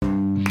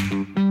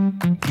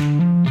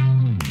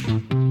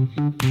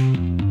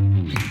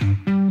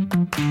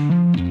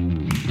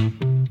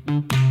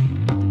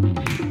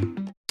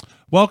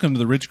Welcome to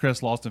the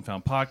Ridgecrest Lost and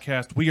Found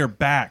podcast. We are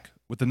back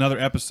with another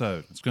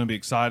episode. It's going to be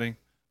exciting.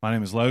 My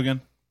name is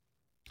Logan.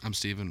 I'm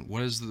Steven.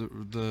 What is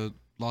the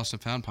Lost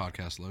and Found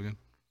podcast, Logan?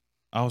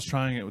 I was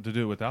trying to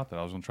do it without that.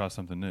 I was going to try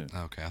something new.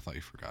 Okay, I thought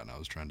you forgot. I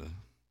was trying to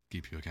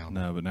keep you accountable.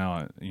 No, but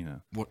now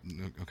What?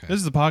 Okay. This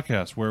is the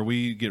podcast where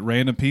we get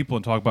random people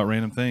and talk about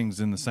random things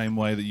in the same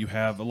way that you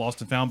have a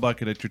Lost and Found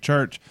bucket at your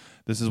church.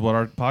 This is what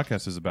our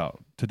podcast is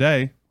about.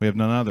 Today, we have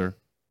none other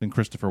than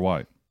Christopher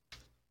White.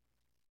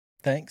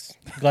 Thanks.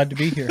 Glad to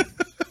be here.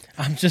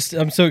 I'm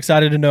so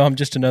excited to know I'm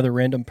just another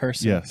random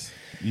person. Yes.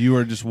 You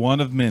are just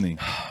one of many.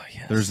 Oh,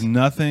 yes. There's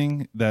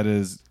nothing that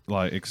is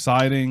like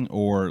exciting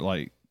or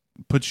like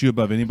puts you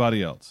above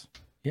anybody else.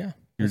 Yeah.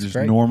 You're that's just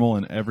great. normal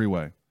in every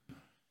way.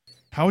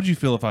 How would you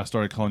feel if I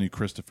started calling you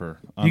Christopher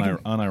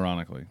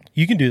unironically?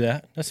 You can do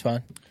that. That's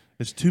fine.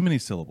 It's too many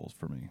syllables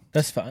for me.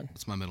 That's fine.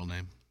 That's my middle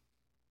name.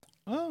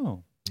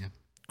 Oh. Yeah.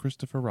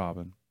 Christopher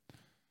Robin.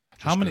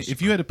 Just How many, if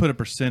Christopher. you had to put a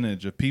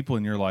percentage of people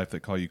in your life that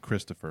call you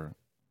Christopher,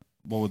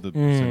 what would the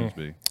percentage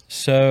be?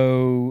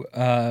 So,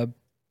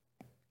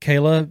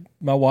 Kayla,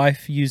 my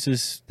wife,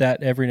 uses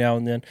that every now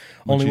and then.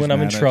 Only she's when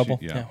I'm in mad at trouble.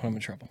 you? Yeah. When I'm in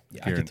trouble.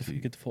 Yeah, I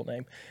Guaranteed. get the full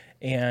name.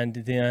 And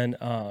then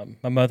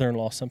my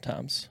mother-in-law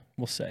sometimes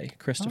will say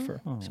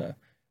Christopher. Oh. So,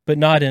 but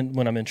not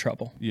when I'm in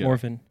trouble. Yeah. More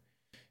than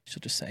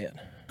she'll just say it.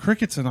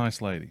 Cricket's a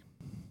nice lady.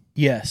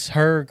 Yes,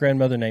 her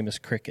grandmother name is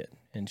Cricket,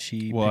 and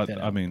she. Well, picked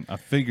that I out. mean, I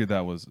figured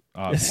that was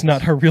obvious. It's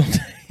not her real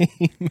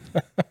name.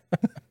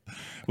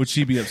 Would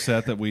she be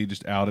upset that we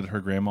just outed her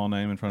grandma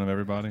name in front of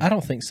everybody? I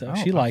don't think so. I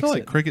She feel likes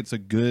like it. Cricket's a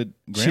good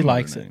grandmother She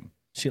likes name.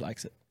 it. She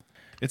likes it.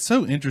 It's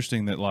so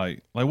interesting that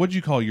like what'd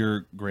you call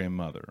your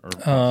grandmother?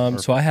 Or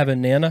So I have a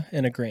nana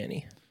and a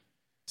granny.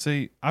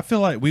 see, I feel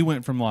like we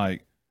went from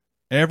like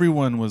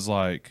everyone was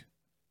like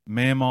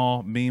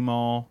mamaw,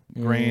 meemaw,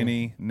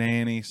 granny,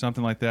 nanny,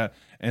 something like that,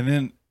 and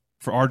then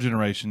for our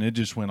generation, it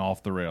just went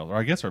off the rails. Or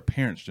I guess our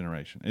parents'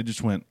 generation, it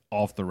just went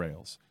off the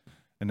rails,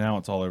 and now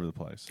it's all over the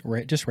place.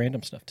 Just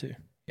random stuff too.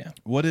 Yeah.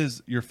 What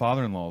is your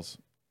father-in-law's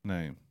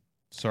name,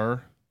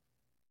 sir?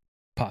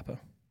 Papa.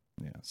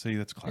 Yeah, see,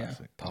 that's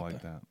classic. I Papa.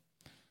 like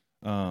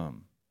that.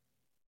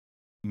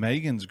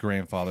 Megan's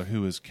grandfather,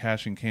 who is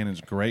Cash and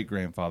Cannon's great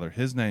grandfather,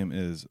 his name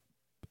is,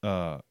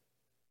 I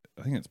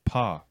think it's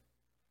Pa,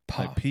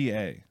 Pa. like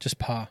P-A. Just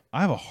Pa.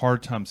 I have a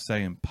hard time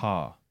saying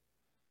Pa,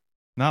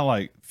 not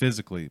like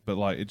physically, but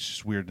like it's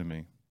just weird to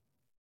me.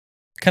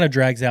 Kind of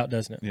drags out,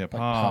 doesn't it? Yeah, Like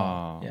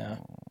Pa. Yeah.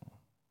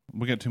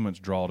 We got too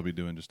much drawl to be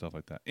doing just stuff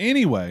like that.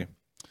 Anyway,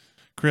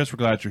 Chris, we're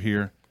glad you're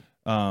here.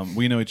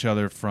 We know each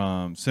other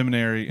from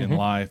seminary and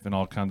life and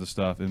all kinds of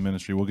stuff in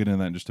ministry. We'll get into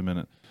that in just a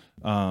minute.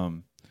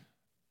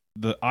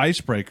 The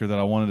icebreaker that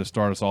I wanted to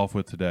start us off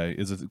with today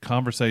is a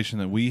conversation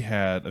that we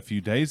had a few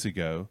days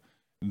ago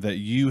that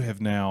you have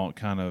now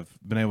kind of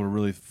been able to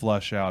really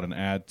flush out and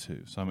add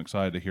to. So I'm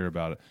excited to hear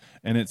about it.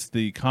 And it's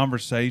the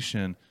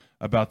conversation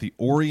about the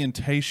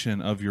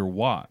orientation of your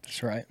watch.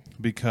 That's right.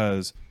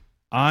 Because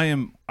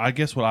I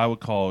guess what I would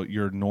call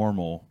your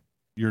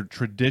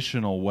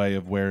traditional way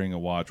of wearing a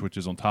watch, which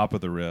is on top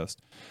of the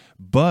wrist,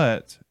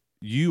 but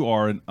you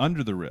are an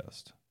under the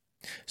wrist.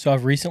 So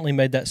I've recently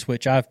made that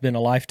switch. I've been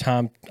a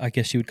lifetime, I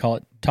guess you would call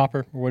it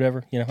topper or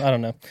whatever. I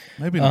don't know.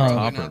 Maybe not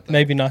Probably topper.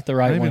 Maybe not the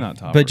right Maybe one. not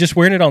topper. But just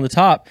wearing it on the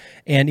top.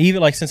 And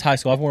even like since high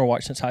school, I've worn a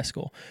watch since high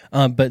school.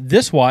 But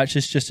this watch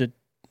is just a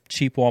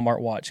cheap Walmart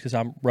watch because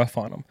I'm rough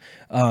on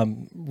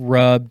them.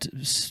 Rubbed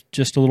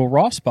just a little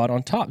raw spot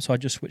on top, so I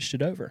just switched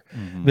it over.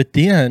 But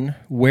then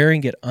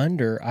wearing it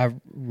under, I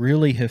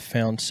really have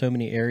found so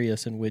many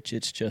areas in which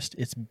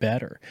it's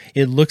better.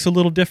 It looks a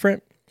little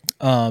different,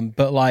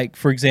 but like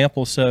for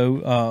example,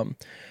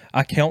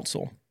 I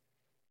counsel.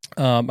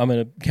 I'm in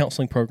a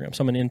counseling program,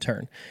 so I'm an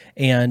intern,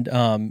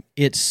 and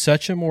it's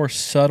such a more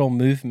subtle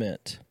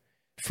movement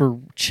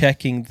for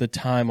checking the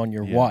time on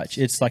your watch.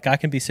 It's like I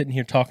can be sitting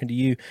here talking to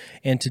you,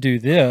 and to do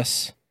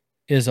this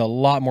is a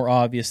lot more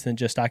obvious than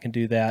just I can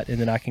do that, and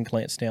then I can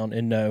glance down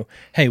and know,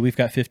 hey, we've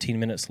got 15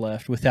 minutes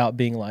left, without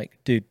being like,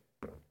 dude,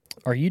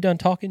 are you done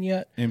talking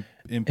yet? And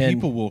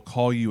people will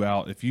call you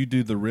out if you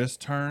do the wrist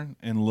turn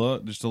and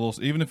look just a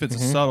little, even if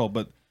it's subtle,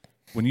 but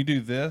when you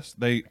do this,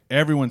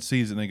 everyone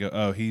sees it and they go,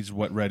 oh, he's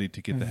ready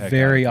to get the heck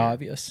Very out of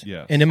here. obvious.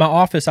 Yes. And in my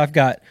office, I've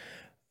got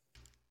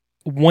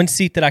one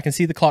seat that I can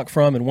see the clock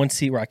from and one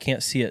seat where I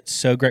can't see it.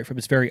 So great for it.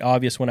 It's very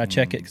obvious when I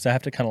check it because I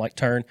have to kind of like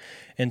turn.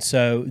 And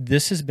so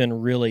this has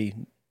been really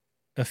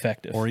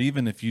effective. Or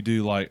even if you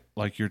do like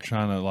you're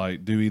trying to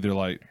like do either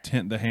like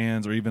tent the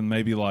hands or even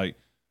maybe like,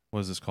 what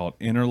is this called?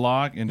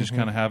 Interlock and just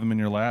kind of have them in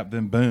your lap,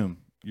 then boom,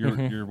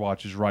 your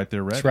watch is right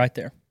there ready. It's right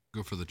there.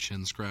 Go for the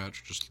chin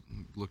scratch. Just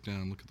look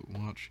down, look at the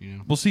watch.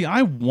 Well, see,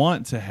 I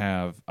want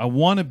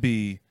to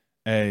be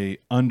a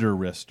under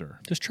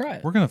wrister. Just try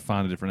it. We're going to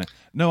find a different name.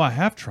 No, I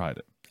have tried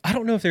it. I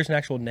don't know if there's an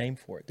actual name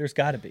for it. There's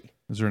got to be.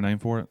 Is there a name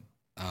for it?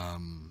 I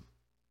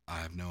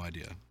have no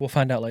idea. We'll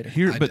find out later.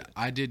 Here, but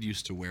I did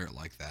used to wear it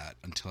like that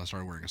until I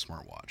started wearing a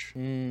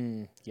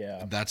smartwatch.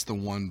 Yeah. That's the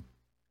one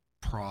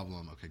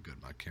problem. Okay,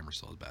 good. My camera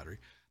still has battery.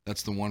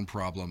 That's the one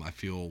problem I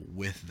feel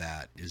with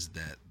that, is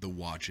that the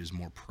watch is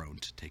more prone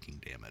to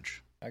taking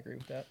damage. I agree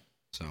with that.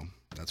 So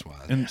that's why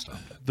I And stopped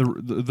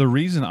it. the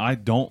reason I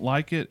don't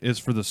like it is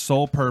for the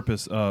sole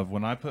purpose of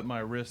when I put my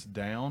wrist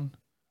down,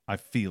 I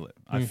feel it.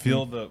 I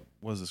feel the,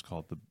 what is this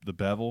called? The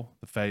bevel,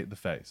 the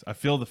face. I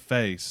feel the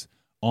face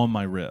on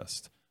my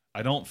wrist.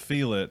 I don't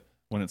feel it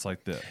when it's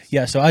like this.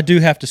 Yeah, so I do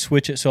have to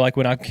switch it. So like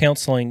when I'm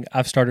counseling,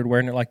 I've started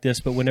wearing it like this,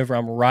 but whenever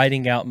I'm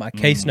writing out my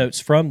case notes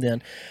from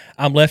then,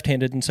 I'm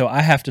left-handed, and so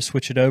I have to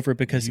switch it over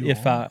because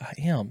if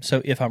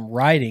I'm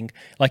writing,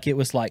 like it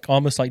was like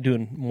almost like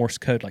doing Morse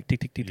code, like tick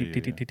tick tick tick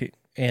tick tick tick tick,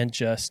 and I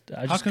just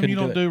How come couldn't you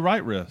don't do it. do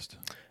right wrist?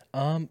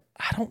 I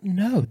don't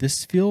know. It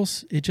just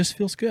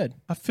feels good.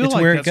 I feel It's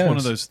like where it that's one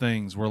of goes. those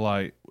things where,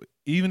 like,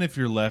 even if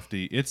you're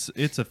lefty, it's a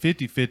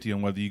 50-50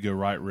 on whether you go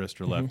right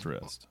wrist or left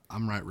wrist.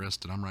 I'm right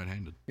wristed. I'm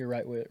right-handed. You're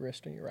right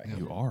wrist and you're right.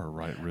 You are a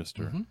right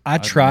wrister. I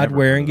I've tried never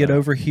wearing heard it of that.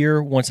 over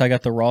here once I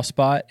got the raw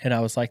spot, and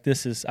I was like,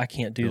 I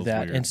can't do Feels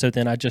that. weird. And so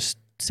then I just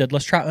said,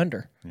 let's try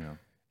under, Yeah.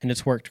 and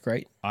it's worked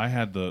great. I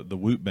had the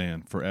Whoop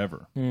band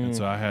forever, and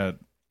so I had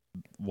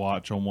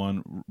watch on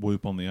one,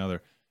 Whoop on the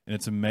other, and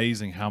it's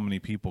amazing how many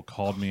people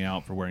called me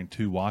out for wearing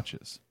two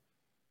watches.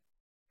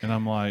 And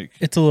I'm like,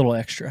 It's a little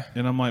extra.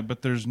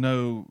 but there's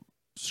no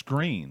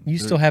screen. You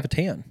still have a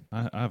tan.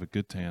 I have a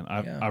good tan.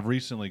 Yeah. I've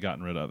recently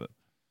gotten rid of it.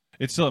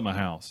 It's still at my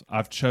house.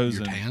 I've Your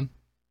chosen tan?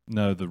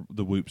 no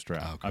the Whoop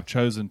strap. Oh, okay. I've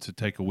chosen to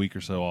take a week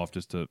or so off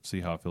just to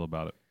see how I feel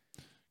about it,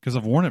 because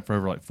I've worn it for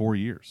over like 4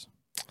 years.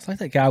 It's like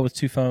that guy with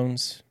two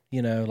phones,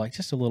 like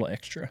just a little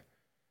extra.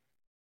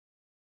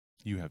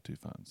 You have two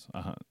phones,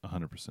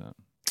 100%.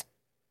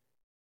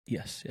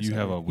 Yes. You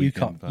have a you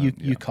weekend caught phone. you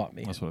Yeah. caught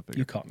me. That's what I figured.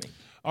 You caught me.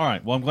 All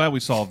right. Well, I'm glad we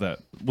solved that.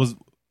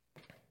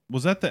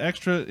 Was that the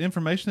extra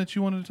information that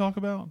you wanted to talk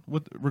about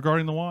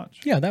regarding the watch?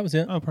 Yeah, that was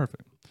it. Oh,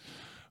 perfect.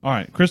 All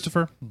right,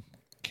 Christopher.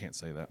 Can't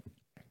say that.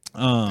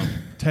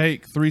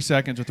 Take 3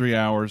 seconds or 3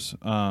 hours.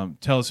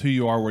 Tell us who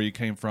you are, where you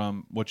came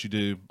from, what you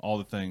do, all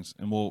the things,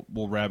 and we'll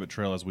rabbit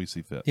trail as we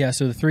see fit. Yeah,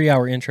 so the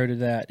 3-hour intro to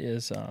that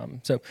is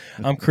so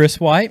I'm Chris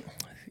White,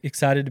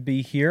 excited to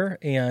be here,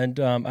 and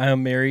I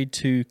am married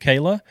to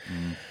Kayla.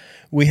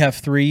 We have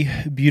 3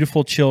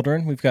 beautiful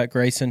children. We've got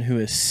Grayson, who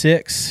is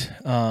 6,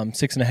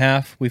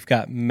 6.5. We've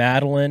got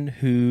Madeline,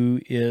 who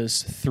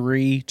is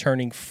 3,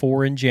 turning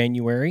 4 in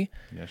January.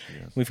 Yes, she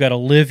is. We've got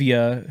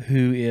Olivia,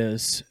 who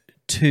is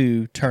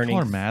 2, turning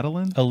Call her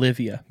Madeline.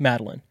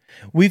 Madeline.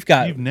 We've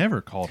got You've never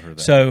called her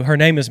that. so her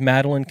name is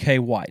Madeline K.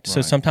 White. So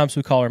Right. sometimes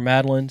we call her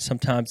Madeline.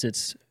 Sometimes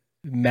it's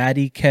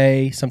Maddie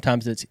K.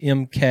 Sometimes it's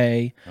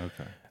MK.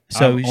 Okay.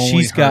 So I've only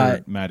she's got.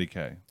 heard Maddie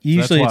K. So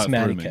Usually that's it's why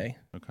it Maddie threw me. K.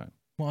 Okay.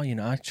 Well,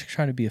 I'm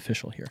trying to be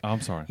official here. I'm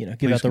sorry. Give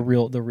Please out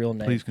the real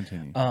name. Please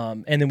continue.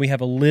 And then we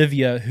have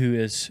Olivia, who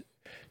is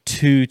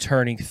 2,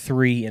 turning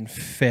 3 in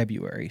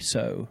February.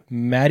 So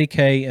Maddie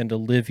K and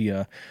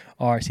Olivia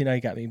are. See, now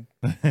you got me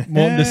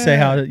wanting to say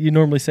how you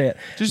normally say it.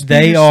 Just be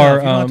They yourself. are.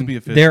 You don't have to be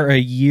official. They're a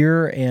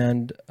year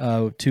and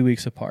 2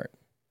 weeks apart,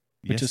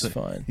 which Yes, is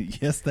fun.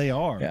 Yes, they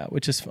are. Yeah,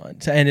 which is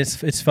fun. So, and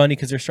it's funny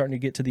because they're starting to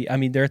get to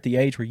they're at the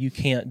age where you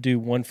can't do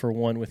one for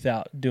one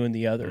without doing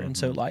the other. And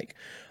so like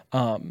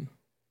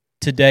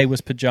today was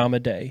pajama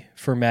day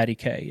for Maddie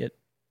K at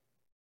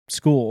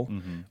school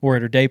or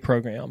at her day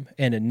program,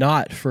 and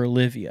not for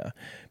Olivia.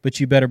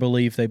 But you better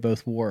believe they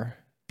both wore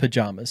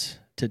pajamas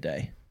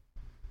today.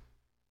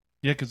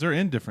 Yeah, because they're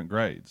in different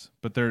grades,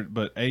 but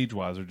age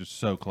wise, they're just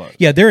so close.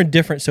 Yeah, they're in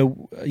different.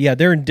 So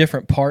they're in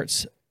different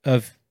parts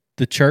of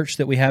the church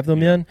that we have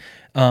them in.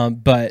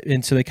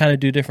 And so they kind of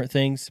do different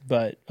things.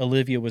 But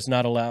Olivia was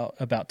not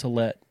about to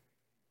let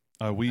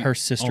her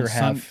sister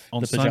have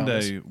on the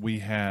pajamas. Sunday we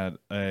had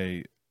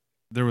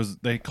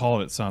they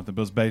called it something,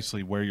 but it was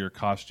basically wear your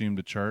costume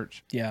to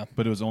church. Yeah.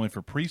 But it was only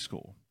for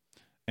preschool,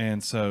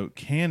 and so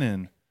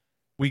Cannon,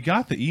 we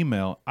got the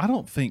email. I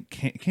don't think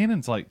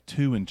Cannon's like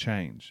 2 and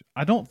change.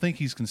 I don't think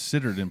he's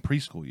considered in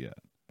preschool yet.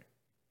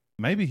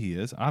 Maybe he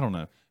is. I don't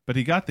know. But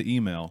he got the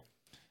email,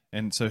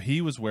 and so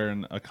he was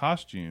wearing a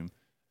costume.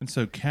 And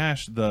so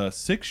Cash, the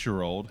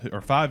 6-year-old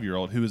or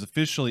 5-year-old who is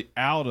officially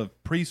out of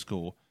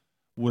preschool,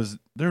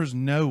 there was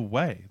no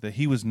way that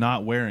he was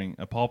not wearing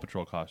a Paw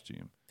Patrol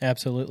costume.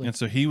 Absolutely. And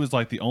so he was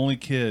like the only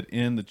kid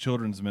in the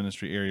children's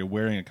ministry area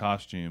wearing a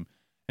costume.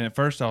 And at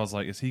first I was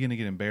like, is he going to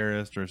get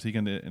embarrassed or is he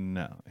going to? And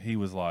no, he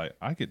was like,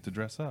 I get to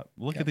dress up.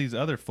 Look at these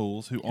other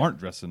fools who aren't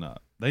dressing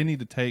up. They need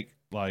to take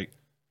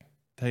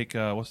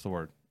what's the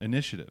word?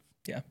 Initiative.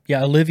 Yeah.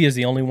 Yeah. Olivia's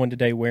the only one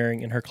today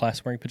in her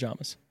class wearing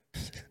pajamas.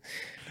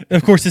 And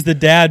of course, it's the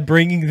dad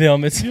bringing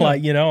them. It's what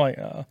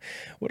a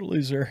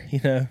loser,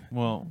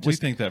 Well, we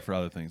think that for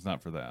other things,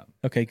 not for that.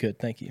 Okay, good.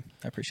 Thank you.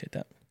 I appreciate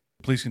that.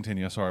 Please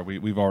continue. Sorry,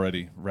 we've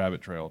already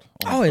rabbit trailed.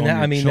 That's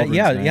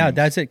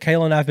it.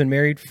 Kayla and I have been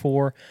married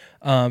for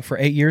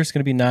 8 years. It's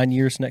going to be 9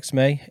 years next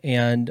May,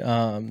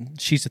 and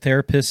she's a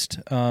therapist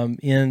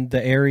in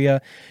the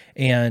area,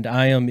 and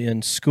I am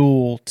in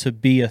school to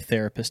be a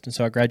therapist, and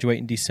so I graduate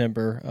in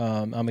December.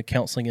 I'm a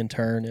counseling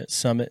intern at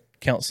Summit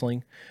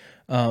Counseling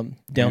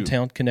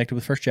downtown, connected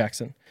with First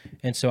Jackson.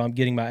 And so I'm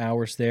getting my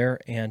hours there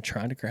and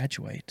trying to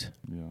graduate.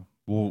 Yeah.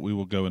 We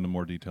will go into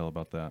more detail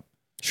about that.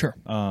 Sure.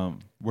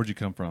 Where'd you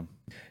come from?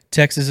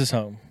 Texas is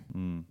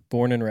home.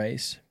 Born and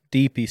raised.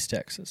 Deep East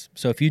Texas.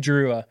 So if you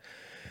drew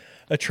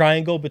a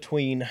triangle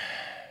between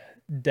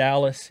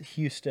Dallas,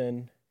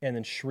 Houston, and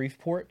then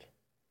Shreveport,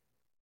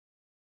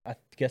 I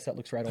guess that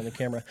looks right on the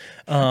camera.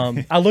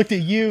 I looked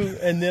at you,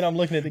 and then I'm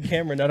looking at the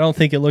camera, and I don't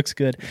think it looks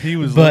good. He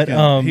was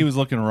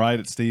looking right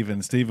at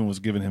Steven. Steven was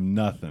giving him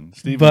nothing.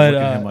 Steven was looking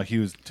at him like he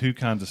was two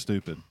kinds of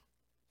stupid.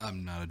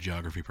 I'm not a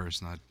geography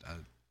person.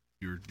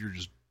 You're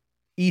just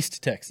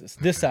East Texas.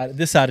 This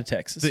side of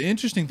Texas. The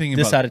interesting thing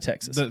this about side of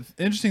Texas. The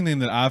interesting thing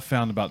that I've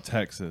found about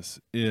Texas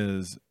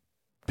is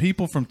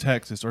people from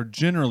Texas are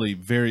generally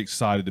very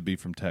excited to be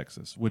from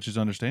Texas, which is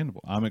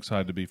understandable. I'm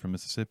excited to be from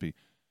Mississippi.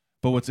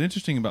 But what's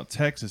interesting about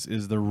Texas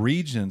is the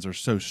regions are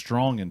so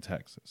strong in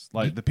Texas.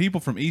 Like the people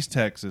from East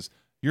Texas,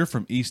 you're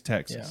from East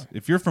Texas. Yeah.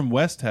 If you're from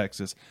West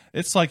Texas,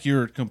 it's like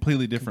you're a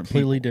completely different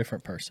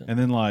different person. And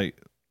then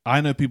like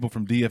I know people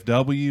from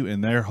DFW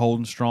and they're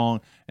holding strong.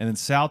 And then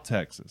South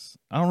Texas,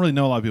 I don't really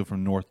know a lot of people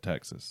from North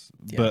Texas,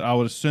 but I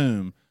would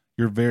assume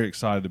you're very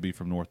excited to be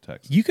from North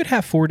Texas. You could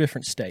have 4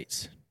 different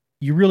states.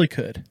 You really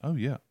could. Oh,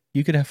 yeah.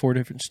 You could have 4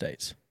 different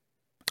states.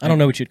 I don't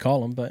know what you'd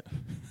call them, but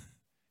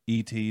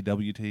ET,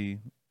 WT,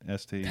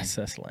 ST.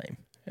 That's lame.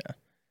 Yeah.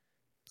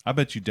 I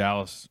bet you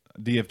Dallas,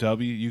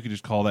 DFW, you could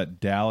just call that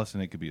Dallas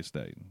and it could be a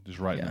state, just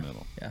right in the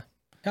middle. Yeah.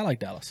 I like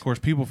Dallas. Of course,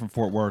 people from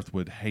Fort Worth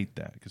would hate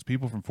that because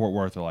people from Fort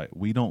Worth are like,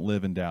 we don't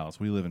live in Dallas.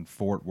 We live in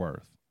Fort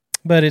Worth.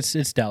 But it's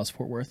Dallas,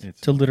 Fort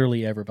Worth to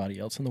literally everybody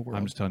else in the world.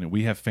 I'm just telling you,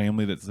 we have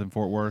family that's in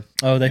Fort Worth.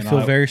 Oh, they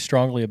feel very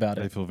strongly about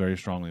it. They feel very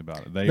strongly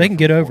about it. They can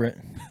get over it.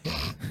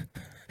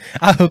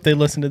 I hope they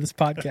listen to this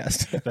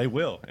podcast. They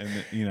will,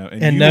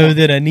 and know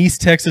that an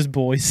East Texas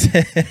boy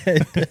said,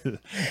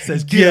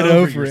 says, "Get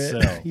over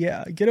it."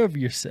 Yeah, get over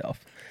yourself.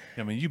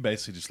 I mean, you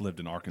basically just lived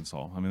in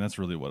Arkansas. I mean, that's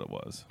really what it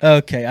was.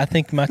 Okay, I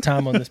think my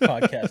time on this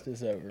podcast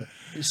is over.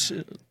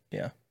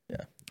 Yeah.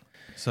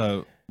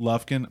 So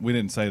Lufkin, we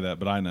didn't say that,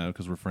 but I know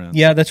because we're friends.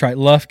 Yeah, that's right.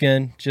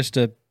 Lufkin, just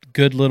a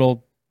good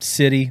little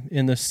city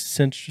in the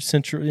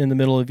central in the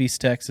middle of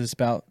East Texas,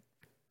 about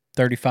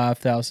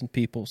 35,000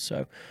 people.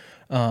 So,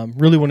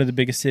 really one of the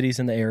biggest cities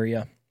in the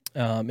area.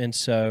 And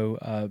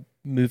so,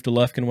 moved to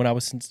Lufkin when I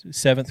was in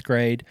 7th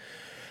grade.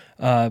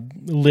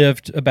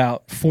 Lived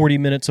about 40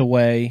 minutes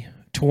away.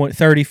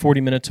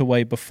 40 minutes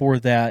away before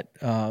that,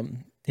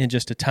 in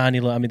just a tiny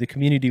little, the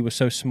community was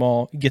so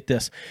small. Get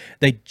this,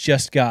 they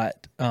just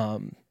got,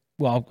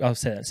 I'll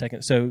say that in a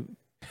second. So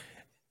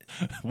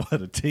what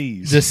a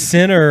tease. The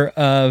center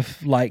of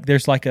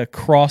there's like a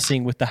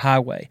crossing with the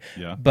highway,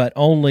 but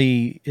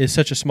only is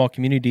such a small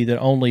community that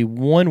only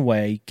one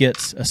way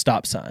gets a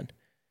stop sign.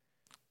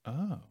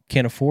 Oh.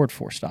 Can't afford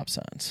 4 stop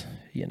signs,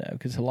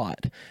 because it's a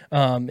lot.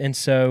 And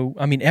so,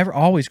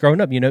 always growing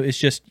up, it's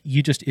just,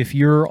 if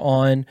you're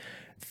on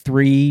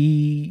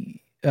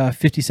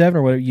 357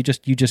 or whatever, you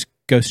just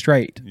go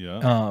straight.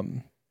 Yeah.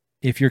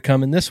 If you're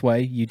coming this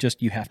way, you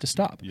have to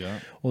stop.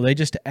 Yeah. Well, they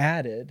just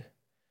added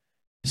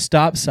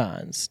stop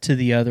signs to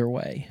the other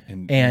way.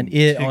 And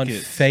on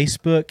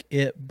Facebook,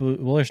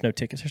 there's no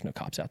tickets. There's no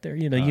cops out there.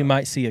 You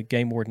might see a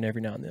game warden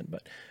every now and then,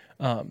 but,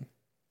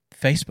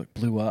 Facebook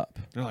blew up.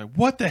 They're like,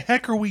 what the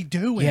heck are we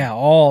doing? Yeah,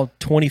 all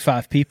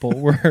 25 people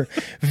were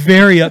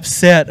very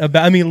upset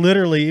about,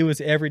 literally it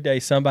was every day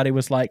somebody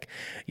was like,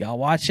 y'all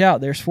watch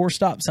out, there's 4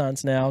 stop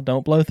signs now,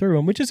 don't blow through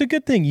them, which is a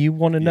good thing, you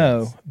want to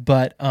know.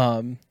 But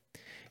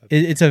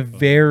it's a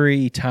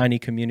very tiny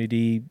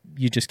community.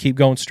 You just keep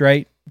going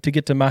straight to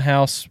get to my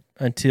house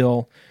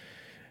until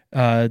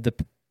the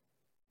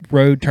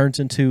road turns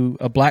into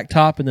a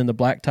blacktop, and then the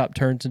blacktop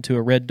turns into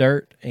a red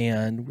dirt,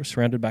 and we're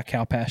surrounded by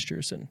cow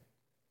pastures and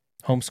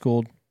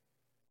homeschooled.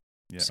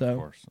 Yeah, so, of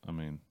course.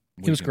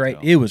 It was great.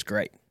 It was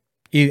great.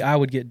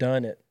 I'd get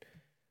done at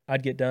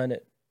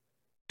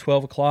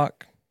 12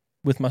 o'clock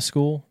with my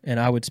school, and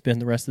I would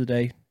spend the rest of the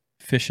day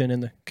fishing in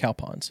the cow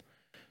ponds,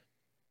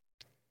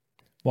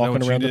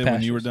 walking around the pastures.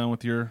 When you were done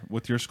with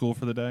your school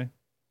for the day?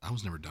 I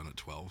was never done at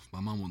 12.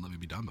 My mom wouldn't let me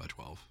be done by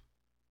 12.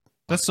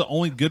 That's the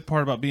only good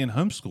part about being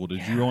homeschooled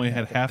is you only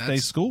had half-day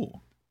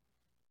school.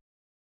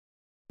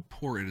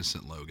 Poor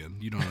innocent Logan.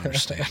 You don't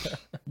understand.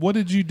 What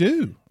did you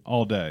do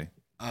all day?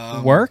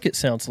 Work, it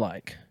sounds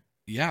like.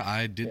 Yeah,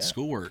 I did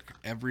schoolwork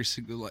every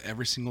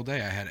single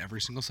day. I had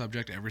every single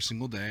subject every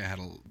single day.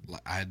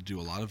 I had to do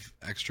a lot of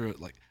extra.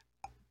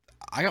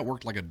 I got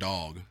worked like a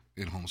dog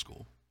in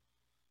homeschool.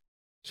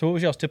 So what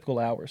was y'all's typical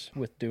hours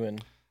with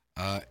doing?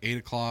 8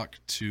 o'clock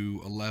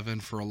to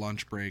 11 for a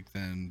lunch break,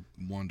 then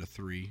 1 to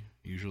 3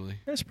 usually.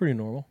 That's pretty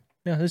normal.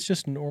 Yeah, it's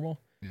just normal.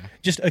 Yeah.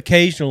 Just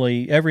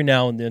occasionally, every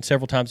now and then,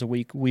 several times a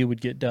week, we would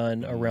get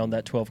done around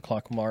that 12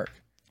 o'clock mark.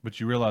 But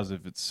you realize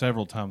if it's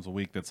several times a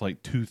week, that's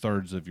like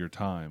 2/3 of your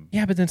time.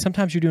 Yeah, but then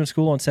sometimes you're doing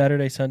school on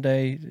Saturday,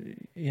 Sunday.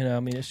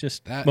 It's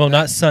just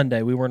not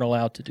Sunday. We weren't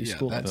allowed to do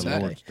school on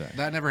Saturday.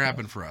 That never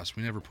happened for us.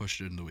 We never pushed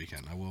it into the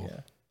weekend. I will.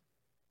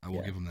 I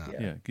will give them that.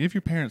 Yeah, give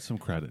your parents some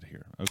credit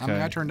here. Okay, I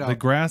mean, I turned out the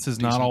grass is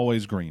not decent.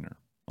 always greener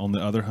on the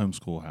other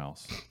homeschool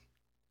house.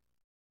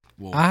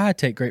 Well, I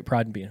take great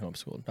pride in being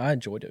homeschooled. I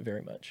enjoyed it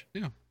very much.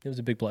 Yeah. It was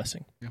a big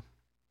blessing.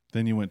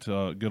 Then you went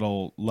to good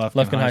old Lufkin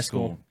Lufkin High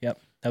School. Yep.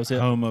 That was it.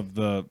 Home of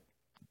the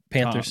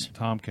Panthers.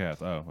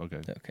 Tomcats. Oh,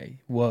 okay. Okay.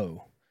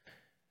 Whoa.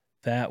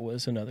 That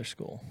was another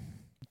school.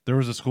 There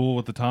was a school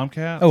with the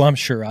Tomcats? Oh, I'm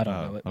sure. I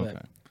don't know it. Okay.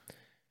 But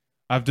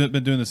I've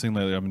been doing this thing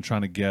lately. I've been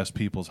trying to guess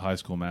people's high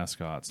school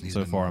mascots. And He's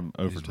so been- far, I'm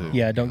over he's 2. wrong.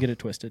 yeah, don't get it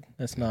twisted.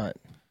 That's not.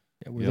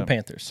 Yeah, we're the Yep.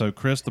 Panthers. So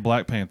Chris, the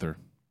Black Panther.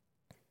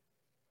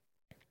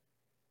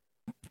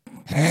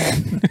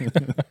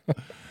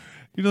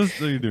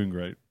 You're doing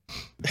great.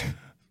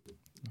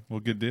 Well,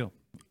 good deal.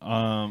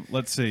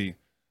 Let's see.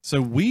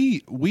 So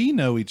we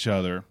know each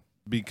other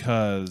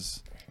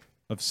because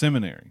of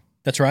seminary,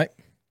 That's right.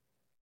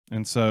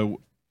 and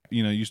so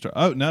you start.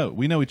 Oh no,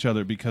 we know each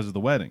other because of the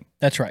wedding.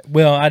 That's right.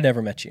 Well, I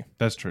never met you.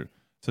 That's true.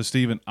 So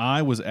Stephen,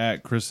 I was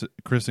at Chris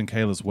and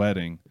Kayla's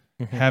wedding,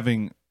 Mm-hmm.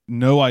 having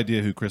no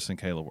idea who Chris and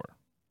Kayla were.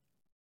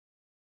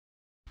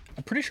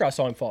 I'm pretty sure I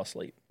saw him fall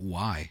asleep.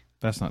 why?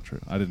 That's not true.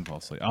 I didn't fall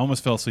asleep. I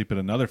almost fell asleep at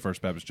another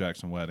First Baptist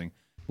Jackson wedding,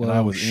 and I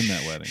was in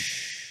that wedding.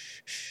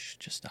 Shh,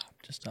 just stop.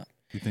 Just stop.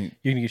 You think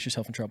You're gonna get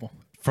yourself in trouble.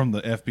 from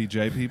the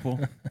FBJ people?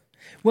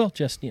 Well,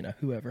 just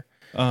whoever.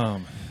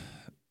 I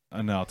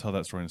know. I'll tell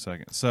that story in a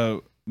second.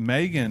 So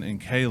Megan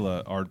and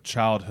Kayla are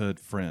childhood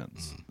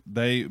friends.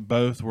 They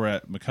both were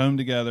at Macomb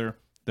together.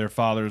 Their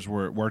fathers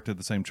worked at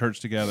the same church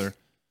together.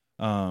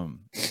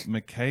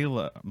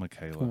 Michaela.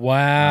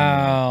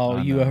 Wow,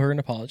 I you know. owe her an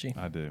apology.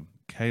 I do.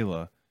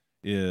 Kayla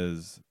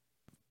is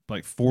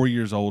like 4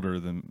 years older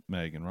than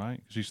Megan,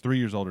 right? She's 3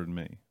 years older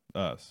than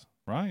us,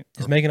 right?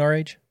 Is Megan our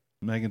age?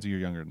 Megan's a year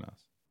younger than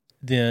us.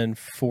 Then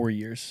 4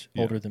 years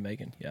Yeah. older than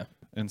Megan. Yeah.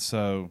 And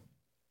so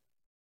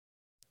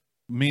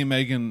me and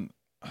Megan,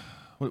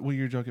 what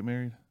year did y'all get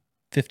married?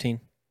 15.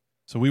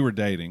 So we were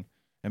dating,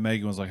 and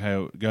Megan was like,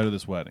 hey, go to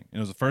this wedding. And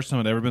it was the first time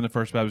I'd ever been to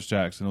First Baptist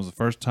Jackson. It was the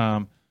first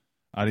time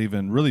I'd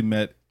even really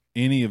met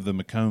any of the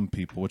Macomb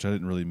people, which I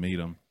didn't really meet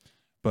them.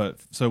 But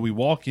so we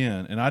walk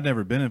in, and I'd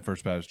never been in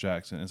First Baptist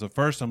Jackson. And so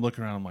first I'm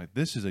looking around, I'm like,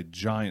 this is a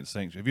giant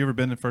sanctuary. Have you ever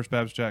been to First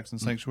Baptist Jackson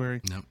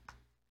Sanctuary? Nope.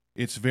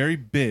 It's very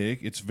big.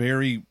 It's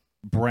very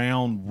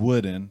brown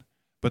wooden,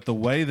 but the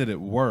way that it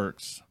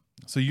works,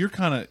 so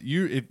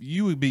if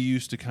you would be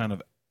used to kind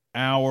of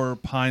our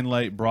Pine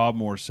Lake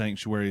Broadmoor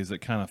sanctuaries that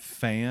kind of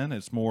fan,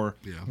 it's more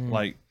Yeah.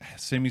 like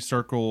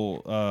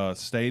semicircle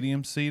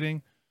stadium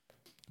seating.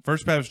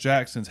 First Baptist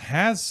Jackson's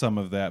has some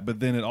of that, but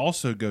then it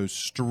also goes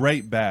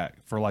straight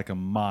back for like a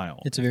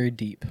mile. It's very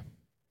deep.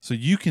 So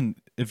you can,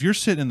 if you're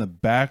sitting in the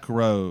back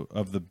row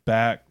of the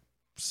back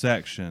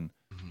section,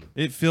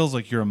 it feels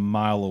like you're a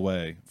mile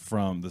away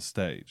from the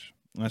stage.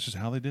 And that's just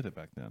how they did it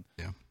back then.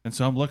 Yeah. And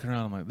so I'm looking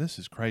around, I'm like, this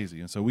is crazy.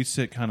 And so we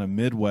sit kind of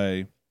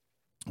midway.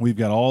 We've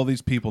got all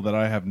these people that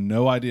I have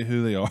no idea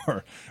who they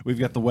are. We've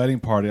got the wedding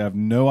party. I have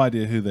no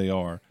idea who they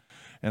are.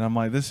 And I'm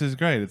like, this is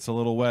great. It's a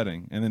little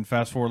wedding. And then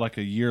fast forward like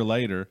a year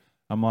later,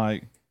 I'm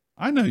like,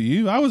 I know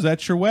you. I was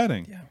at your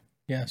wedding. Yeah.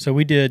 Yeah. So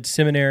we did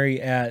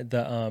seminary at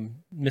the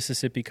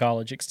Mississippi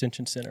College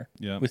Extension Center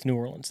Yeah. with New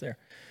Orleans there.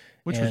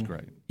 Which was And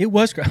great. It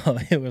was great.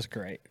 It was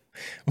great.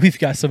 We've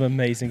got some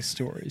amazing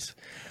stories.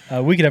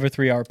 We could have a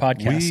 3-hour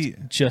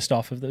podcast just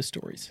off of those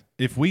stories.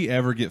 If we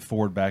ever get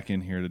Ford back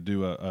in here to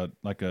do a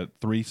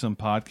threesome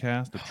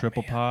podcast, a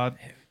triple pod,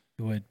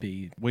 It would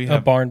be We a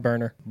have- barn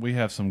burner. we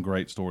have some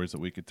great stories that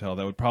we could tell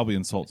that would probably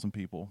insult some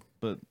people,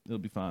 but it'll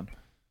be fine.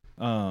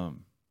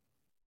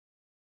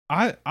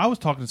 I was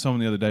talking to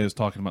someone the other day who was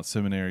talking about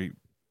seminary,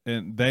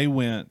 and they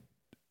went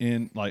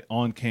in like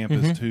on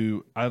campus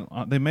to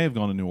they may have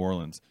gone to New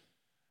Orleans.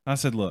 And I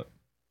said, look,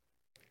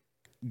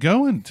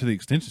 going to the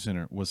extension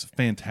center was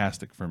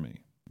fantastic for me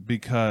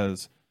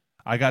because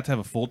I got to have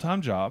a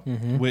full-time job,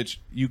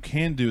 which you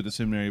can do at the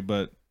seminary,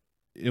 but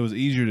it was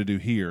easier to do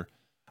here.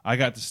 I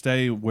got to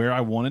stay where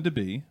I wanted to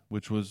be,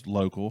 which was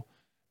local,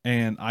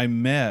 and I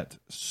met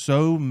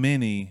so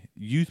many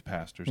youth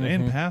pastors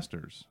and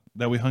pastors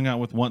that we hung out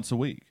with once a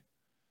week.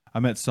 I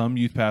met some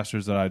youth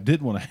pastors that I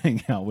didn't want to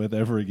hang out with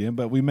ever again,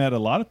 but we met a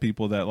lot of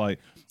people that like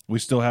we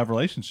still have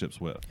relationships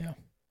with. Yeah.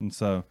 And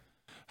so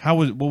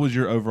what was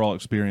your overall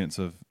experience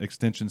of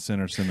Extension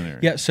Center Seminary?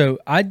 Yeah, so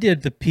I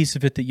did the piece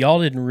of it that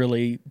y'all didn't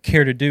really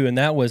care to do, and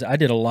that was I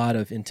did a lot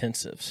of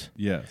intensives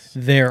Yes.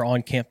 there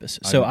on campus.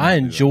 So did not I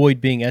do that.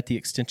 enjoyed being at the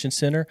Extension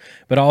Center,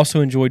 but I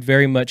also enjoyed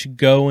very much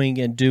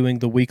going and doing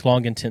the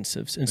week-long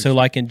intensives. And so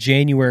like in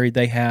January,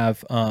 they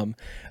have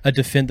a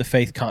Defend the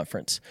Faith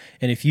conference.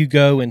 And if you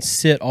go and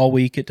sit all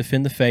week at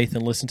Defend the Faith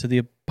and listen to the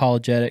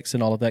apologetics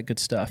and all of that good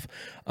stuff,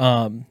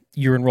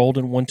 you're enrolled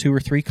in 1, 2, or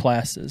 3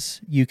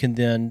 classes. You can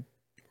then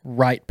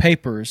write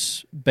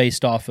papers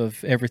based off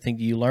of everything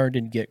you learned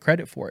and get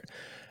credit for it.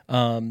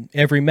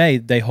 Every May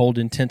they hold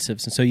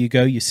intensives, and so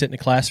you sit in a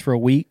class for a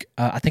week.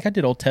 I think I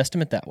did Old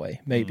Testament that way,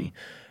 maybe.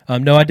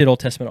 No, I did Old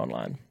Testament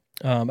online.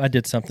 I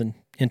did something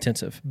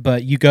intensive,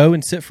 but you go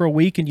and sit for a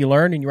week and you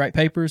learn and you write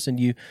papers and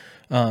you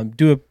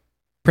do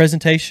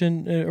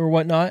presentation or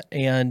whatnot,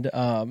 and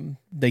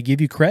they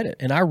give you credit.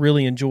 And I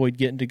really enjoyed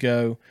getting to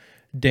go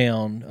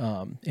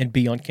down and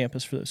be on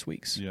campus for those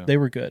weeks. Yeah. They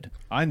were good.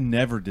 I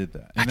never did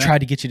that. I tried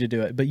to get you to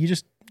do it, but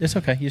it's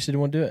okay. You just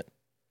didn't want to do it.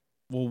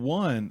 Well,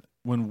 one,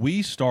 when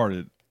we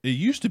started, it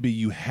used to be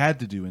you had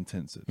to do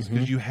intensives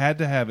because you had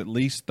to have at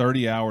least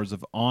 30 hours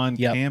of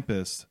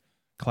on-campus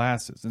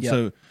classes. And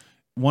so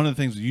one of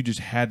the things was you just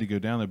had to go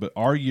down there. But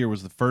our year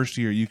was the first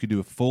year you could do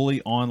a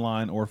fully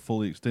online or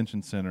fully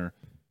extension center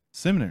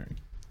seminary.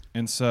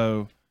 And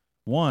so,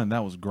 one,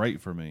 that was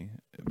great for me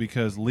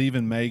because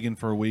leaving Megan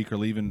for a week or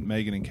leaving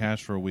Megan and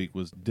Cash for a week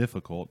was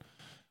difficult.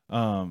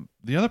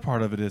 The other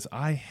part of it is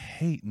I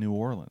hate New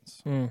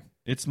Orleans.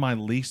 It's my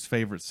least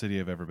favorite city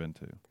I've ever been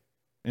to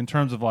in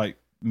terms of like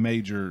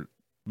major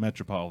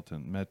metropolises.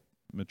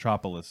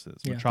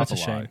 Yeah, that's a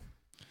shame.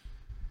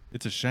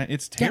 It's a shame.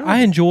 It's terrible. Yeah, I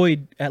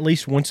enjoyed at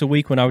least once a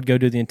week when I would go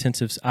to the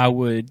intensives, I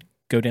would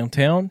go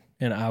downtown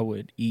and I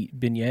would eat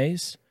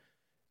beignets.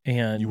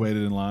 And you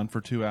waited in line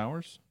for 2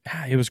 hours?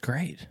 It was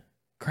great.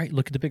 Great.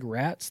 Look at the big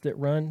rats that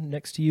run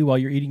next to you while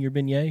you're eating your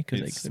beignet.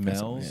 It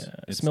smells.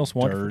 It smells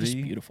wonderful. Dirty.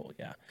 Just beautiful.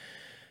 Yeah.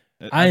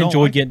 I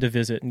enjoyed getting to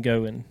visit and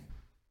go and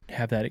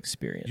have that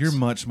experience. You're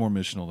much more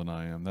missional than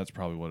I am. That's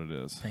probably what it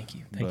is. Thank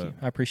you. Thank you.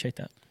 I appreciate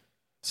that.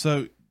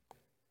 So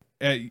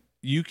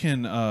you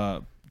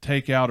can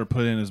take out or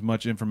put in as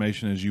much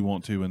information as you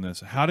want to in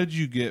this. How did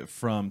you get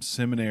from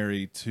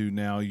seminary to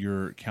now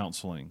your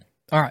counseling?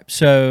 All right.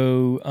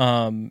 So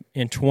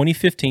in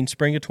 2015,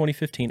 spring of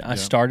 2015, I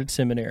started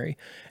seminary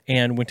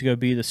and went to go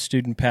be the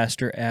student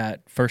pastor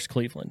at First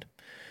Cleveland.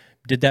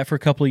 Did that for a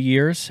couple of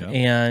years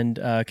and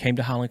came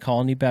to Highland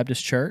Colony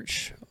Baptist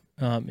Church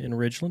in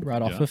Ridgeland,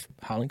 right off of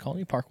Highland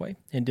Colony Parkway,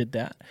 and did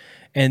that.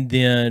 And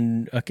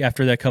then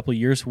after that couple of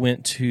years,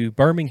 went to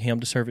Birmingham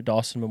to serve at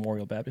Dawson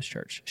Memorial Baptist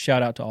Church.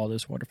 Shout out to all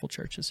those wonderful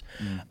churches.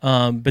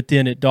 But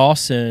then at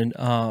Dawson,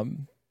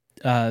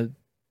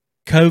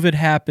 COVID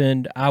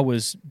happened. I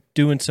was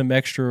doing some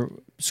extra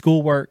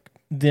schoolwork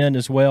then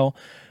as well,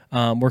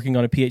 working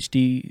on a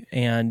PhD,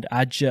 and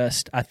I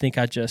think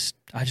I just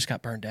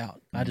got burned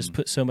out. I just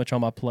put so much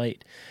on my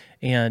plate,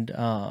 and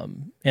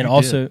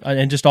also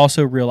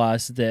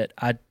realized that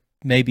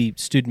maybe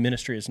student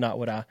ministry is not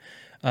what I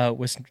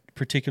was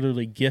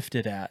particularly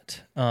gifted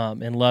at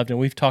and loved. And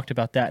we've talked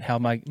about that, how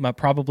my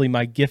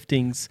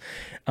giftings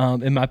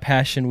and my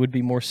passion would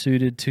be more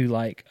suited to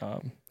like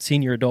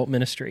senior adult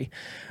ministry,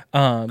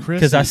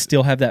 because I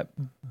still have that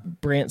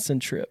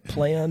Branson trip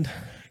planned.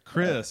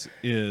 Chris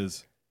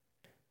is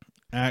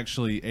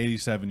actually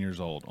 87 years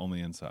old on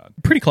the inside.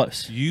 Pretty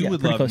close. You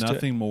would love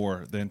nothing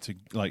more than to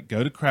like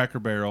go to Cracker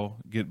Barrel,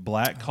 get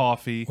black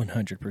coffee,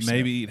 100%,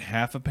 maybe eat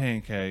half a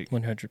pancake,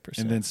 100%,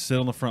 and then sit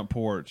on the front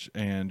porch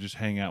and just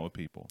hang out with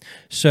people.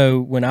 So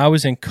when I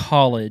was in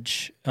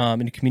college,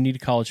 in a community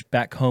college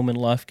back home in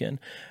Lufkin,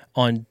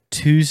 on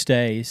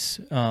Tuesdays,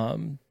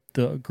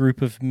 the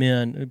group of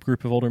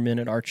older men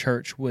at our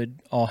church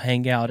would all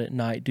hang out at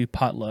night, do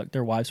potluck.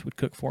 Their wives would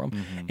cook for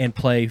them and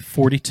play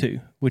 42,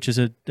 which is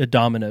a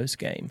dominoes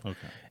game.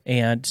 Okay.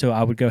 And so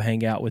I would go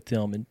hang out with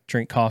them and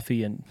drink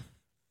coffee and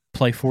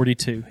play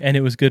 42. And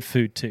it was good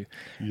food too.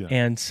 Yeah.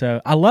 And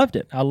so I loved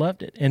it.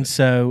 And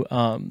so,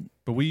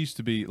 but we used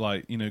to be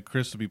like,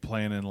 Chris would be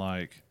playing in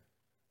like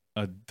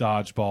a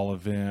dodgeball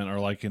event or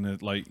like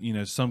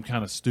in some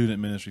kind of student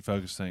ministry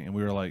focused thing. And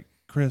we were like,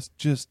 Chris,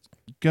 just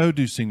go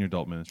do senior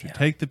adult ministry. Yeah.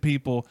 Take the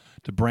people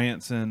to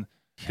Branson.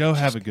 Go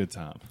have a good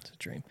time. It's a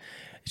dream.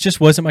 It just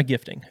wasn't my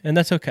gifting, and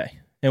that's okay.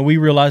 And we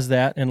realized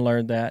that and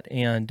learned that.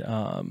 And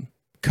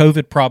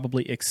COVID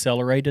probably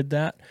accelerated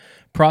that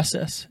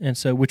process, and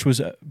so which was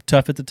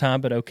tough at the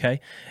time, but okay.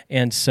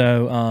 And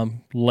so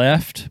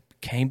left,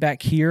 came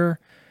back here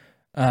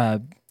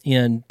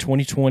in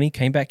 2020.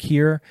 Came back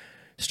here,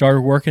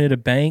 started working at a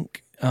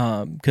bank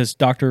because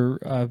Dr.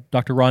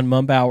 Ron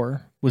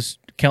Mumbauer was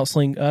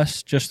counseling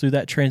us just through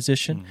that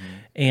transition.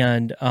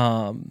 And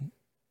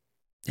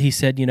he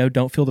said,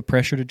 don't feel the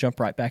pressure to jump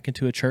right back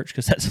into a church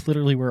because that's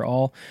literally where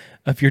all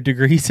of your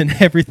degrees and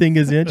everything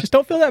is in. Just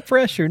don't feel that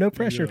pressure, no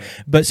pressure.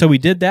 Yeah. But so we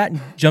did that and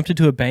jumped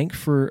into a bank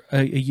for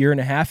a year and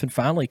a half. And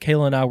finally,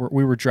 Kayla and I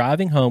we were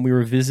driving home. We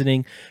were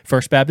visiting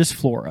First Baptist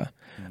Flora.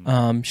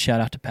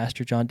 Shout out to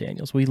Pastor John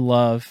Daniels. We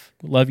love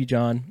you,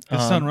 John. His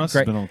son Russ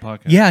has been on the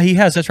podcast. Yeah, he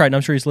has. That's right. And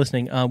I'm sure he's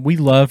listening. We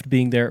loved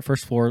being there at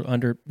First Floor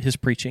under his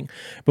preaching.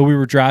 But we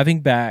were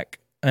driving back,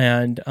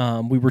 and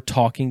we were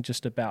talking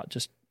just about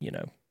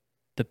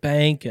the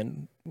bank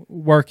and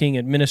working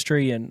and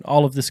ministry and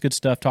all of this good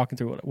stuff, talking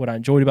through what I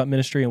enjoyed about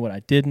ministry and what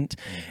I didn't.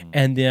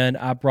 And then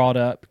I brought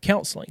up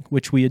counseling,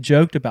 which we had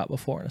joked about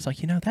before. And it's like,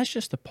 that's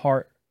just the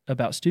part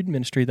about student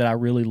ministry that I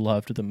really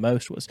loved the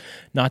most, was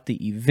not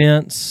the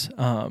events,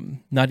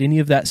 not any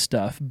of that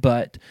stuff,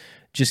 but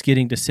just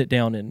getting to sit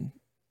down and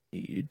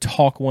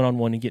talk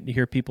one-on-one and getting to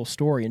hear people's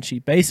story. And she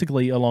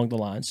basically, along the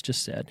lines,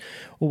 just said,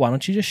 well, why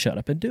don't you just shut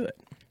up and do it?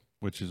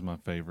 Which is my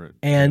favorite.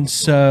 And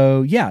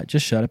so,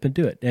 just shut up and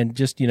do it. And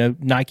just,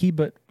 Nike,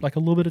 but like a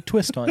little bit of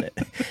twist on it.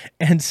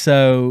 And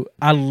so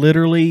I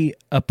literally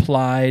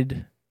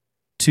applied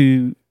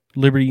to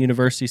Liberty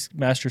University's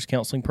master's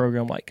counseling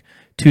program like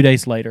 2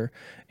 days later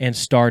and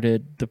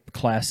started the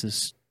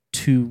classes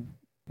 2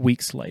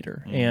 weeks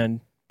later.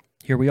 And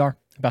here we are,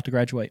 about to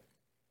graduate.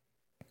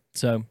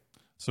 So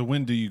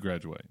when do you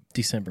graduate?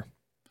 December.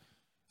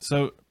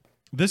 So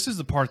this is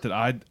the part that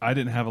I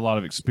didn't have a lot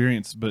of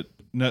experience, but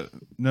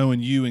knowing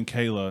you and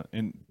Kayla,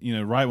 and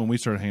right when we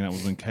started hanging out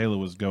was when Kayla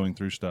was going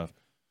through stuff.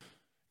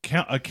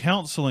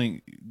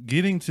 Counseling,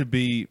 getting to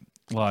be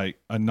like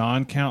a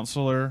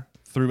non-counselor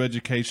through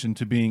education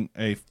to being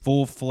a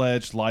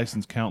full-fledged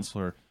licensed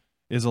counselor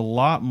is a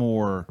lot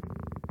more.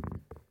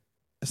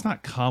 It's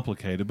not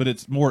complicated, but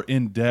it's more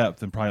in depth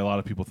than probably a lot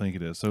of people think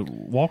it is. So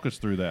walk us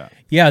through that.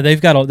 Yeah,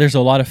 there's a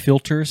lot of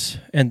filters,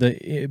 and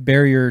the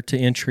barrier to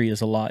entry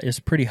is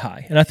pretty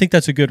high, and I think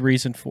that's a good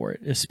reason for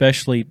it.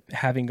 Especially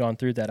having gone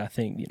through that, I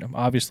think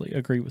obviously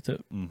agree with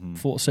it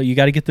full. So you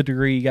got to get the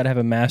degree, you got to have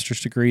a master's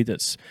degree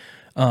that's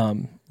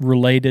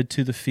related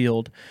to the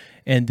field,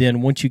 and then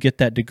once you get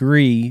that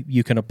degree,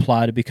 you can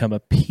apply to become a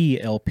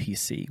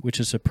PLPC, which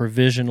is a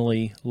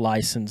provisionally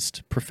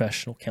licensed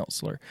professional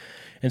counselor.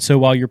 And so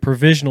while you're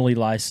provisionally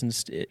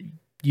licensed,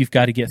 you've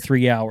got to get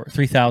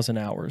 3,000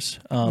 hours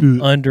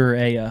under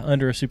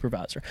a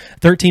supervisor.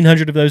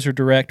 1,300 of those are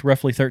direct.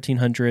 Roughly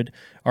 1,300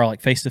 are like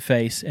face to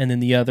face, and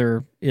then the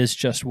other is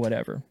just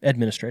whatever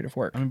administrative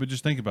work. I mean, but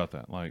just think about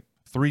that, like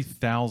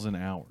 3,000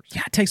 hours.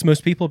 Yeah, it takes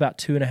most people about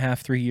 2.5,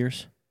 3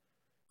 years.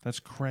 That's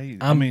crazy.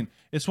 I mean,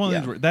 it's one of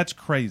these where that's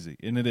crazy,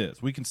 and it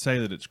is. We can say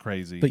that it's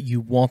crazy. But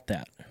you want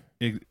that.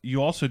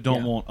 You also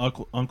don't want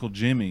Uncle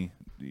Jimmy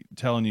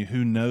telling you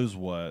who knows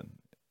what,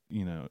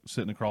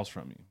 sitting across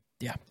from you.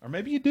 Yeah. Or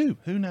maybe you do.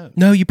 Who knows?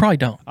 No, you probably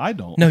don't. I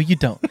don't. No, you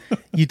don't.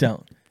 You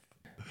don't.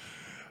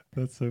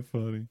 That's so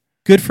funny.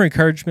 Good for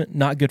encouragement,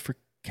 not good for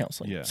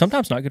counseling. Yes.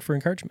 Sometimes not good for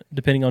encouragement,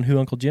 depending on who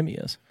Uncle Jimmy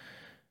is.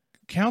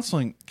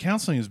 Counseling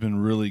has been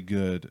really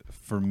good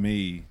for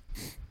me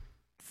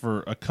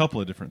for a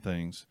couple of different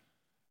things.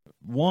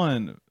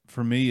 One,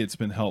 for me, it's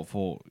been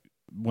helpful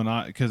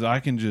because I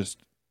can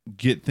just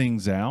get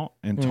things out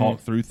and talk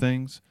through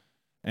things.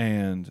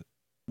 And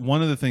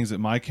one of the things that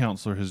my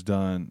counselor has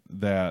done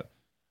that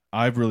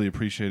I've really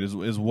appreciated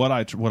is what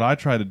I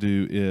try to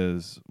do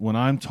is when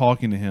I'm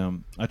talking to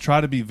him, I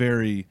try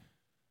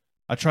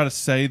to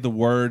say the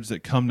words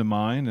that come to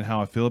mind and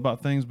how I feel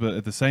about things, but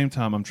at the same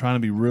time, I'm trying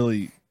to be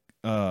really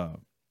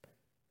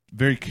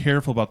very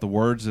careful about the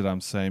words that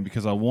I'm saying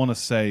because I want to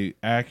say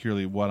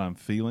accurately what I'm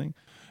feeling.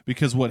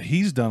 Because what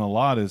he's done a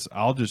lot is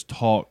I'll just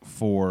talk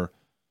for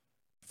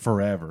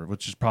forever,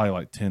 which is probably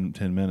like 10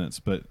 minutes,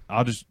 but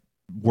I'll just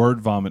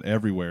word vomit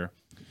everywhere.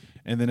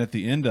 And then at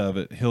the end of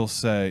it, he'll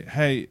say,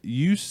 "Hey,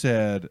 you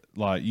said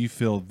like you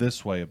feel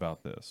this way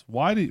about this.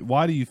 Why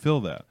do you feel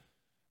that?"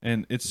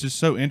 And it's just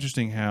so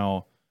interesting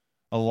how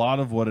a lot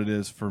of what it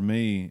is for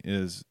me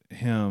is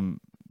him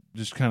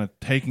just kind of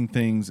taking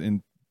things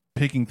and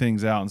picking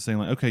things out and saying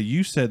like, "Okay,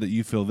 you said that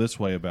you feel this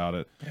way about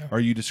it, or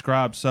you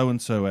described so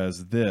and so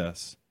as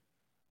this.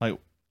 Like,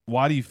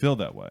 why do you feel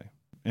that way?"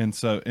 And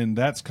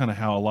that's kind of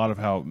how a lot of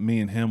how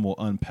me and him will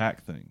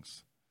unpack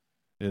things.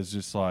 Is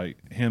just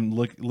like him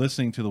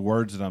listening to the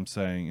words that I'm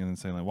saying and then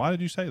saying like, "Why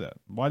did you say that?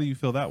 Why do you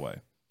feel that way?"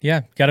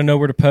 Yeah, got to know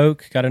where to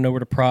poke, got to know where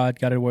to prod,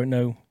 got to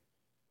know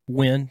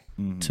when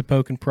to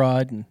poke and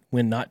prod and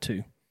when not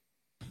to,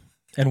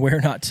 and where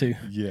not to.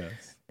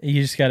 Yes,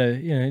 you just got to,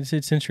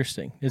 it's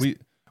interesting.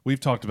 We've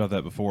talked about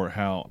that before.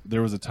 How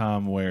there was a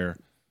time where,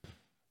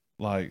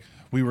 like,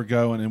 we were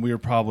going and we were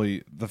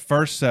probably the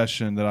first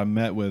session that I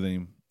met with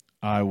him.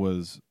 I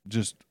was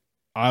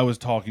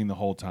talking the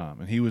whole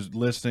time, and he was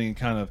listening and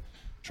kind of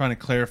trying to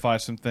clarify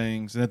some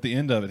things. And at the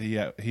end of it,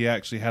 he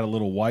actually had a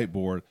little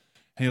whiteboard.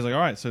 And he was like, "All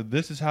right, so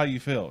this is how you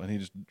feel," and he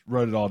just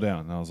wrote it all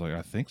down. And I was like,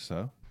 "I think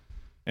so."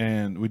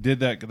 And we did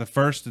that the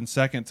first and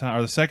second time,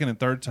 or the second and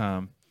third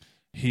time.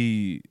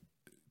 He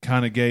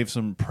kind of gave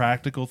some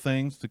practical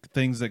things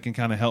that can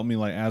kind of help me,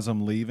 like as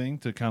I'm leaving,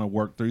 to kind of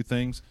work through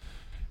things.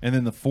 And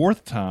then the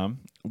fourth time,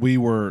 we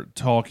were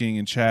talking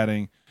and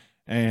chatting,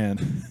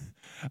 and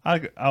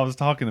I was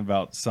talking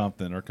about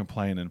something or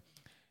complaining,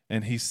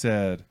 and he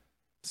said,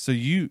 "So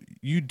you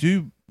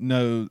do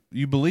know,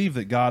 you believe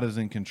that God is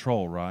in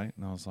control, right?"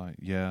 And I was like,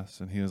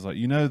 "Yes." And he was like,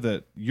 "You know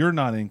that you're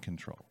not in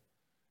control.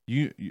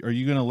 Are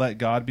you going to let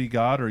God be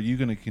God, or are you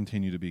going to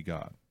continue to be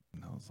God?"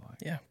 And I was like,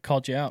 "Yeah,"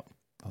 called you out.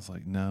 I was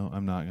like, "No,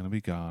 I'm not going to be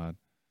God."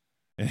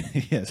 And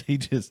yes,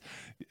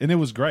 and it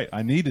was great.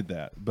 I needed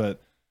that,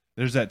 but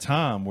there's that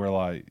time where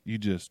like you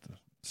just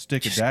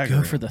stick a dagger.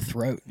 Go for the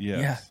throat.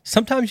 Yes. Yeah.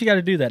 Sometimes you got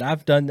to do that.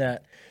 I've done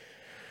that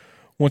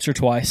once or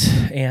twice,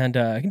 and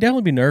it can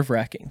definitely be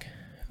nerve-wracking.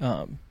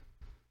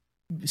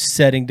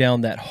 Setting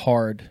down that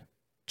hard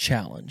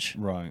challenge.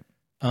 Right.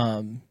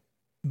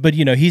 But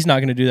he's not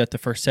going to do that the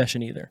first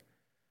session either.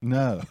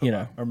 No.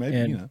 Or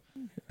maybe,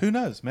 who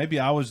knows? Maybe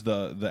I was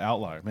the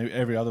outlier. Maybe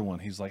every other one,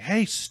 he's like,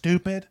 "Hey,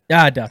 stupid."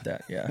 Yeah, I doubt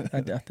that. Yeah,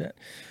 I doubt that.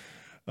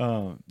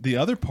 The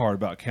other part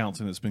about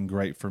counseling that's been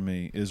great for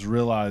me is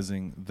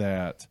realizing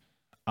that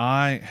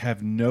I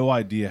have no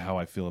idea how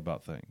I feel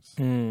about things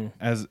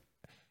as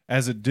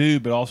a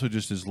dude, but also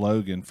just as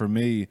Logan. For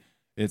me,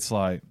 it's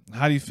like,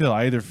 how do you feel?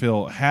 I either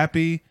feel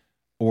happy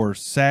or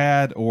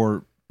sad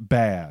or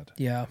bad.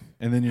 Yeah.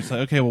 And then you're like,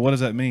 okay, well, what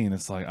does that mean?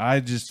 It's like, I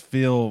just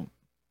feel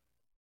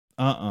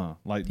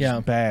like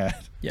just bad.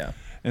 Yeah.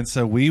 And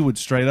so we would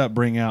straight up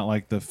bring out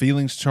like the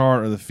feelings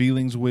chart or the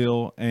feelings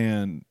wheel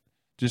and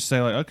just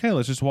say like, okay,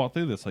 let's just walk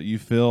through this. Like, you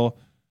feel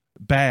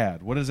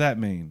bad. What does that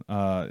mean?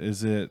 Are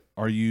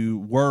you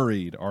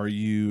worried? Are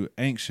you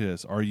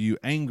anxious? Are you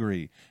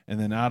angry? And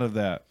then out of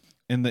that,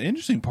 and the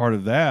interesting part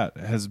of that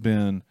has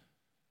been,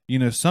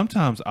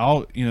 sometimes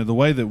the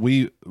way that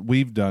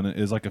we've done it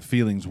is like a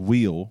feelings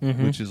wheel,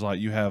 which is like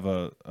you have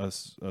a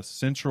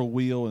central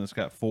wheel and it's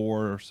got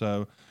 4 or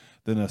so,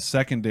 then a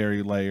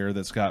secondary layer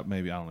that's got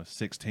maybe,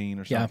 16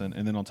 or something.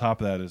 And then on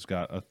top of that, it's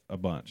got a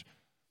bunch.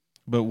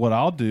 But what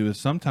I'll do is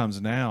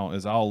sometimes now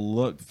is I'll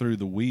look through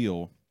the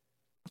wheel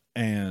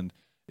and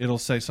it'll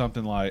say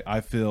something like, I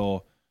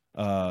feel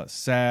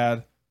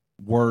sad,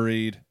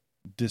 worried,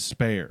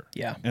 despair.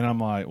 Yeah. And I'm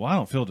like, well, I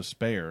don't feel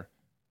despair.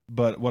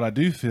 But what I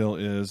do feel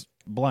is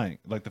blank.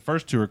 Like the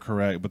first 2 are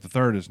correct, but the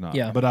third is not.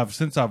 Yeah. But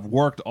since I've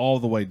worked all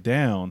the way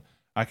down,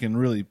 I can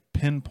really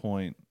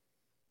pinpoint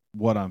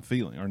what I'm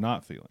feeling or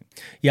not feeling.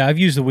 Yeah, I've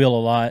used the wheel a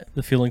lot,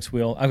 the feelings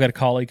wheel. I've got a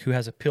colleague who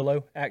has a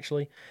pillow,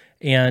 actually,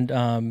 and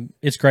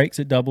it's great because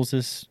it doubles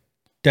as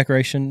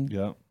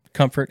decoration,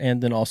 comfort,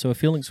 and then also a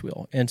feelings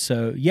wheel. And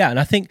so, and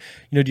I think,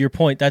 to your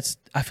point,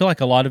 I feel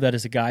like a lot of that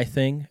is a guy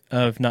thing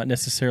of not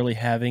necessarily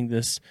having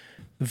this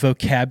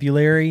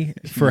vocabulary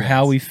for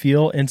how we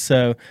feel. And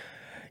so,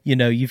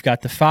 you've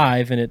got the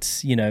 5 and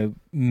it's,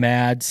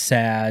 mad,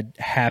 sad,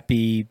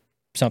 happy,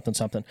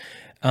 something.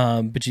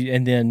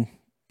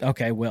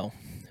 Okay, well,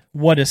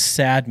 what does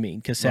sad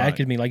mean? Because sad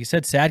could mean, like you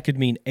said, sad could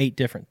mean 8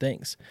 different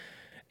things.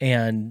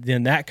 And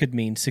then that could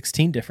mean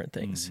 16 different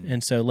things. Mm-hmm.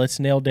 And so let's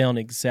nail down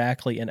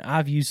exactly. And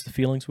I've used the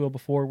feelings wheel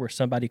before where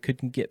somebody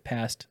couldn't get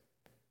past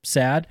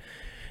sad.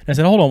 And I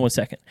said, hold on one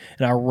second.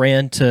 And I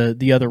ran to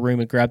the other room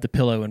and grabbed the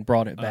pillow and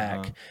brought it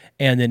back.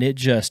 And then it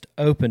just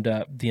opened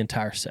up the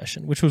entire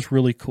session, which was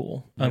really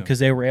cool because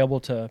they were able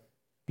to,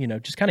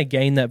 just kind of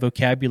gain that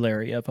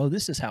vocabulary of, oh,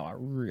 this is how I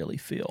really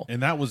feel.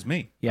 And that was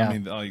me. Yeah. I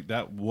mean,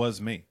 that was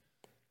me.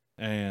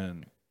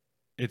 And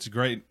it's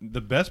great.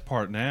 The best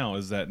part now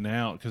is that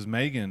because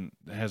Megan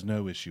has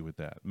no issue with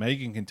that.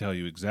 Megan can tell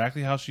you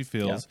exactly how she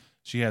feels. Yeah.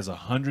 She has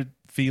 100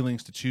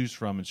 feelings to choose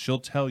from, and she'll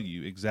tell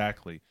you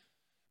exactly.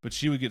 But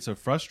she would get so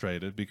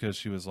frustrated because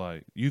she was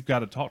like, you've got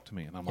to talk to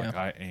me. And I'm like,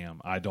 I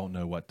am. I don't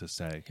know what to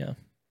say. Yeah.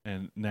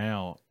 And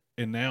now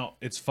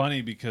it's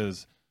funny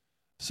because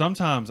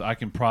sometimes I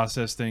can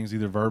process things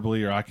either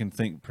verbally or I can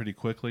think pretty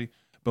quickly.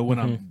 But when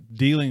I'm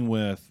dealing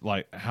with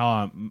like how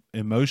I'm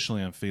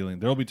emotionally feeling,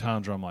 there'll be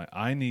times where I'm like,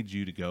 I need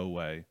you to go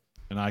away,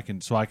 and I can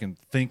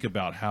think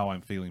about how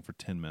I'm feeling for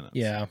 10 minutes.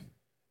 Yeah.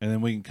 And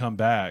then we can come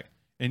back.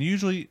 And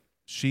usually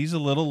she's a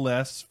little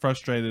less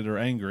frustrated or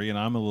angry, and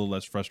I'm a little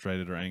less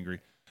frustrated or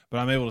angry. But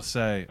I'm able to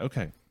say,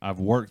 okay,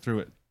 I've worked through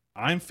it.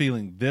 I'm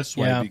feeling this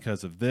way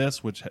because of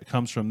this, which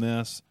comes from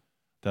this.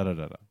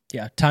 Da-da-da-da.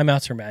 Yeah,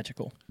 timeouts are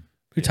magical.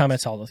 We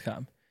timeouts all the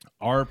time.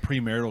 Our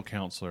premarital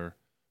counselor,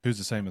 who's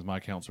the same as my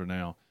counselor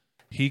now,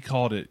 he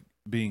called it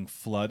being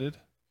flooded.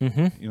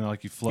 Mm-hmm.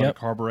 Like you flood a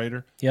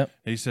carburetor. Yep.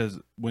 He says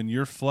when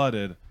you're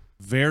flooded,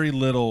 very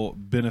little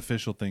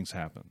beneficial things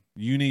happen.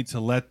 You need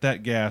to let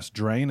that gas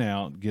drain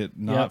out, get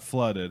not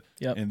flooded,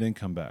 and then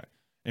come back.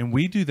 And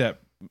we do that,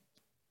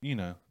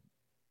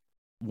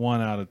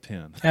 1 out of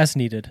 10. As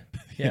needed.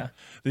 Yeah.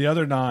 The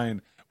other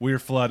 9, we're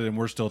flooded and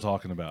we're still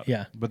talking about it.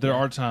 Yeah. But there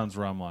are times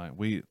where I'm like,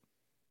 we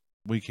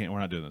can't, we're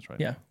not doing this right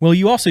now. Well,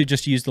 you also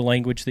just use the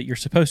language that you're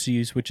supposed to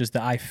use, which is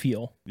the I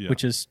feel,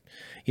 which is,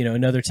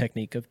 another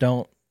technique of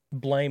don't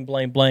blame,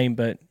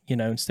 but,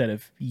 instead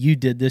of you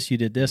did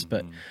this,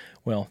 but,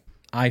 well,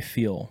 I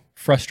feel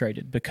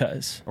frustrated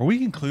because. Are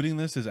we including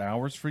this as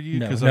hours for you?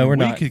 Because we're we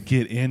not. could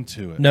get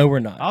into it. No, we're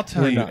not. I'll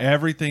tell you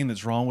everything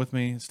that's wrong with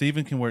me.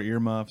 Stephen can wear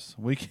earmuffs.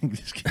 We can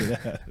just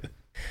get at it.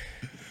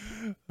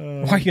 Why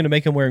are you going to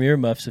make him wear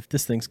earmuffs if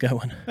this thing's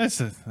going?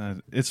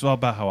 It's all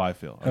about how I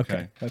feel.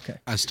 Okay.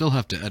 I still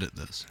have to edit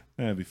this.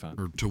 That'd be fine.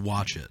 Or to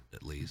watch it,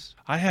 at least.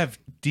 I have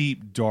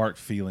deep, dark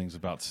feelings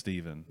about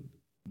Stephen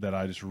that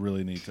I just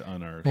really need to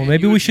unearth. Well,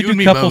 maybe we should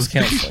do couples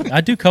counseling.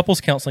 I do couples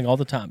counseling all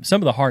the time.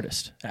 Some of the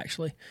hardest,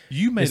 actually.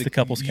 You made the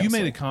couples counseling.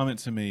 You made a comment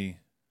to me,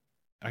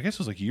 I guess it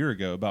was like a year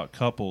ago, about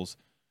couples,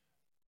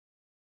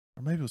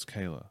 or maybe it was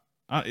Kayla.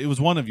 It was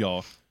one of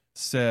y'all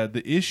said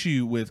the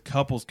issue with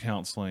couples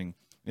counseling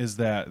is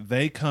that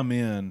they come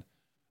in,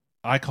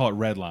 I call it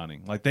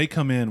redlining. Like they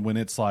come in when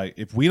it's like,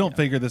 if we don't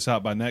figure this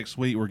out by next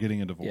week, we're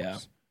getting a divorce. Yeah.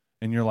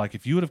 And you're like,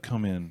 if you would have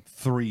come in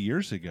 3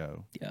 years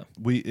ago,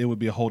 it would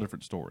be a whole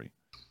different story.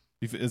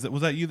 Was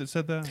that you that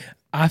said that?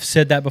 I've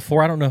said that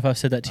before. I don't know if I've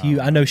said that to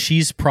you. I know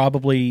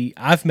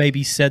I've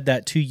maybe said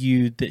that to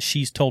you that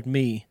she's told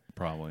me.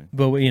 Probably.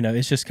 But,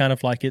 it's just kind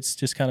of like,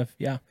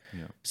 yeah.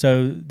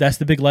 So that's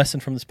the big lesson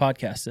from this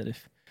podcast, that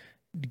if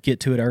get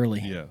to it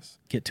early. Yes.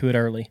 Get to it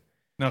early.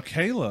 Now,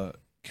 Kayla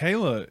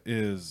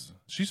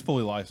she's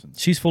fully licensed.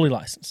 She's fully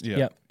licensed. Yeah.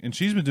 Yep. And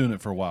she's been doing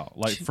it for a while.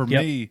 Like for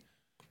me,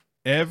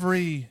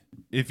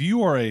 if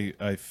you are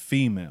a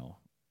female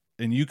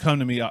and you come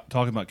to me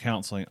talking about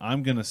counseling,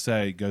 I'm going to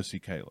say, go see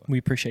Kayla. We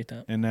appreciate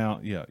that. And now,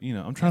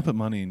 I'm trying to put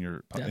money in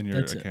your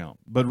that's account.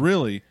 But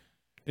really,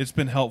 it's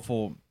been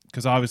helpful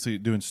because obviously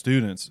doing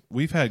students,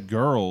 we've had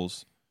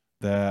girls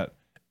that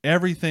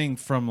everything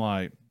from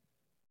like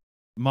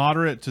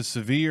moderate to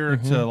severe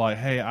to like,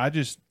 hey, I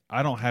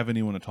don't have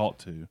anyone to talk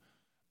to.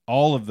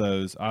 All of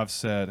those I've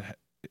said,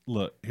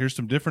 look, here's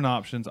some different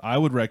options. I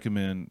would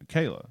recommend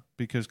Kayla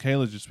because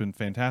Kayla's just been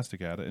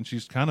fantastic at it. And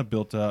she's kind of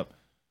built up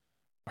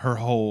her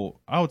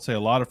whole, I would say a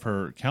lot of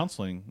her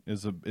counseling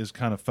is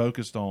kind of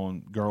focused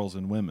on girls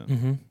and women.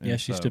 Mm-hmm. And Yeah,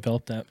 she's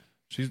developed that.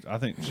 I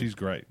think she's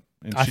great.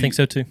 And I think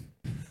so too.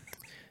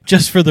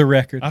 Just for the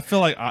record. I feel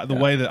like the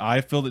way that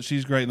I feel that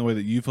she's great and the way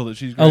that you feel that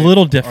she's great a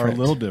little different. are a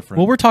little different.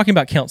 Well, we're talking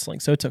about counseling,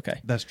 so it's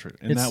okay. That's true.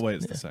 In that way,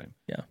 it's the same.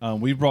 Yeah.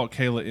 We brought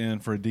Kayla in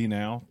for a D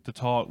Now to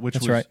talk, which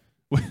That's was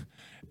right.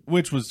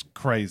 which was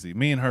crazy.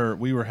 Me and her,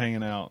 we were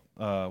hanging out.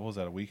 What was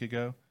that? A week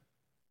ago?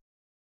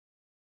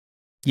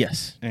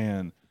 Yes.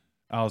 And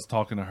I was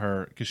talking to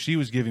her because she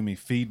was giving me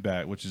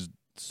feedback, which is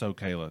so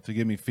Kayla, to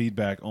give me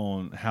feedback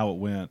on how it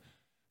went.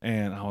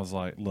 And I was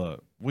like,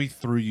 look, we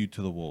threw you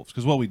to the wolves.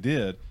 Because what we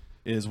did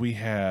is we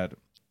had,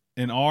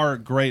 in our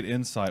great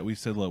insight, we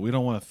said, look, we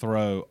don't want to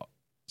throw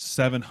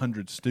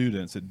 700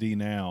 students at D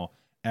Now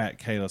at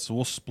Kayla, so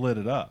we'll split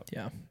it up.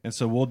 Yeah. And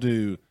so we'll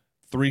do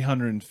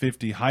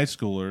 350 high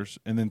schoolers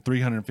and then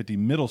 350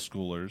 middle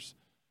schoolers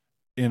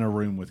in a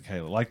room with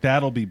Kayla. Like,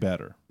 that'll be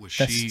better.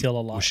 That's still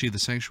a lot. Was she the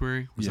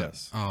sanctuary?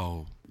 Yes.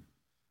 I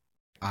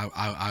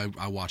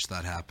watched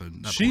that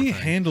happen. That She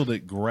handled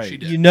it great. She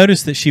did. You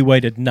noticed that she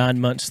waited 9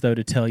 months though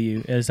to tell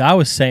you. As I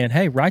was saying,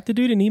 hey, write the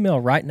dude an email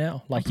right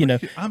now, like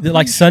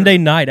like Sunday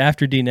night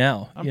after D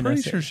Now. I'm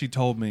pretty sure she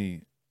told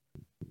me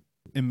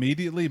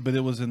immediately, but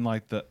it was in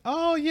like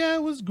oh yeah,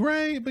 it was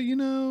great, but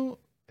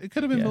it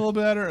could have been a little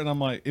better. And I'm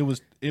like, it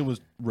was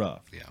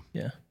rough.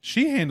 Yeah.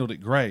 She handled it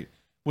great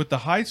with the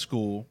high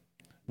school,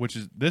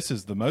 this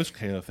is the most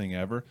Kayla thing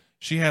ever.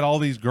 She had all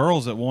these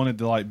girls that wanted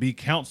to like be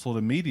counseled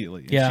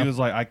immediately. And she was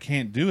like, I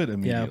can't do it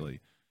immediately.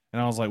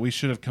 And I was like, we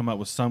should have come up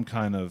with some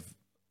kind of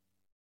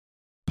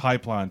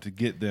pipeline to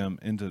get them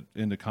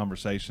into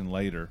conversation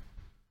later,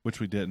 which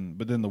we didn't.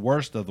 But then the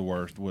worst of the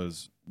worst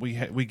was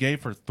we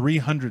gave her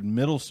 300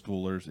 middle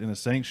schoolers in a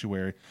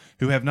sanctuary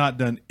who have not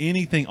done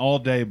anything all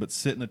day but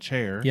sit in a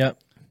chair. Yep.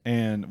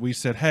 And we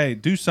said, hey,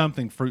 do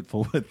something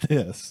fruitful with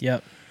this.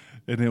 Yep.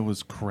 And it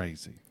was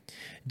crazy.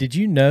 Did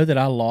you know that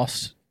I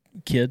lost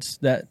kids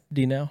that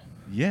D Now?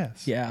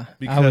 Yes. Yeah.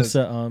 Because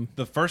I was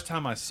the first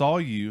time I saw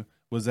you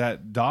was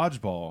at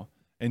Dodgeball,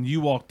 and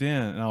you walked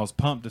in, and I was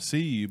pumped to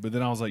see you, but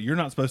then I was like, you're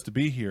not supposed to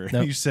be here.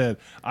 And you said,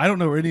 I don't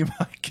know where any of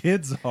my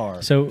kids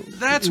are. So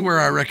that's where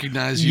I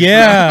recognize you.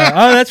 Yeah.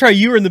 Oh, that's right.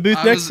 You were in the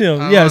booth next to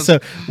him. So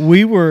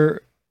we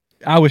were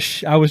I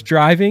was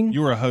driving.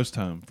 You were a host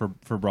home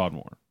for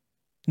Broadmoor.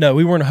 No,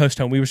 we weren't a host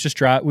home. We were just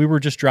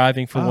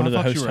driving for one of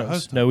the host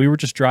homes. No, we were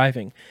just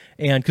driving,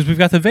 and because we've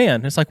got the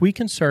van, it's like we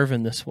can serve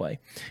in this way.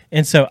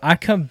 And so I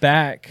come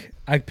back,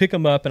 I pick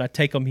them up, and I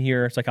take them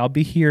here. It's like I'll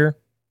be here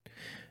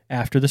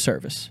after the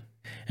service,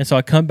 and so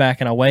I come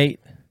back and I wait,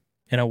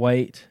 and I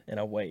wait, and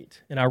I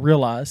wait, and I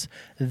realize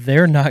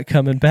they're not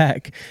coming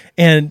back,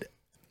 and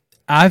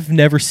I've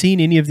never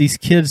seen any of these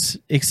kids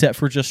except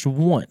for just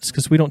once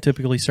because we don't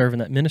typically serve in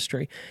that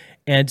ministry,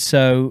 and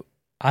so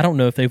I don't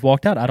know if they've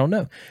walked out. I don't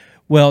know.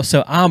 Well,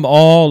 so I'm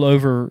all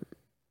over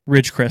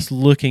Ridgecrest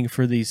looking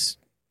for these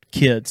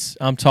kids.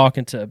 I'm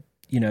talking to,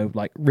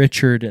 like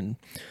Richard and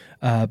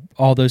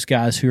all those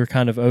guys who are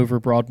kind of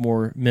over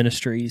Broadmoor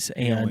Ministries.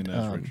 He only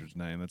knows Richard's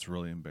name. That's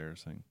really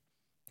embarrassing.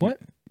 What?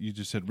 You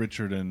just said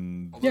Richard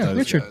and... Yeah,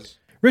 Richard. Guys.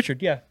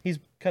 Richard, yeah. He's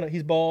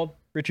bald.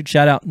 Richard,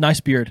 shout out.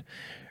 Nice beard.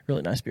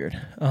 Really nice beard.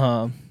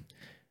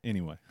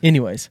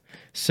 Anyways,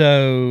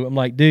 so I'm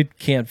like, dude,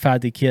 can't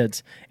find the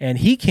kids. And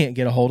he can't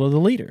get a hold of the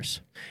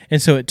leaders.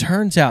 And so it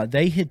turns out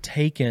they had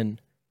taken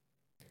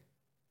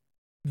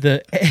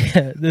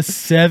the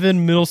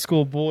 7 middle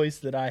school boys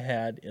that I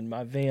had in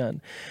my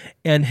van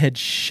and had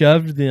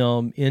shoved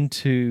them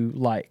into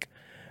like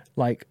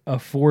a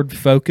Ford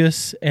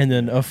Focus and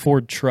then a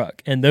Ford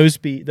truck. And those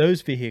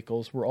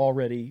vehicles were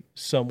already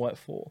somewhat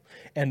full.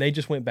 And they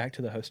just went back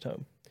to the host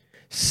home,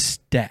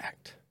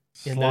 stacked.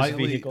 In those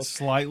vehicles.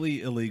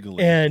 Slightly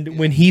illegally. And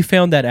when he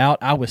found that out,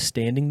 I was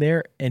standing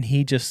there, and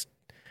he just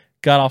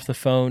got off the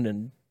phone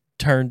and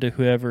turned to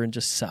whoever and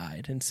just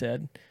sighed and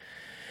said,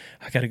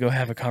 I got to go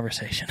have a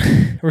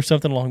conversation or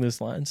something along those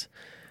lines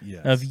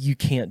of you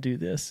can't do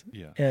this.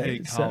 Yeah. Hey,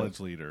 college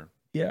leader.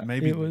 Yeah.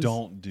 Maybe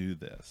don't do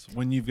this.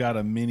 When you've got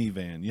a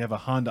minivan, you have a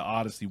Honda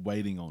Odyssey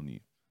waiting on you.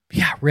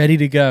 Yeah, ready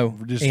to go.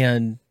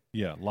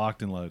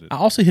 Locked and loaded. I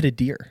also hit a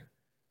deer.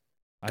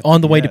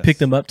 On the way to pick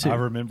them up, too. I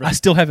remember. I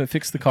still haven't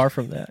fixed the car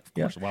from that. Of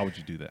course. Why would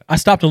you do that? I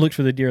stopped and looked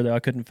for the deer, though. I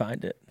couldn't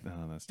find it. No,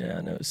 that's terrible.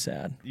 Yeah, no, it was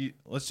sad.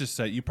 Let's just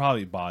say you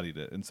probably bodied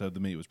it, and so the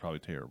meat was probably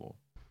terrible.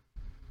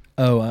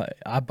 Oh,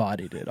 I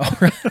bodied it. All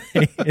right.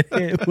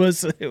 It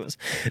was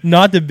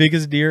not the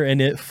biggest deer,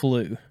 and it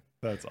flew.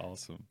 That's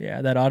awesome.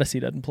 Yeah, that Odyssey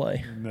doesn't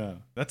play. No,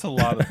 that's a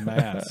lot of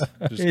mass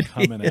just It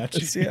coming at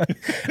is, you. yeah.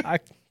 I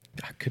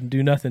couldn't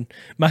do nothing.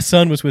 My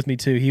son was with me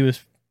too. He was,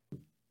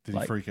 Did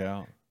he freak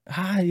out?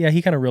 yeah,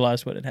 he kind of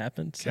realized what had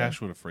happened. So. Cash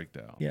would have freaked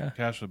out. Yeah.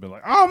 Cash would have been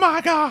like, "Oh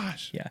my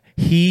gosh!" Yeah,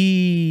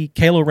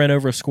 Kayla ran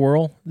over a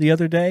squirrel the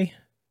other day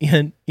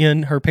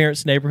in her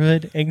parents'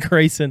 neighborhood, and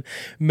Grayson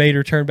made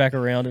her turn back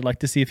around and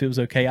to see if it was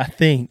okay. I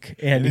think,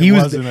 and it he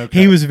wasn't okay.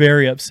 he was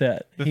very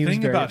upset. The he was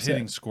thing very about upset.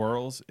 hitting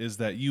squirrels is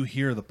that you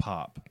hear the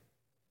pop.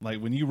 Like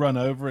when you run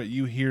over it,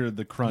 you hear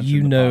the crunch. You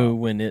and the know pop.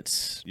 when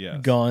it's Yes.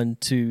 gone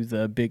to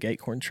the big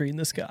acorn tree in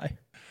the sky.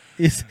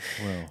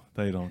 Well,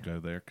 they don't go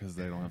there because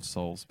they don't have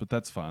souls, but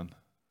that's fine.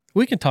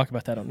 We can talk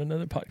about that on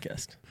another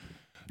podcast.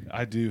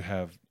 I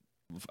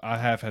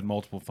have had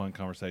multiple fun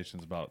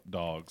conversations about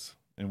dogs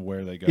and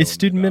where they go. It's when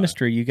student they die.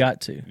 ministry. You got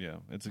to. Yeah,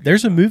 it's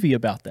There's a movie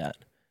about that.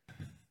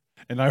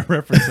 and I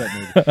reference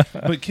that movie.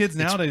 But kids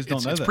nowadays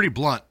don't know it's that. pretty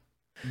blunt.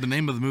 The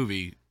name of the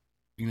movie,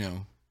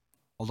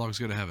 All Dogs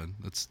Go to Heaven.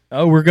 That's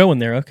Oh, we're going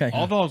there. Okay.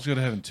 All Dogs Go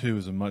to Heaven 2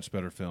 is a much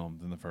better film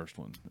than the first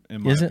one,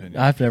 in my Is it? opinion.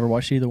 I've never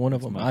watched either one of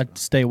It's them. much I'd better.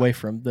 stay away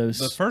from those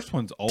The first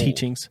one's old.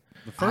 teachings.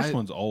 The first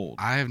one's old.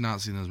 I have not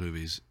seen those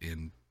movies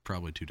in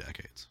probably 2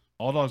 decades.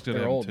 All Dogs Go to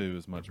They're Heaven old. 2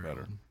 is much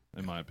better,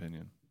 in my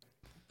opinion.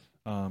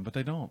 But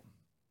they don't.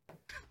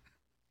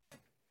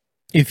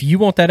 If you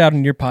want that out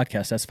in your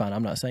podcast, that's fine.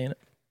 I'm not saying it.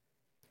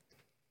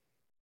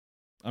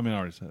 I mean, I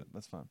already said it.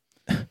 That's fine.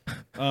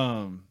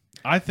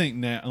 I think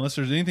now, unless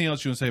there's anything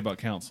else you want to say about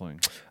counseling,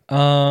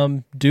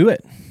 Do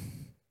it.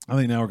 I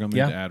think now we're going to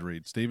move Yeah. to ad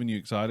read. Steven, you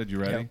excited? You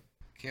ready? Yeah.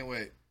 Can't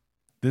wait.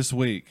 This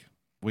week,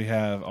 we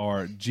have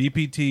our Chat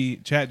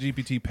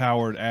GPT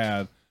powered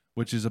ad,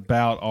 which is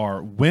about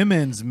our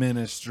women's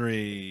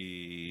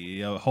ministry.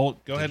 Go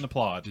ahead and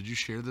applaud. Did you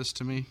share this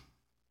to me?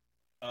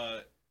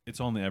 It's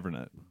on the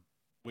Evernote,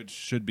 which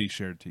should be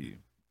shared to you.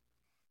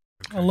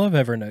 I love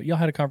Evernote. Y'all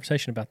had a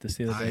conversation about this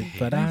the other I day, hate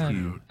but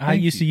Evernote. I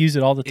used to use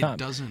it all the time. It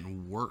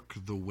doesn't work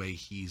the way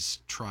he's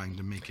trying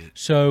to make it.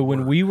 So when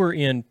work. we were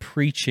in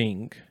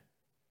preaching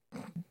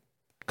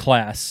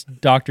class,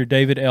 Dr.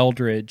 David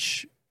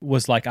Eldridge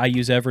was like, I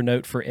use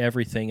Evernote for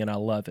everything and I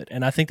love it.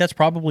 And I think that's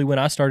probably when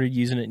I started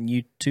using it, and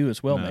you too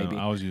as well, No, maybe.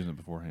 I was using it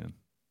beforehand.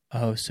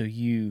 Oh, so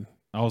you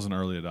I was an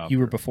early adopter.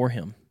 were before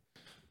him.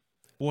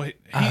 Well,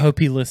 I hope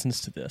he listens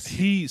to this.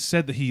 he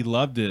said that he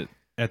loved it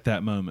at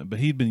that moment, but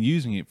he'd been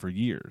using it for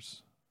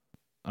years.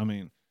 I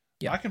mean,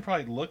 Yeah. I can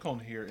probably look on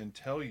here and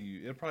tell you.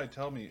 It'll probably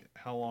tell me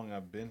how long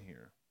I've been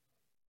here,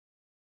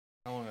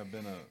 how long I've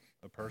been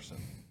a person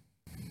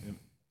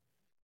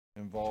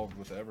involved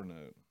with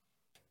Evernote.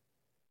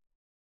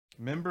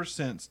 Member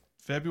since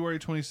February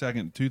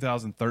 22nd,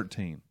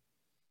 2013.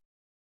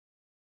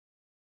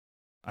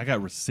 I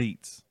got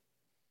receipts.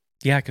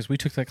 Yeah, because we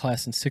took that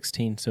class in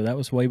 16, so that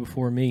was way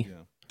before me. Yeah.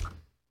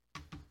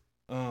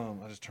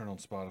 I just turned on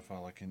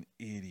Spotify like an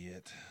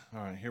idiot.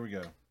 All right, here we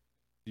go.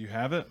 Do you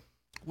have it?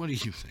 What do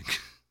you think?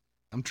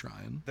 I'm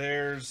trying.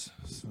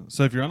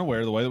 So if you're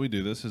unaware, the way that we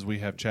do this is we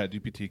have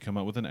ChatGPT come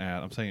up with an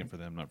ad. I'm saying it for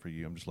them, not for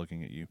you. I'm just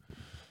looking at you.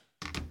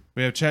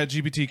 We have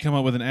ChatGPT come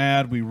up with an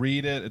ad. We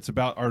read it. It's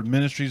about our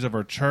ministries of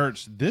our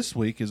church. This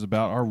week is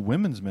about our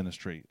women's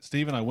ministry.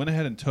 Stephen, I went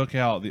ahead and took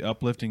out the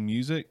uplifting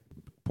music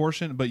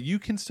portion, but you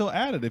can still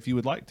add it if you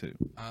would like to.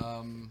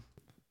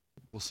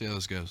 We'll see how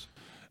this goes.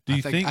 Do you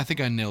I think? I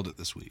think I nailed it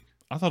this week.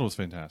 I thought it was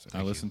fantastic.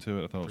 Thank I you. listened to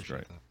it. I thought it was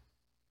Appreciate great.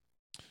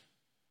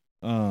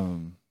 that.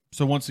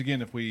 So once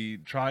again, if we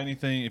try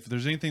anything, if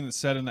there's anything that's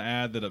said in the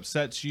ad that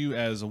upsets you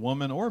as a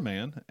woman or a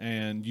man,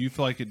 and you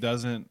feel like it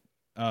doesn't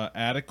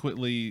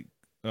adequately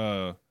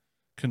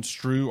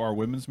construe our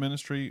women's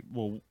ministry,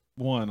 well,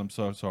 one, I'm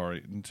so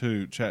sorry, and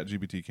two,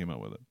 ChatGPT came up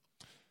with it.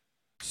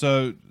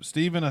 So,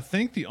 Stephen, I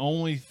think the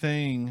only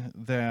thing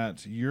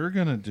that you're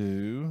gonna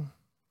do,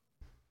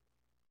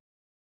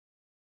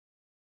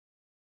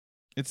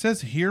 it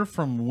says hear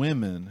from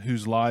women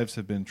whose lives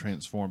have been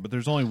transformed, but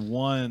there's only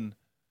one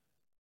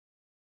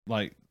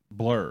like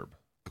blurb.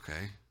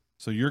 Okay.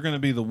 So you're going to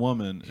be the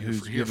woman Hear,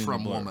 who's hear giving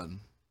from the blurb. woman.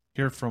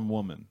 Hear from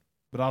woman,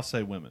 but I'll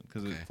say women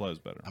because it Okay. flows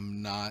better.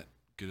 I'm not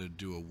gonna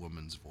do a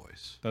woman's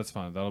voice. That's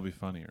fine. That'll be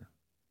funnier.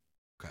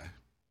 Okay.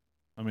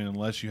 I mean,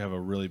 unless you have a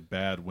really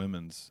bad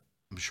women's.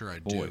 I'm sure I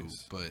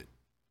Voice. do, but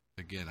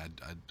again,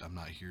 I'm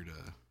not here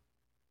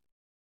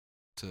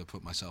to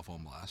put myself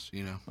on blast.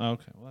 You know.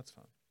 Okay, well that's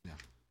fine. Yeah.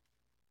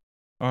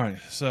 All right.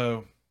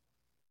 So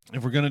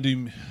if we're gonna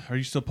do, are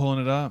you still pulling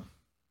it up?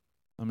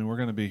 I mean, we're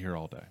gonna be here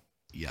all day.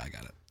 Yeah, I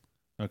got it.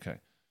 Okay.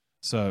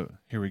 So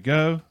here we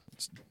go.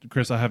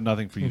 Chris, I have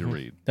nothing for you to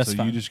read. That's so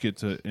fine. you just get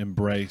to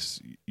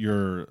embrace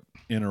your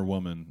inner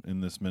woman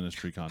in this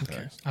ministry Okay,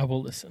 context. I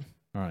will listen.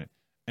 All right.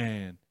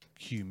 And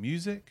cue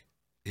music.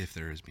 If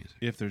there is music.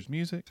 If there's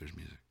music. If there's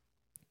music.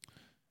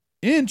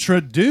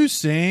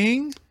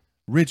 Introducing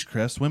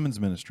Ridgecrest Women's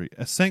Ministry,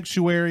 a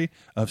sanctuary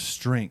of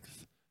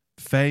strength,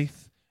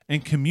 faith,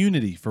 and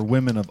community for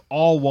women of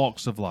all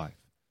walks of life.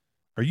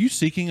 Are you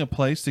seeking a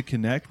place to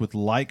connect with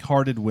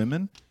like-hearted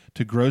women,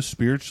 to grow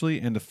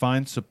spiritually, and to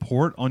find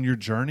support on your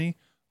journey?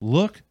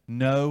 Look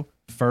no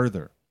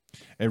further.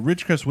 At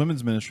Ridgecrest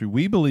Women's Ministry,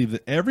 we believe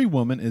that every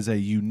woman is a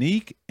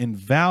unique and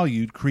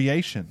valued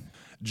creation.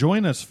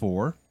 Join us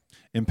for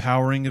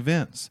empowering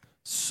events,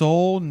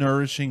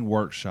 soul-nourishing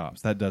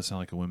workshops. That does sound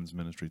like a women's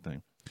ministry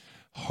thing.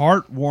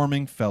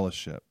 Heartwarming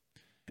fellowship.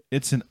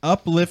 It's an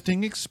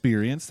uplifting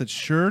experience that's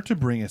sure to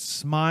bring a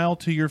smile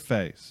to your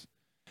face.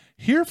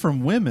 Hear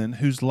from women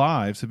whose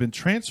lives have been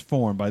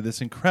transformed by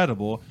this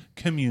incredible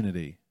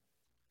community.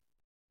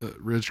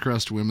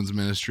 Ridgecrest Women's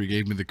Ministry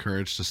gave me the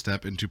courage to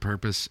step into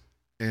purpose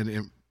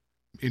and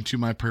into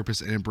my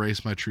purpose and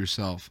embrace my true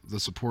self. The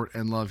support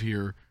and love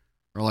here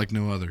are like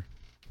no other.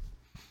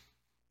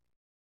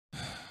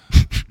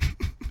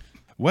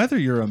 Whether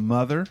you're a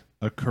mother,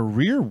 a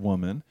career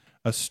woman,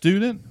 a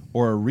student,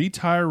 or a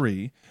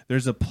retiree,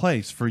 there's a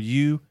place for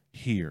you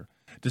here.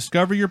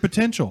 Discover your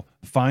potential,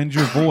 find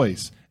your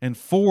voice, and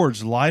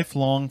forge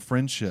lifelong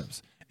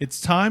friendships.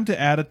 It's time to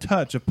add a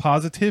touch of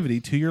positivity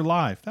to your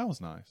life. That was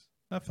nice.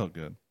 That felt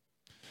good.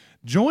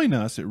 Join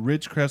us at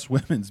Ridgecrest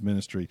Women's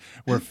Ministry,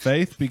 where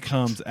faith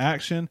becomes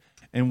action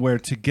and where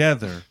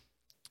together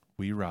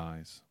we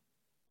rise.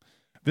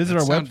 Visit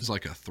our website. Sounds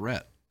like a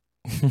threat.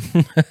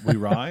 We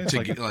rise.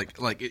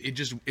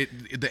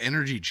 The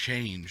energy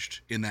changed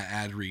in that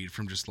ad read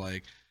from just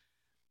like,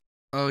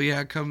 oh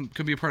yeah, come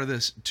be a part of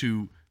this,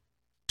 to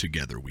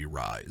together we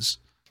rise.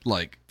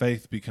 Like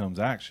faith becomes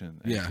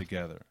action and Yeah.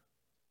 together.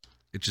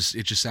 it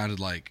just sounded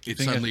like it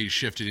think suddenly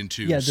shifted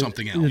into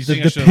something else. think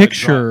I The should, like,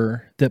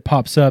 picture that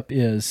pops up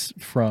is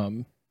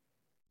from,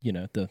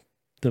 the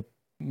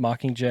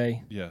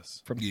Mockingjay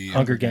Yes. from Yeah, Hunger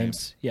Hunger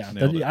Games. Yeah,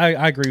 Nailed it.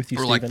 I agree with you,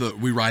 Or Stephen.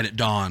 like we ride at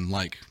dawn,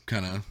 like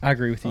kind of. I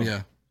agree with you.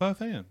 Yeah. Both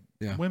and.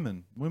 Yeah.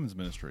 Women's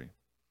ministry.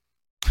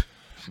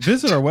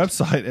 Visit our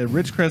website at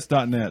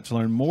ridgecrest.net to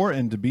learn more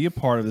and to be a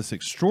part of this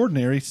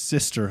extraordinary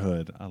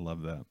sisterhood. I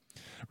love that.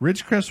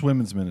 Ridgecrest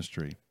Women's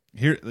Ministry.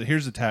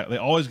 Here's the tag. They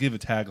always give a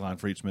tagline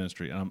for each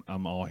ministry, and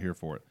I'm all here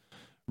for it.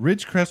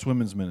 Ridgecrest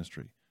Women's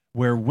Ministry,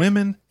 where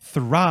women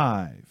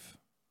thrive.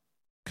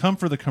 Come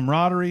for the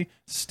camaraderie,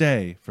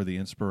 stay for the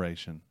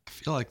inspiration. I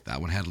feel like that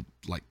one had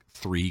like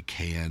 3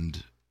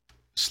 canned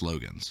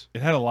slogans.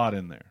 It had a lot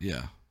in there.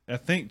 Yeah, I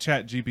think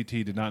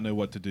ChatGPT did not know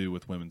what to do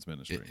with women's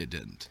ministry. it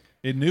didn't.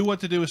 It knew what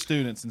to do with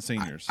students and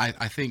seniors. I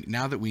think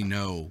now that we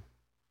know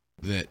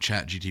that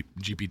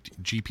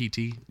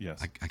GPT,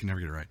 Yes. I can never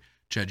get it right.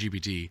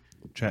 ChatGPT,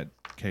 Chat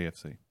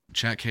KFC.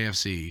 Chat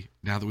KFC.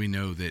 Now that we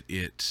know that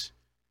it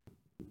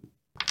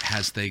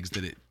has things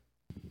that it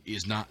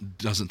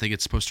doesn't think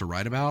it's supposed to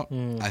write about,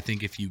 I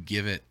think if you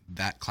give it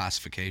that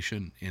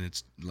classification and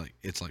it's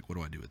like, what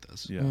do I do with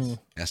this? Yes. It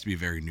has to be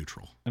very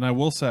neutral. And I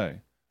will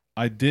say,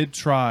 I did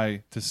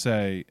try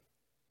to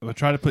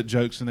put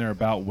jokes in there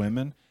about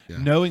women, Yeah.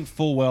 knowing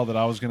full well that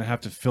I was going to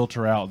have to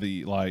filter out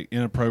the like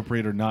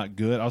inappropriate or not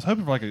good. I was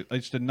hoping for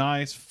just a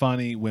nice,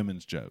 funny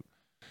women's joke,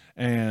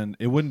 and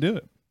it wouldn't do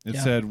it. It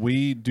Yeah. said,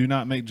 we do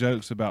not make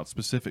jokes about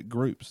specific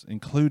groups,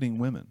 including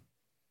women.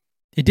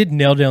 It did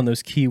nail down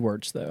those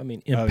keywords, though. I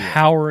mean, Oh, yeah.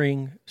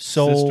 empowering,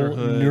 soul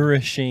Sisterhood.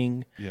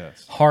 nourishing,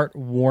 Yes.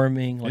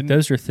 heartwarming. Like And-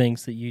 those are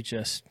things that you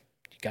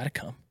got to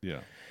come,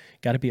 Yeah.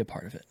 got to be a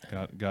part of it.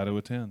 Got to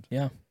attend.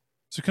 Yeah.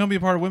 So come be a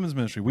part of women's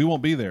ministry. We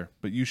won't be there,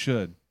 but you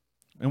should.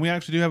 And we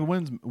actually do have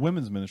a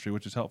women's ministry,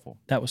 which is helpful.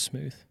 That was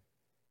smooth.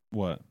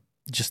 What?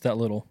 Just that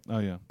little Oh,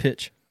 yeah.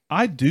 pitch.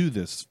 I do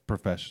this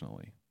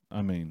professionally.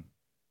 I mean,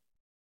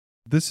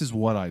 this is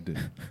what I do.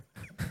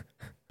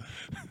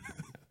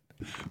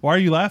 Why are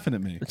you laughing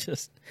at me?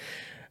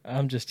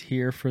 I'm just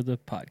here for the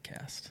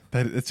podcast.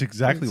 That's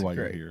exactly That's why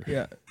great. you're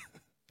here.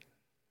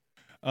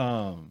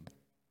 Yeah.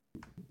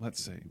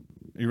 Let's see.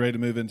 Are you ready to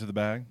move into the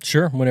bag?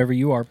 Sure. Whenever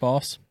you are,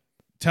 boss.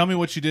 Tell me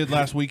what you did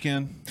last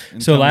weekend.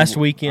 and So tell me last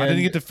weekend- I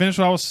didn't get to finish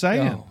what I was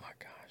saying. Oh my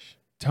gosh.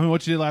 Tell me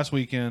what you did last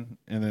weekend,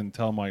 and then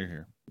tell them why you're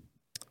here.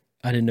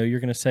 I didn't know you were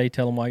going to say,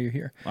 tell them why you're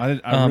here.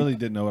 I really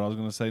didn't know what I was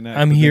going to say next.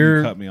 I'm but then you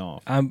here- cut me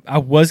off. I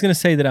was going to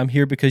say that I'm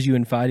here because you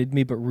invited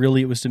me, but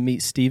really it was to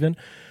meet Steven.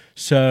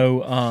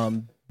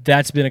 So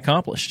that's been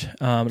accomplished.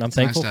 And I'm It's nice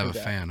thankful to have for a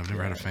that. fan. I've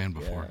never had a fan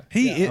before.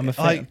 I'm a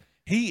fan.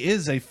 He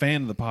is a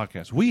fan of the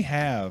podcast. We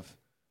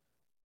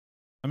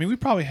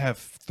probably have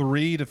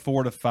 3 to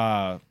 4 to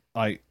 5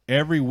 like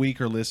every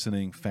week are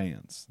listening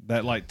fans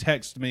that like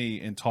text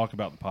me and talk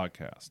about the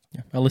podcast.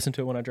 Yeah, I listen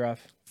to it when I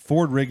drive.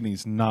 Ford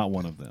Rigney's not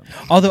one of them.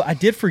 Although I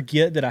did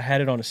forget that I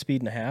had it on a 1.5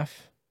 speed.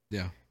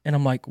 Yeah. And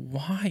I'm like,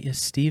 why is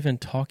Steven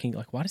talking?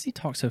 Like, why does he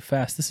talk so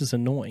fast? This is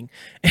annoying.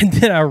 And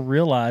then I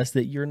realized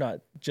that you're not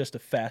just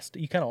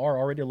you kind of are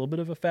already a little bit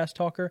of a fast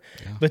talker,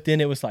 Yeah. but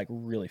then it was like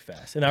really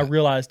fast. And I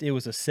realized it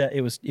was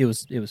it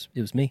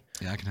was me.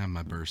 Yeah, I can have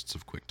my bursts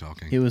of quick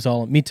talking. It was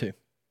all me too.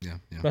 Yeah.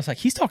 But I was like,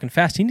 he's talking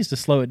fast. He needs to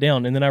slow it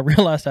down. And then I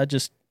realized I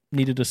just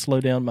needed to slow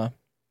down my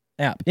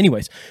app.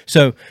 Anyways,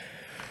 so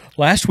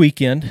last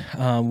weekend,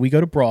 we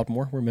go to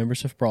Broadmoor. We're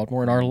members of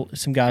Broadmoor, and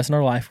some guys in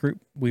our life group,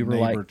 we were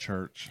Neighbor like,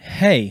 church.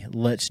 hey,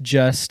 let's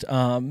just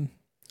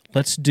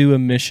let's do a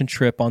mission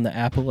trip on the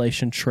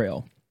Appalachian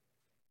Trail.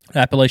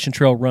 Appalachian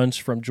Trail runs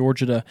from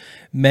Georgia to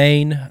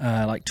Maine,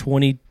 like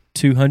 20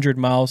 200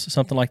 miles,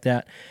 something like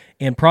that,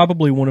 and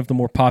probably one of the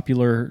more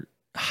popular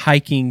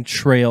hiking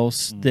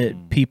trails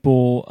that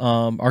people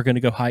are going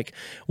to go hike.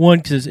 One,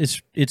 because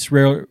it's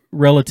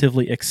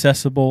relatively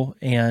accessible,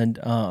 and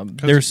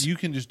there's you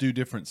can just do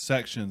different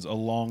sections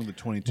along the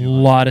 22. a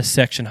lot of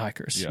section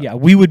hikers. Yeah,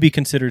 we would be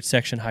considered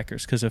section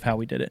hikers because of how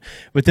we did it.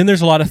 But then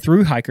there's a lot of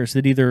through hikers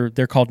that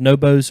they're called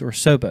Nobos or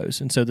Sobos,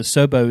 and so the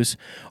Sobos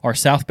are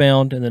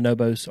southbound and the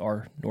Nobos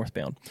are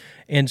northbound,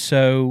 and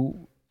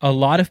so a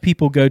lot of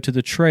people go to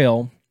the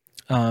trail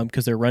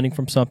because they're running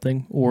from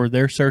something or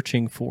they're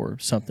searching for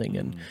something,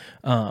 and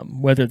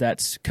whether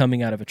that's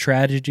coming out of a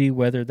tragedy,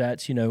 whether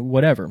that's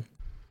whatever,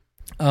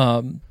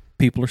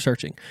 people are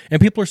searching,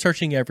 and people are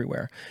searching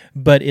everywhere.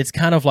 But it's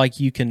kind of like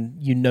people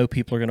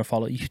are going to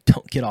follow you.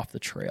 Don't get off the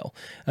trail.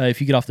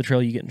 If you get off the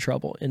trail, you get in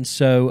trouble. And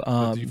so,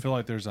 do you feel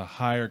like there's a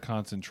higher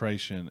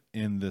concentration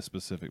in this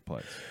specific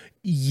place?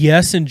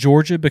 Yes, in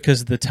Georgia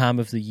because of the time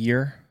of the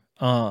year.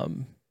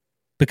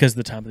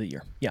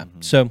 Yeah.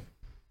 So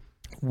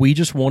we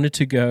just wanted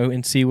to go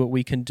and see what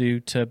we can do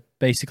to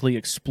basically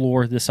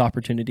explore this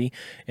opportunity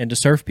and to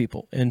serve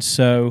people. And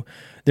so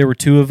there were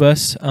two of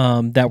us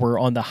that were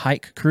on the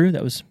hike crew.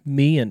 That was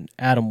me and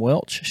Adam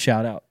Welch.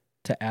 Shout out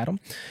to Adam.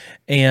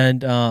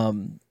 And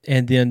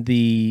then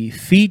the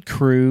feed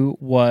crew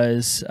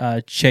was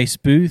Chase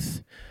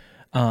Booth,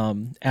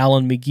 Alan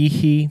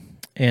McGehee,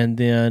 and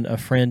then a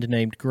friend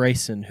named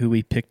Grayson, who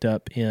we picked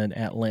up in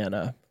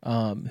Atlanta,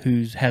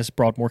 who has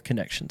Broadmoor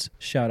connections.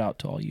 Shout out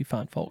to all you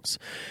fine folks.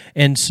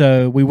 And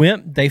so we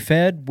went, they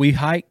fed, we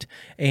hiked,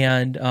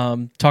 and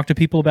talked to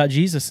people about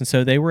Jesus. And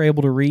so they were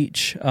able to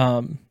reach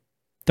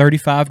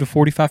 35 to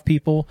 45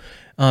 people,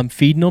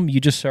 feeding them.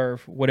 You just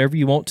serve whatever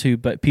you want to,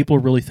 but people are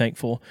really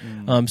thankful.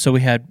 So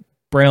we had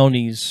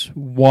brownies,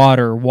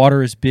 water.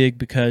 Water is big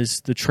because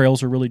the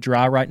trails are really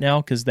dry right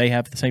now because they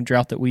have the same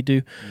drought that we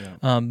do.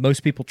 Yeah.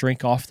 Most people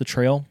drink off the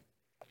trail,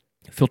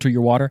 filter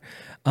your water.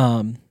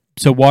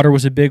 So water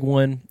was a big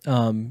one.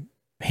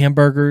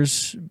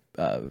 Hamburgers,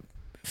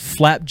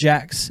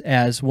 flapjacks,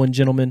 as one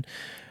gentleman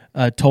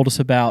told us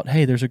about.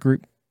 Hey, there's a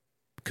group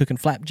cooking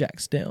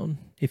flapjacks down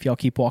if y'all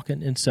keep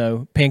walking. And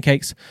so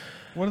pancakes.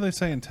 What do they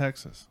say in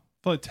Texas?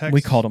 I feel like Texas.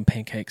 We called them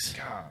pancakes.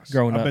 Gosh,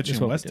 growing up. I bet you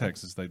in West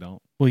Texas they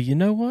don't. Well, you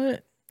know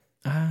what?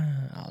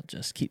 I'll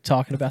just keep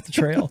talking about the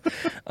trail.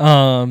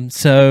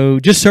 So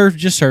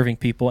just serving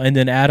people. And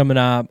then Adam and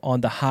I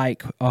on the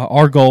hike,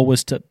 our goal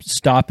was to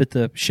stop at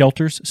the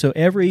shelters. So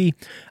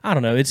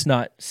it's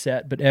not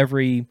set, but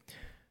every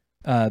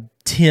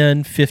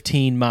 10,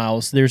 15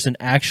 miles, there's an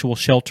actual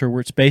shelter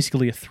where it's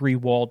basically a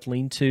 3-walled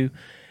lean-to.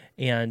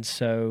 And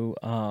so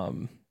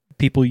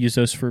people use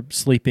those for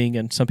sleeping,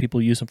 and some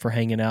people use them for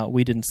hanging out.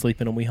 We didn't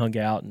sleep in them. We hung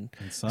out and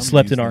some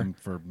slept use in them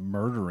for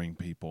murdering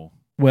people.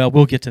 Well,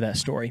 we'll get to that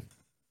story.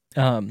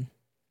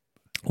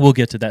 We'll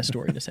get to that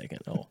story in a second.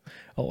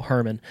 Oh,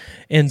 Herman.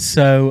 And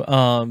so,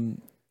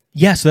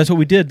 so that's what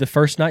we did the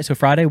first night. So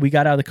Friday, we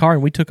got out of the car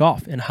and we took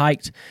off and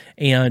hiked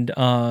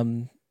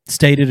and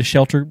stayed at a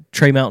shelter,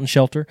 Trey Mountain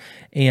Shelter.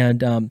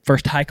 And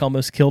first hike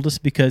almost killed us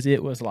because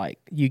it was like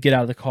you get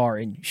out of the car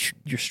and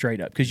you're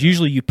straight up. Because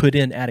usually you put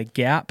in at a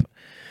gap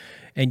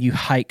and you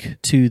hike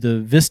to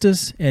the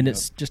vistas, and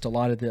it's just a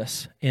lot of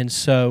this. And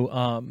so...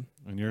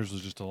 and yours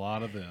was just a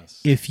lot of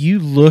this. If you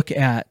look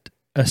at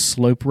a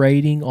slope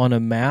rating on a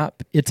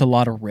map, it's a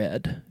lot of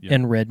red,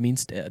 and red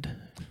means dead.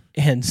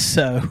 And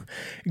so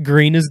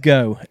green is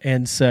go.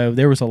 And so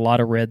there was a lot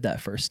of red that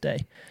first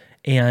day.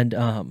 And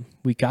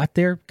we got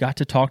there, got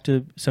to talk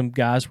to some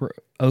guys who were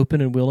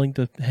open and willing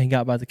to hang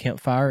out by the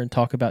campfire and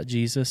talk about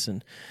Jesus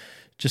and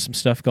just some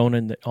stuff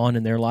going on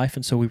in their life.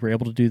 And so we were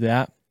able to do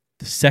that.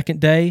 The second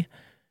day,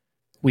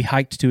 we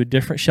hiked to a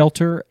different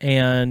shelter,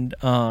 and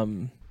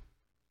when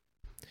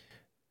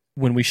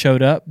we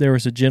showed up, there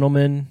was a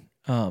gentleman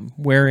had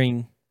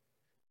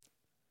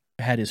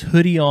his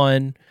hoodie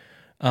on,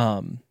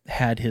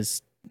 had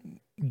his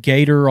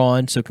gaiter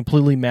on, so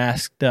completely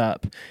masked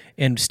up,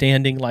 and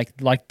standing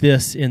like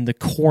this in the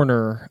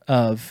corner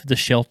of the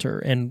shelter.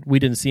 And we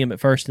didn't see him at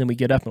first, and then we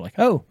get up and like,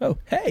 oh,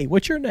 hey,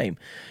 what's your name?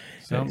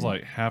 Sounds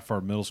like half our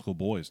middle school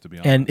boys, to be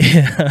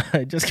honest.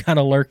 And just kind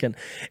of lurking.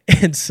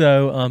 And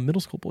so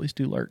middle school boys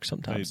do lurk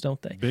sometimes,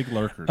 don't they? Big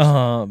lurkers.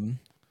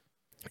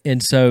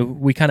 And so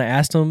we kind of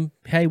asked him,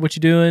 hey, what you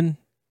doing?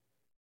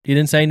 He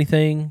didn't say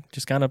anything,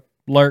 just kind of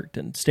lurked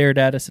and stared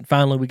at us. And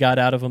finally we got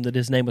out of him that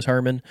his name was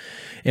Herman,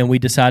 and we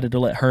decided to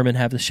let Herman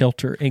have the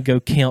shelter and go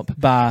camp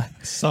by...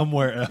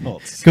 somewhere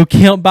else. Go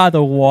camp by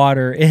the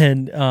water.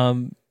 And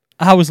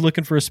I was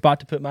looking for a spot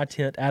to put my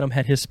tent. Adam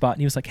had his spot,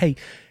 and he was like, hey,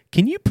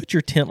 can you put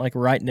your tent like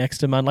right next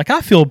to mine? Like, I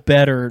feel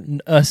better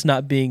us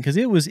not being, because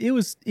it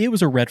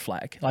was a red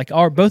flag. Like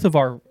both of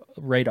our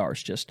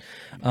radars just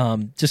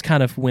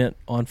kind of went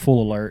on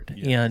full alert.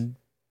 Yes. And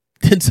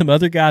then some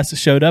other guys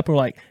showed up and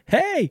were like,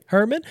 hey,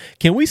 Herman,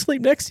 can we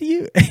sleep next to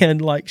you?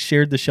 And like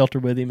shared the shelter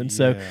with him. And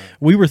so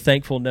we were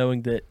thankful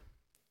knowing that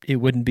it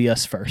wouldn't be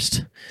us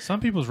first. Some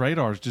people's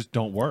radars just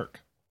don't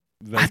work.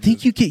 I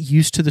think you get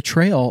used to the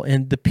trail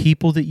and the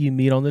people that you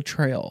meet on the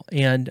trail.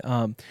 And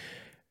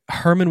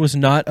Herman was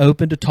not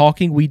open to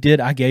talking.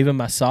 I gave him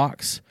my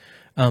socks.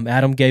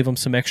 Adam gave him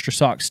some extra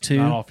socks too.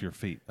 Not off your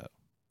feet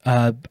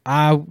though.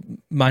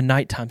 My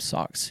nighttime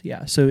socks.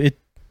 Yeah. So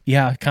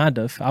kind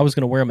of. I was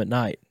going to wear them at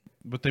night.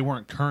 But they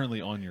weren't currently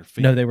on your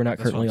feet. No, they were not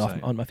That's currently what I'm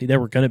saying. on my feet. They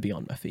were going to be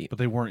on my feet. But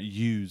they weren't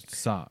used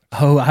socks.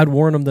 Oh, I'd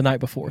worn them the night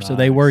before, so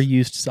they Nice. were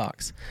used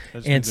socks. That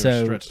just And means they were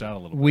so stretched out a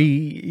little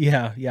bit.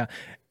 yeah.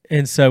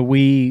 And so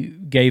we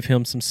gave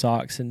him some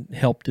socks and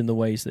helped in the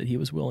ways that he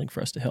was willing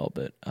for us to help.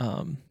 But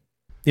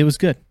it was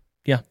good.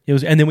 Yeah, it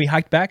was. And then we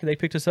hiked back, and they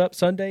picked us up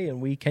Sunday, and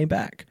we came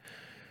back.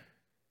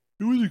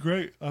 It was a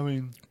great. I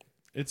mean,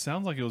 it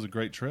sounds like it was a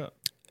great trip.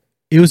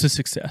 It was a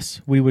success.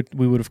 We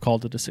would have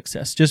called it a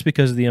success just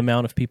because of the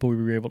amount of people we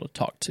were able to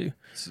talk to.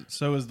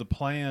 So is the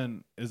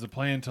plan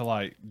to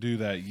like do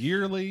that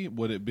yearly?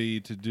 Would it be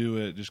to do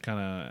it just kind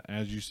of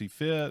as you see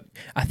fit?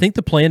 I think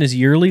the plan is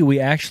yearly. We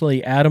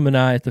actually, Adam and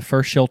I at the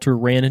first shelter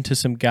ran into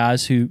some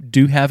guys who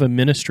do have a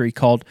ministry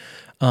called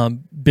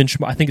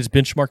Benchmark. I think it's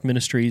Benchmark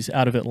Ministries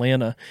out of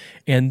Atlanta,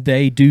 and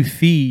they do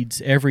feeds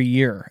every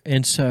year.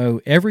 And so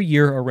every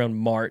year around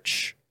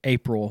March,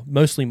 April,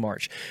 mostly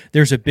March,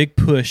 there's a big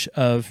push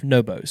of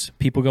Nobos,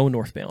 people going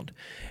northbound.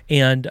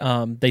 And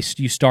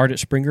you start at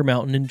Springer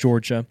Mountain in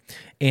Georgia,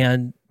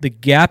 and the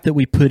gap that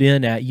we put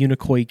in at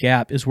Unicoi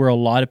Gap is where a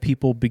lot of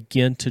people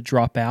begin to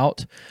drop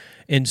out.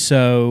 And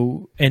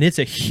so, and it's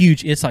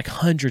like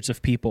hundreds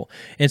of people.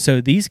 And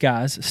so these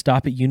guys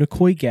stop at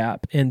Unicoi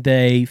Gap and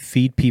they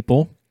feed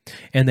people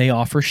and they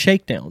offer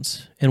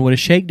shakedowns. And what a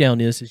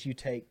shakedown is you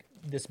take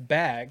this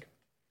bag.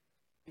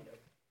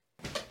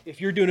 If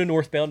you're doing a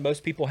northbound,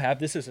 most people have,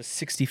 this is a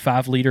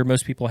 65 liter.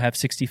 Most people have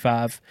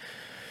 65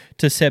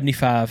 to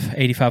 75,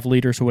 85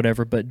 liters or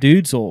whatever. But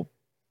dudes will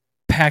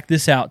pack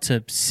this out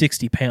to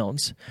 60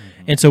 pounds.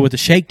 Mm-hmm. And so what the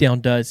shakedown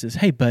does is,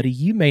 hey, buddy,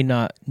 you may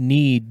not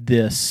need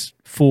this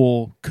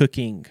full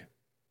cooking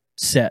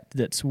set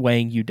that's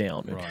weighing you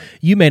down. Right.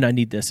 You may not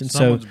need this. And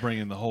Someone's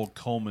bringing the whole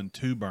Coleman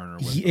 2 burner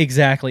with them.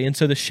 Exactly. And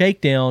so the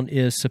shakedown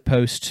is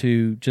supposed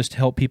to just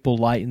help people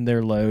lighten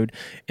their load.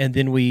 And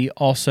then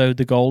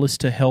the goal is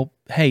to help,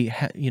 hey,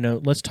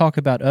 let's talk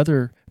about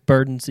other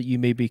burdens that you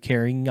may be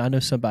carrying. I know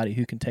somebody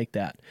who can take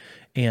that.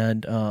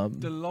 And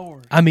the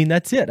Lord. I mean,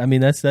 that's it. I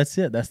mean, that's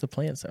it. That's the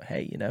plan. So,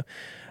 hey,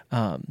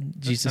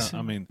 Jesus.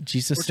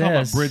 Jesus we're says, talking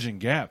about bridging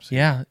gaps here.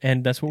 Yeah,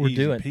 and that's what we're Easy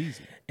doing.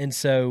 peasy. And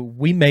so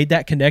we made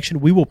that connection.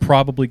 We will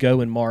probably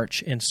go in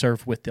March and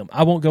serve with them.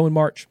 I won't go in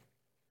March.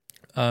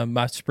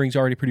 My spring's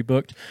already pretty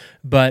booked,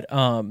 but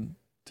tell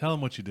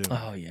them what you do.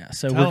 oh yeah.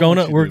 So Tell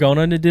we're going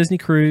on a Disney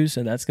cruise,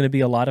 and that's going to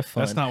be a lot of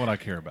fun. That's not what I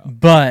care about.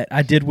 But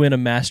I did win a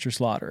Masters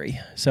lottery,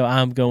 so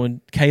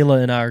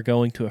Kayla and I are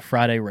going to a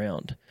Friday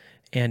round,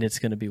 and it's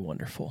going to be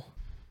wonderful.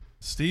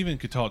 Steven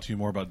could talk to you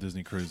more about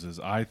Disney cruises.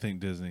 I think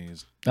Disney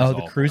is The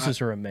awful. cruises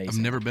are amazing. I've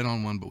never been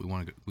on one, but we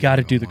want to go. Got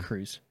to do the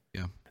cruise.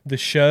 Yeah. The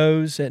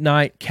shows at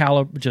night,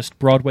 just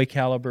Broadway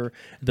caliber.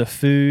 The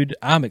food,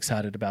 I'm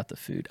excited about the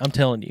food. I'm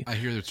telling you. I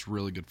hear it's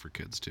really good for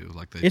kids too.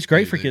 It's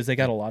great for kids. They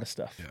got a lot of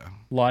stuff. Yeah.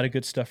 A lot of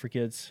good stuff for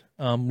kids.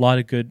 A lot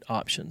of good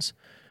options.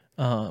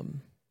 The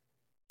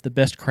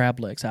best crab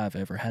legs I've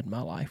ever had in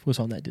my life was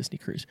on that Disney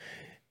cruise.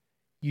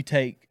 You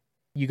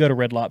go to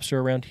Red Lobster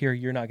around here,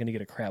 you're not going to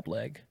get a crab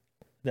leg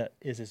that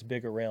is as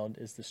big around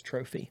as this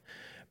trophy.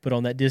 But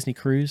on that Disney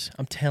cruise,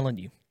 I'm telling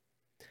you,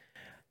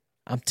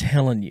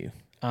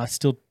 I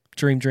still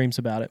dream dreams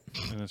about it.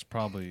 And it's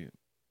probably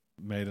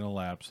made in a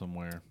lab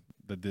somewhere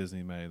that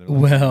Disney made. They're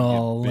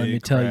Well, "You get let me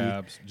big tell you.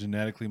 crabs,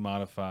 genetically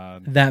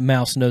modified. That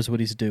mouse knows what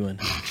he's doing.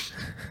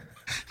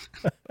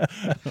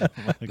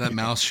 That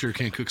mouse sure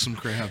can cook some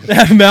crab.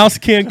 That mouse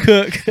can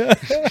cook.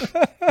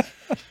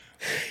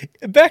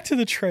 Back to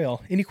the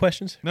trail. Any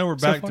questions? No, we're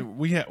so back far? to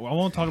I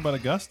want to talk about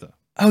Augusta.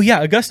 Oh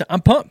yeah, Augusta.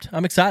 I'm pumped.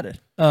 I'm excited.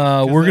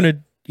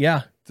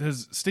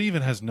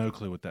 Steven has no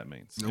clue what that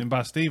means. Nope. And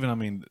by Steven, I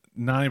mean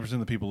 90% of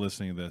the people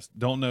listening to this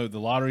don't know the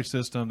lottery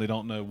system. They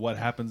don't know what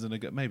happens in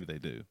Augusta. Maybe they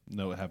do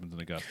know what happens in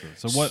Augusta.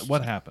 So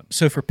what happens?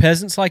 So for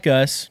peasants like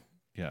us,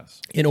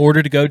 Yes. in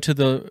order to go to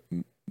the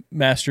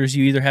Masters,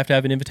 you either have to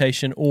have an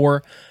invitation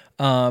or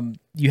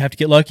you have to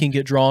get lucky and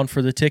get drawn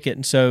for the ticket.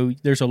 And so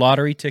there's a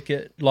lottery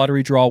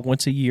draw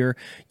once a year.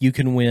 You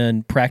can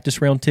win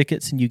practice round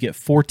tickets, and you get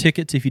 4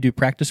 tickets if you do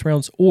practice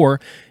rounds, or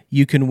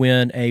you can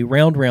win a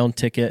round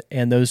ticket,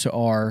 and those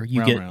are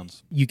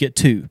Rounds. you get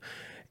 2.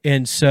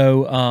 And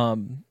so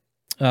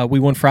we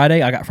won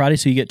Friday. I got Friday,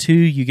 so you get 2.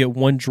 You get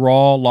 1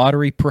 draw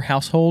lottery per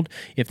household.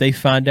 If they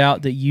find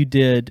out that you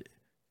did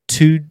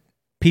 2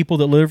 people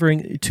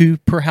delivering 2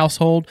 per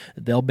household,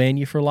 they'll ban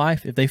you for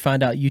life. If they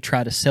find out you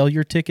try to sell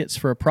your tickets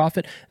for a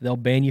profit, they'll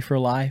ban you for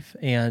life.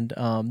 And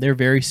they're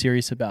very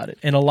serious about it.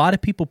 And a lot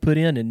of people put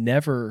in and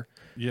never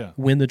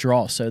win the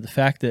draw. So the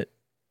fact that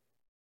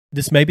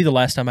this may be the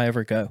last time I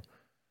ever go,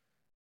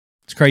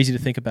 it's crazy to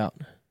think about.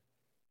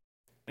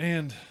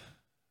 And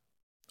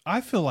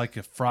I feel like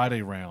a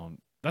Friday round,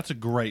 that's a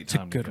great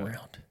time to go. It's a good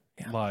round.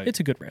 Yeah, Like, it's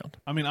a good round.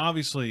 I mean,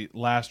 obviously,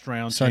 last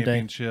round Sunday.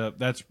 championship,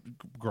 that's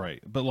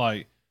great. But,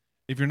 like,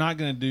 if you're not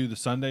going to do the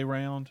Sunday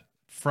round,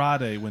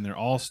 Friday when they're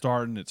all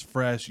starting. It's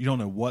fresh. You don't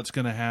know what's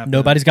going to happen.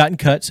 Nobody's gotten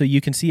cut, so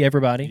you can see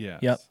everybody. Yes.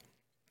 Yep.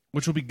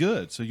 Which will be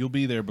good. So you'll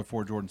be there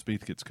before Jordan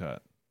Spieth gets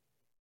cut.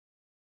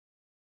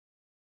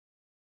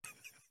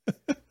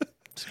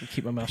 Just gonna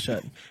keep my mouth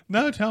shut.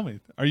 No, tell me.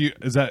 Are you?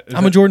 Is that?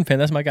 I'm a Jordan fan.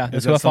 That's my guy. That's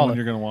Is who that I follow. someone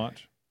you're going to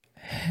watch?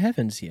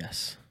 Heavens,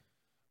 yes.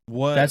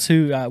 What? That's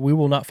who. We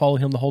will not follow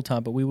him the whole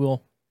time, but we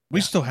will.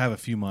 We still have a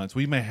few months.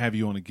 We may have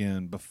you on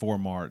again before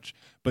March,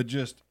 but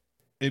just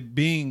it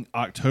being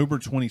October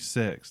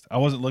 26th, I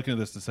wasn't looking at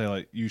this to say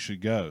like you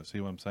should go. See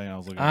what I'm saying? I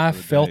was looking. I for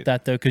the felt date.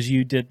 that though because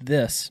you did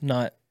this.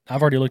 Not.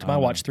 I've already looked at I my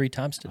know. watch 3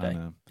 times I today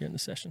know. during the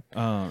session.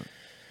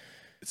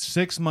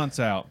 6 months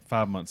out,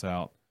 5 months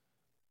out,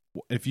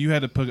 if you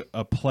had to put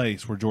a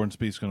place where Jordan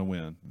Spieth's going to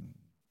win,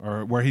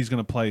 or where he's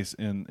going to place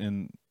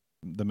in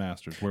the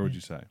Masters, where would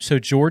you say? So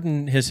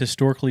Jordan has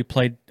historically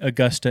played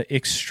Augusta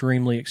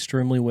extremely,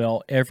 extremely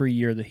well every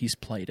year that he's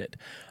played it.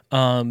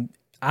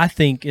 I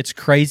think it's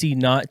crazy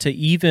not to,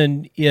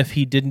 even if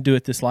he didn't do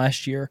it this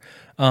last year.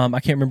 I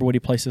can't remember what he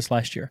placed this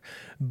last year,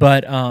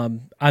 but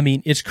I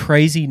mean, it's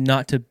crazy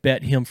not to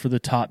bet him for the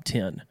top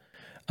 10.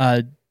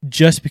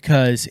 Just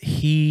because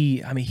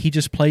he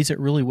just plays it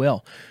really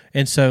well.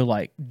 And so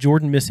like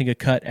Jordan missing a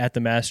cut at the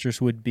Masters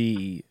would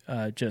be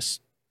just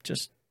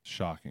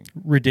Shocking.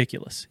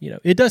 ridiculous. You know,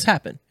 it does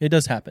happen. It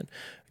does happen.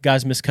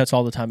 Guys miss cuts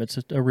all the time. It's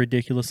a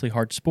ridiculously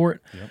hard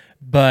sport. Yep.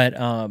 But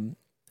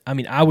I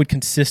mean, I would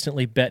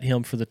consistently bet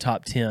him for the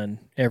top 10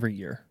 every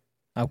year.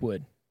 I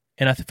would.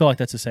 And I feel like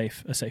that's a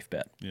safe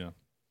bet. Yeah.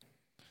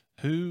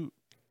 Who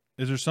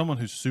is there someone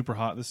who's super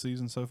hot this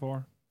season so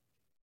far?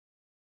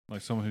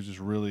 Like someone who's just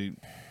really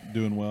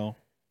doing well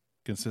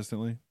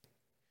consistently?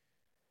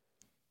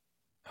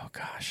 Oh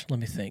gosh, let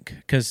me think,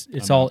 because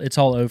it's I know.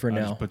 all over I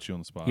now. just put you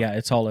on the spot. Yeah,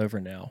 it's all over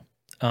now.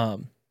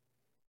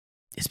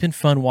 It's been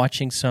fun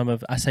watching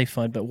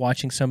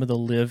watching some of the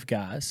live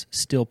guys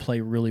still play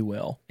really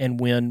well and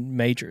win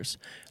majors.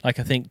 Like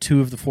I think 2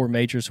 of the 4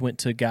 majors went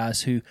to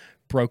guys who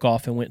broke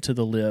off and went to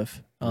the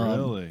live.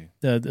 Really?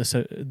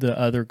 The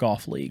other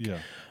golf league. Yeah.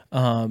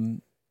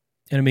 And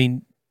I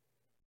mean,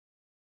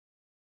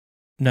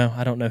 no,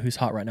 I don't know who's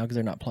hot right now because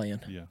they're not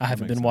playing. Yeah. I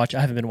haven't been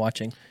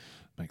watching.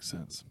 Makes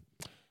sense.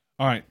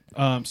 All right.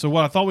 So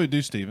what I thought we'd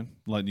do, Stephen,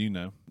 letting you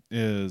know,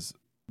 is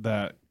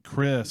that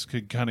Chris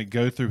could kind of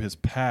go through his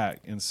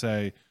pack and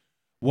say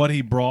what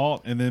he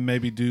brought, and then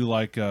maybe do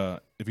like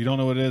if you don't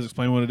know what it is,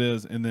 explain what it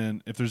is, and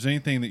then if there's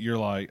anything that you're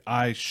like,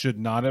 I should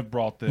not have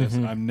brought this,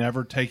 Mm-hmm. I'm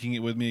never taking it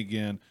with me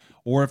again,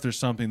 or if there's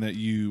something that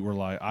you were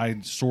like,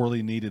 I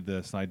sorely needed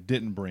this and I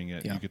didn't bring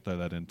it, Yeah. you could throw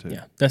that in too.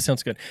 Yeah, that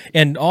sounds good.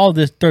 And all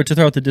this, to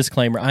throw out the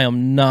disclaimer, I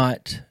am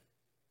not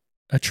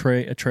a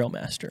trail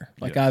master.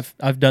 Like Yes.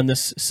 I've done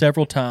this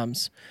several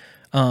times,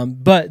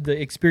 but the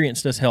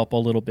experience does help a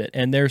little bit.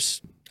 And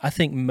there's, I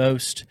think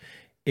most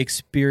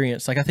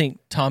experience, like I think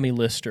Tommy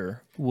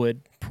Lister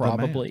would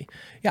probably,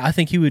 I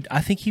think he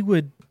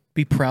would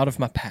be proud of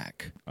my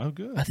pack. Oh,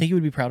 good. I think he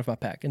would be proud of my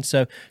pack. And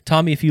so,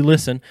 Tommy, if you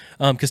listen,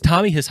 because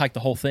Tommy has hiked the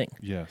whole thing.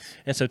 Yes.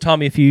 And so,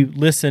 Tommy, if you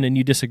listen and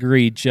you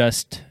disagree,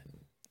 just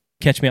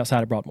catch me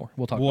outside of Broadmoor.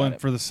 We'll talk Well, about and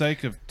it. for the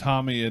sake of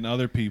Tommy and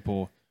other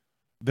people,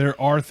 there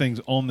are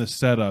things on this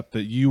setup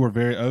that you were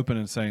very open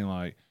in saying,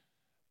 like,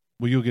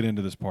 well, you'll get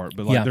into this part,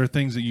 but like Yeah. there are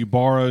things that you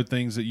borrowed,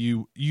 things that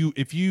you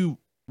if you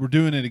were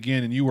doing it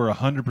again and you were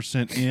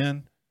 100%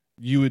 in,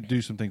 you would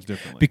do some things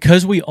differently.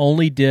 Because we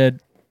only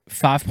did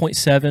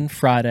 5.7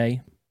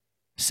 Friday,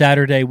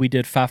 Saturday we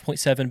did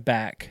 5.7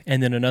 back,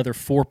 and then another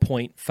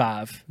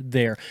 4.5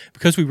 there.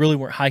 Because we really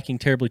weren't hiking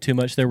terribly too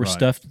much, there were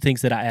Right.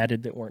 things that I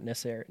added that weren't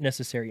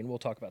necessary, and we'll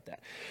talk about that.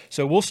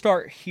 So we'll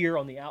start here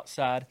on the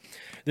outside.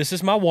 This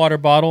is my water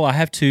bottle. I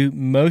have 2.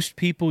 Most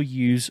people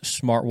use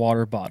Smart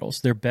water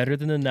bottles. They're better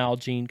than the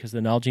Nalgene because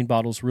the Nalgene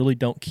bottles really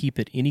don't keep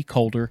it any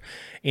colder,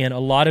 and a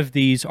lot of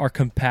these are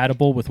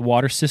compatible with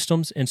water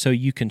systems, and so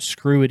you can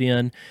screw it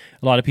in.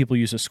 A lot of people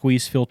use a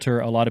squeeze filter.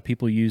 A lot of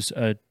people use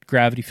a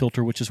gravity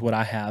filter, which is what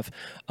I have,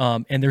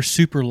 and they're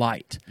super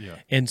light. Yeah.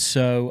 And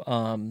so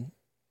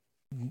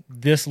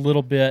this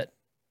little bit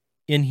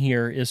in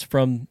here is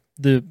from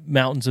the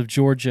mountains of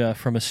Georgia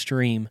from a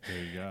stream.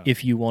 There you go.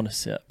 If you want to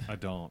sip, I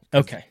don't.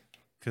 okay.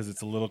 Because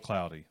it's a little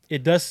cloudy.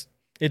 It does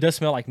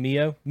smell like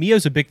Mio.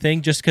 Mio's a big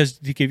thing, just because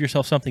to give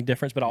yourself something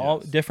different. But I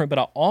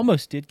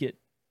almost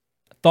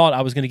thought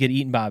I was going to get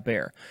eaten by a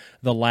bear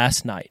the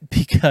last night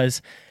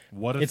because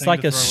What a it's thing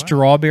like to a throw away.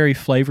 strawberry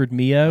flavored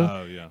Mio.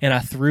 Oh, yeah. And I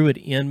threw it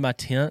in my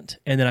tent,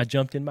 and then I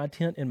jumped in my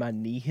tent, and my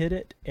knee hit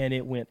it, and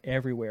it went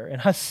everywhere.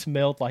 And I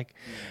smelled like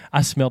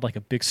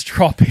a big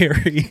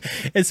strawberry.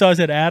 And so I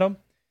said, Adam,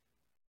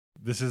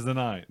 This is the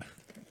night.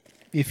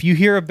 if you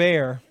hear a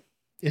bear,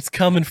 it's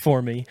coming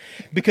for me.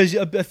 Because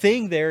a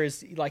thing there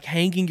is like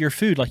hanging your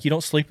food. Like you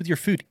don't sleep with your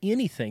food,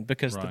 anything,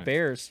 because the Right.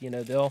 bears,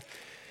 they'll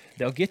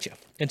get you.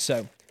 And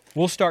so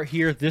we'll start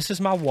here. This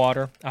is my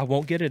water. I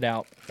won't get it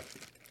out.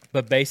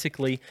 But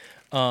basically,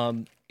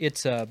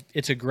 it's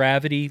a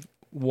gravity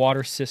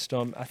water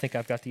system. I think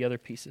I've got the other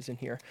pieces in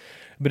here.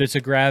 But it's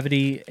a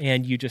gravity,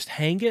 and you just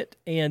hang it,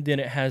 and then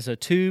it has a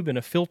tube and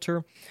a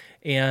filter.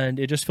 and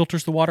it just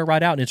filters the water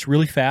right out, and it's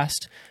really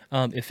fast.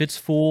 If it's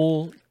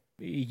full,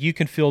 you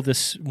can fill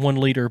this 1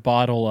 liter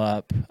bottle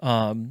up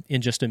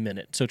in just a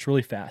minute. So it's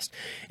really fast.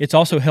 It's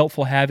also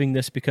helpful having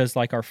this because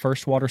like our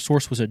first water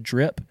source was a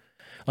drip.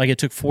 Like it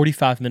took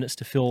 45 minutes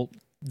to fill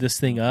this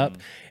thing up.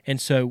 And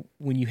so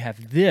when you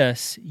have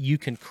this, you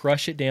can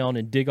crush it down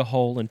and dig a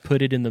hole and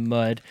put it in the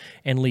mud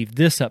and leave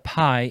this up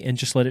high and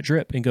just let it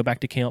drip and go back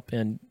to camp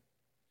and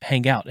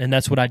hang out. And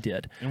that's what I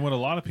did. And what a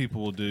lot of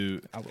people will do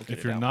get if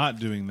it you're out. not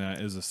doing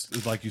that is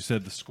like you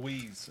said, the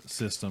squeeze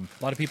system.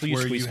 A lot of people use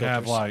where squeeze you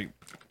have filters. like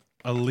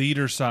a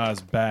liter size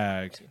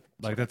bag,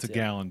 like that's a Yeah.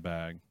 gallon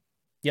bag.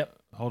 Yep.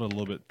 Hold it a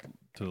little bit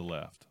to the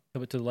left. A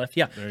bit to the left.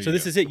 Yeah. There So you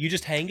this go. is it. You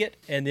just hang it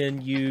and then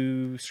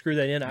you screw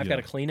that in. I've Yeah. got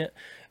to clean it.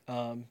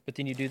 But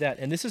then you do that.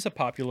 And this is a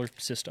popular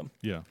system.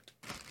 Yeah,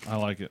 I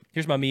like it.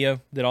 Here's my Mio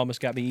that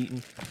almost got me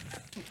eaten.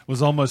 It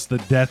was almost the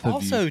death of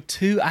Also, you.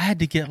 too, I had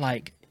to get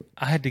like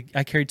I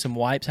carried some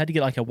wipes. I had to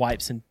get like a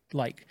wipes and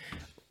like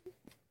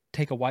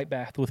take a wipe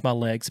bath with my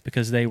legs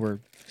because they were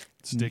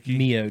Sticky.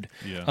 Mio'd.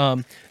 Yeah.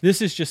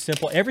 This is just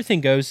simple.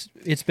 Everything goes.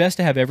 It's best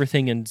to have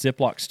everything in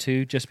Ziplocs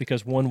too, just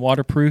because one,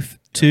 waterproof,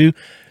 two,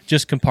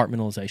 just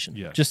compartmentalization,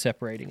 Yeah. just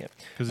separating it.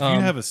 Because if you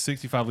have a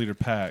 65-liter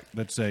pack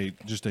that's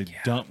just a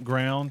dump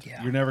ground,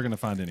 Yeah. you're never going to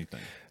find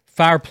anything.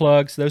 Fire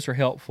plugs, those are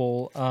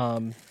helpful.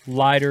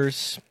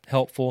 Lighters,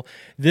 helpful.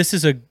 This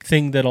is a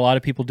thing that a lot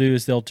of people do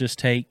is they'll just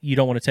take, you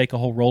don't want to take a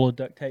whole roll of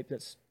duct tape.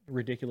 That's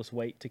ridiculous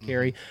weight to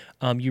carry.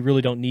 You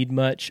really don't need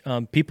much.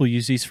 People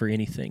use these for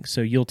anything.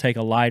 So you'll take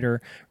a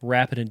lighter,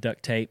 wrap it in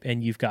duct tape,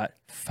 and you've got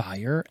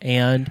fire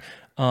and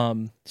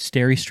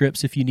steri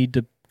strips if you need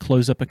to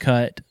close up a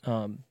cut,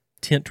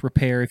 tent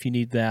repair if you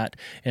need that.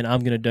 And I'm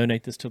going to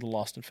donate this to the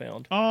Lost and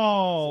Found.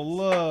 Oh,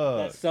 look.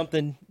 That's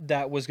something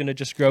that was going to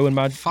just grow in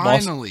my Lost.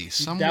 Finally,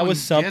 someone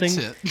was something- gets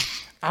it.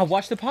 I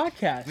watched the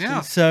podcast. Yeah.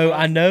 And so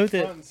I know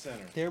that. Front and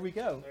center. There we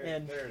go.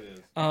 And There it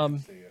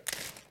is. See it.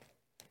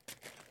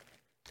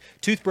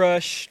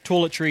 toothbrush,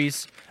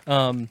 toiletries,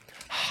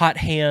 hot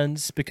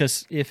hands,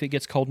 because if it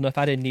gets cold enough,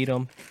 I didn't need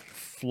them.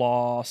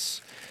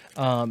 Floss,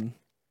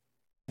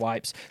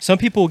 wipes. Some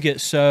people get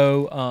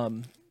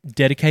so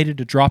dedicated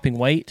to dropping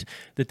weight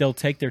that they'll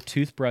take their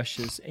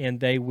toothbrushes and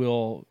they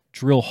will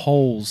drill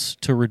holes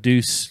to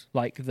reduce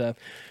like the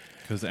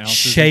Because ounces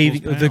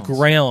shaving equals the pounds.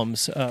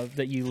 grams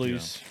that you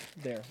lose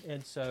there.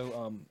 And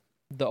so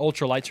the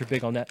ultralights are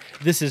big on that.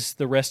 This is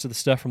the rest of the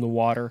stuff from the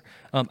water.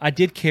 I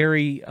did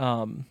carry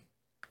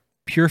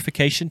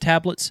purification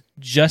tablets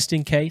just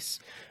in case.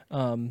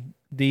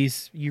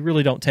 These you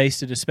really don't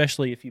taste it,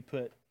 especially if you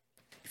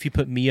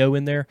put Mio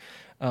in there.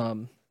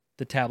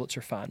 The tablets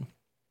are fine.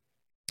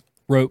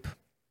 Rope.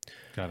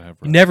 Gotta have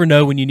You rope. never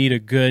know when you need a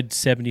good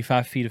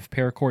 75 feet of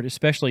paracord,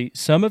 especially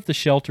some of the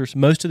shelters,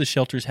 most of the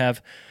shelters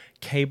have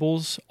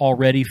cables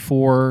already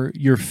for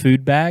your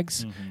food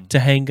bags to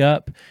hang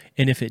up.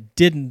 And if it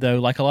didn't, though,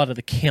 like a lot of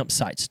the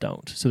campsites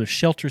don't. So there's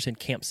shelters and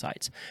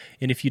campsites.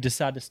 And if you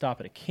decide to stop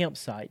at a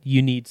campsite,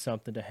 you need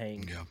something to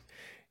hang Yeah.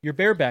 your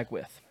bear bag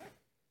with.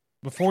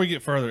 Before we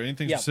get further,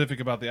 anything Yeah. specific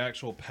about the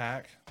actual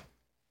pack?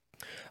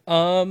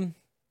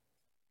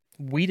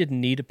 We didn't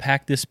need a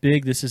pack this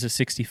big. This is a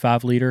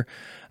 65 liter.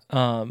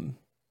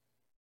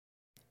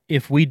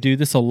 If we do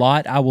this a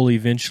lot, I will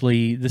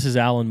eventually. This is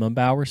Alan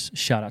Mumbauer's.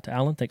 Shout out to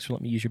Alan. Thanks for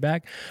letting me use your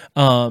bag.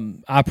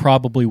 I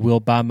probably will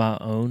buy my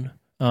own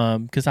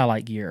because I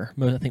like gear.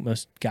 I think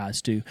most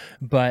guys do.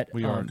 But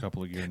We are a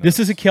couple of years now. this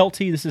is a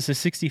Kelty. This is a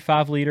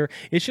 65 liter.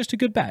 It's just a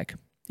good bag.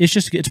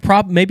 It's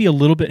maybe a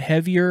little bit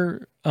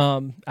heavier.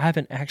 I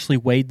haven't actually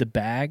weighed the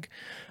bag,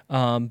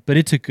 but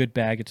it's a good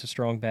bag. It's a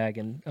strong bag,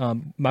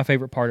 and my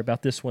favorite part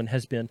about this one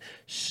has been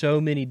so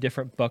many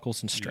different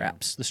buckles and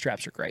straps. The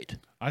straps are great.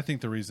 I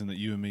think the reason that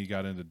you and me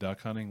got into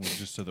duck hunting was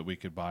just so that we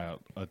could buy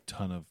a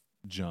ton of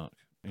junk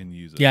and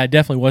use it. Yeah, it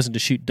definitely wasn't to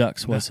shoot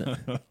ducks, was it?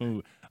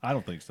 I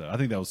don't think so. I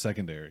think that was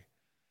secondary.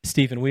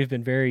 Stephen, we've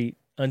been very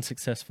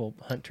unsuccessful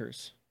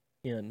hunters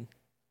in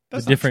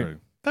That's the not different. true.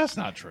 That's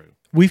not true.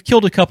 We've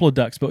killed a couple of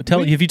ducks, but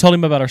have you told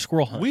him about our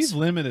squirrel hunts? We've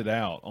limited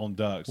out on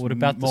ducks. What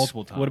about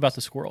multiple times? What about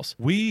the squirrels?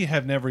 We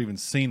have never even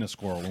seen a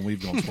squirrel when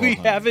we've gone squirrel We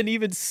hunting. haven't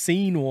even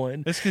seen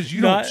one. It's because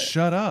you Not don't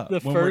shut up. the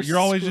When first you're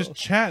always squirrel.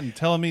 just chatting,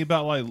 telling me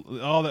about like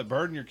all that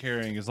burden you're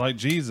carrying is like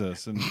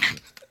Jesus, and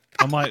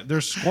I'm like,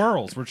 there's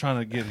squirrels. We're trying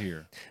to get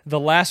here. The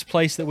last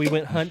place that we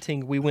went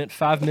hunting, we went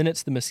 5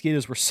 minutes. The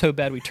mosquitoes were so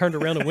bad, we turned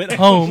around and went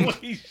home.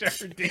 We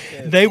sure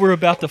did. They were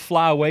about to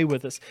fly away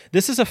with us.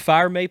 This is a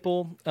fire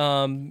maple.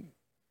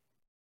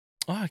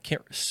 I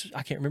can't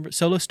remember.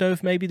 Solo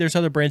stove, maybe. There's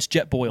other brands.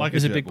 Jetboil Like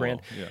is a jet big boil,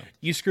 brand. Yeah.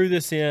 You screw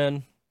this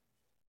in,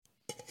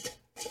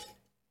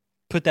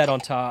 put that on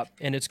top,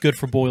 and it's good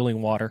for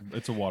boiling water.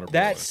 It's a water.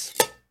 That's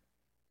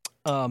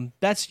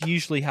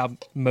usually how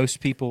most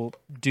people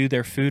do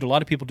their food. A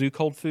lot of people do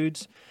cold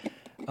foods.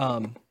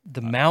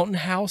 The mountain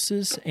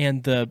houses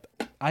and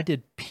I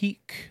did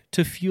peak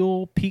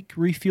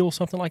refuel,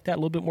 something like that, a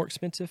little bit more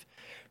expensive.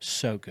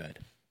 So good.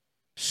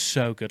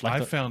 So good. I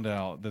Like found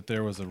out that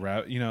there was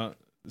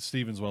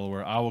Steven's well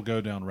aware, I will go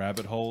down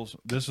rabbit holes.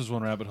 This is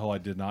one rabbit hole I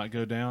did not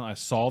go down. I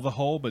saw the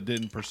hole but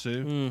didn't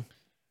pursue.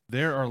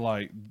 There are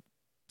like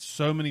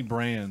so many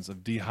brands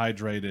of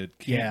dehydrated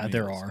camp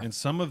there meals, are. and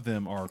some of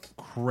them are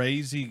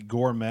crazy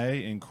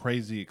gourmet and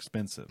crazy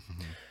expensive.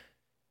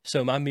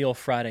 So my meal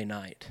Friday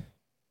night,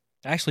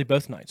 actually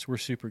both nights were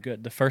super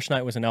good. The first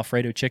night was an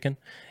Alfredo chicken,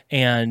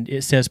 and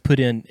it says put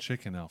in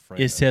Chicken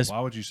Alfredo. It says,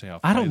 why would you say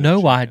Alfredo? I don't know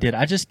why I chicken? did.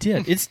 I just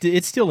did.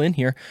 It's still in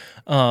here.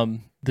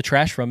 The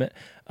trash from it.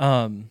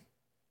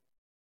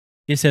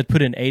 It said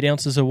put in 8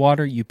 ounces of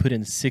water. You put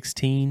in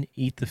 16.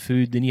 Eat the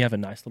food. Then you have a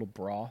nice little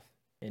broth,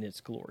 and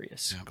it's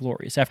glorious. Yeah.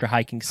 Glorious. After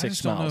hiking I 6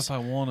 just don't know miles, if I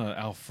want an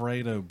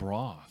Alfredo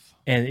broth.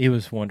 and it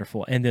was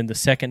wonderful. And then the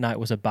second night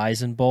was a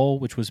bison bowl,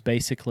 which was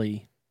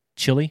basically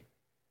chili,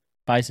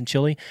 bison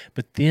chili.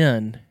 But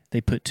then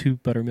they put 2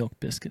 buttermilk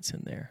biscuits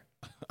in there.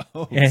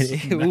 Oh, And it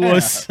snap.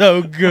 was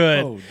so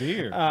good. Oh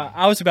dear.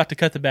 I was about to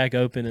cut the bag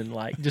open and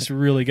like just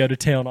really go to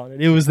town on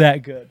it. It was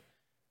that good.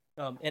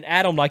 And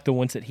Adam liked the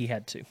ones that he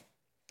had too.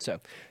 So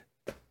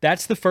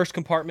that's the first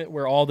compartment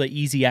where all the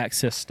easy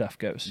access stuff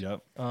goes.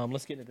 Yep.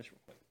 Let's get into this real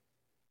quick.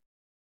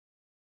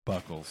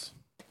 Buckles.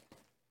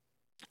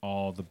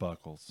 All the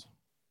buckles.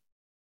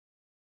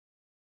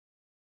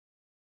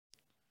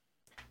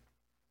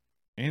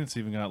 And it's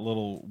even got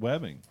little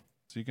webbing,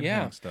 so you can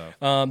Yeah. hang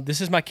stuff. This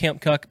is my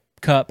Camp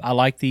Cup. I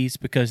like these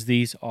because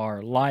these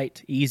are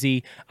light,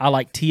 easy. I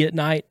like tea at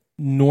night.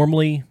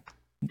 Normally,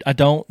 I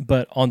don't,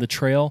 but on the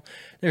trail,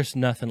 there's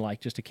nothing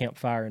like just a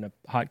campfire and a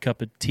hot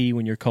cup of tea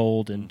when you're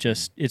cold, and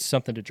just it's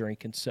something to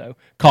drink. And so,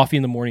 coffee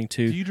in the morning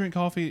too. Do you drink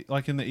coffee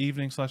like in the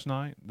evening /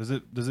 night? Does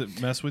it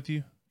mess with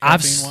you?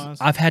 I've caffeine-wise?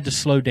 I've had to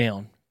slow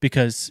down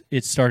because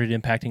it started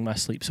impacting my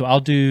sleep. So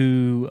I'll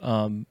do.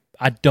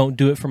 I don't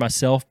do it for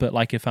myself, but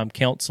like if I'm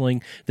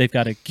counseling, they've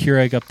got a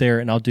Keurig up there,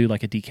 and I'll do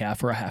like a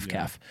decaf or a half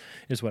calf,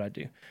 is what I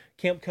do.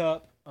 Camp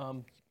Cup. A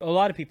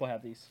lot of people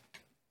have these.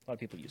 A lot of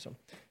people use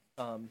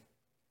them.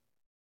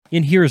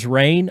 In here is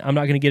rain. I'm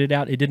not going to get it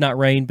out. It did not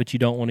rain, but you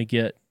don't want to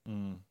get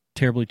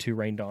terribly too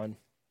rained on.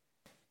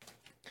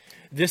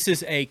 This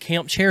is a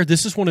camp chair.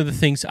 This is one of the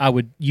things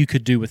you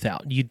could do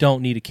without. You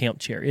don't need a camp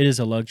chair. It is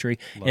a luxury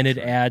and it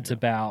adds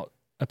about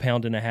 1.5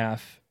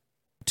 pounds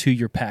to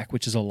your pack,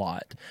 which is a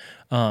lot.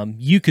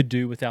 You could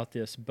do without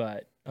this,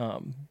 but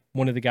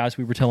one of the guys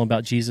we were telling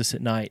about Jesus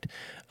at night,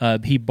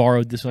 he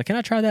borrowed this. Like, can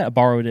I try that? I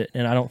borrowed it,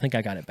 and I don't think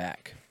I got it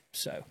back.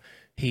 So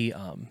he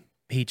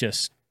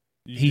just.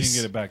 You didn't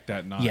get it back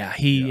that night. Yeah,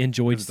 he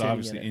enjoyed 'cause it's sitting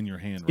obviously in it. in your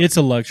hand. Right It's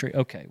a luxury.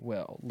 Okay,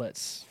 well,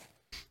 let's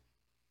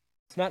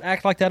not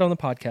act like that on the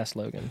podcast,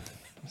 Logan.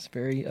 It's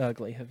very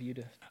ugly of you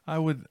to. I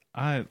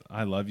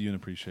love you and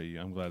appreciate you.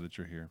 I'm glad that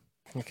you're here.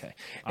 Okay,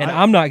 and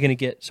I'm not going to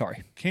get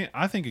sorry.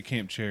 I think a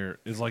camp chair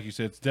is, like you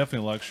said, it's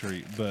definitely a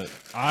luxury, but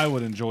I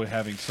would enjoy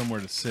having somewhere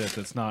to sit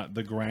that's not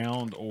the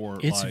ground or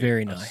It's like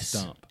very a nice.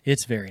 stump.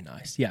 It's very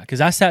nice. Yeah, because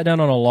I sat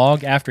down on a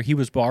log after he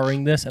was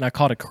borrowing this, and I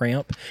caught a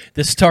cramp.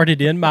 This started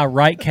in my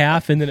right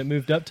calf, and then it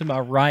moved up to my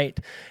right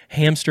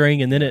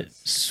hamstring, and then it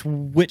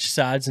switched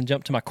sides and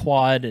jumped to my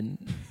quad, and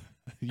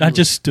I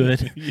just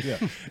stood. Yeah,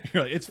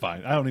 you're like, it's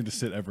fine. I don't need to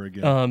sit ever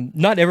again.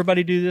 Not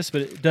everybody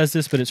does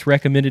this, but it's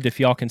recommended if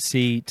y'all can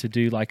see to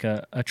do like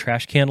a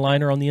trash can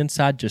liner on the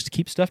inside just to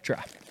keep stuff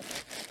dry.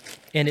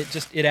 And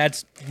it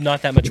adds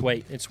not that much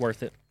weight. It's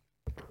worth it.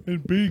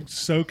 And being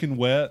soaking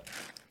wet,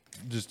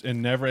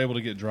 and never able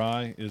to get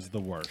dry is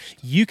the worst.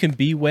 You can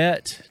be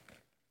wet.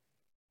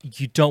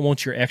 You don't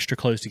want your extra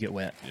clothes to get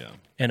wet. Yeah.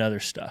 And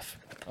other stuff.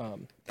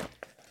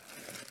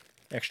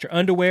 Extra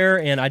underwear,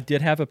 and I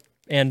did have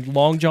and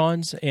long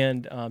johns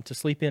and to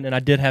sleep in, and I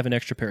did have an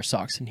extra pair of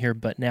socks in here,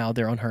 but now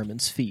they're on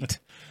Herman's feet.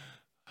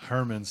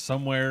 Herman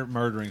somewhere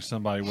murdering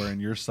somebody wearing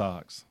your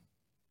socks.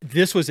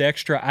 This was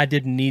extra. I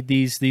didn't need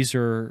these. These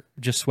are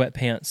just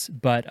sweatpants,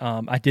 but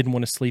I didn't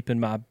want to sleep in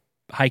my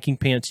hiking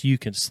pants. You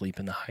can sleep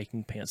in the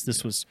hiking pants.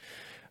 This was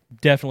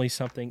definitely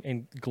something.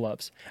 And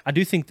gloves. I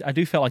do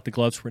felt like the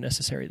gloves were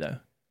necessary though,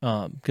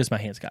 because my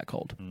hands got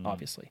cold,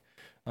 obviously.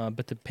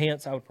 But the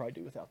pants I would probably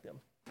do without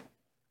them.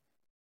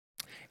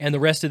 And the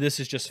rest of this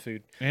is just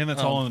food. And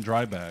that's all in a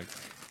dry bag.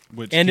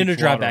 And in a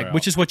dry water bag, out,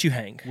 which is what you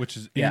hang. which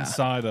is Yeah.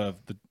 inside of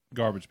the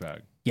garbage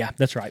bag. Yeah,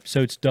 that's right.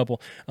 So it's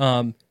double.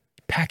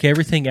 Pack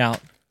everything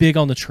out. Big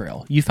on the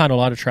trail. You find a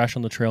lot of trash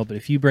on the trail, but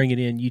if you bring it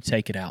in, you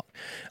take it out.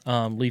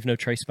 Leave no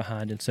trace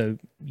behind. And so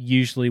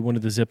usually one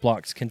of the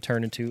Ziplocs can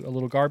turn into a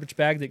little garbage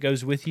bag that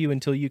goes with you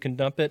until you can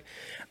dump it.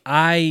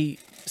 I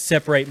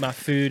separate my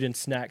food and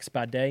snacks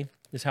by day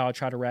is how I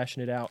try to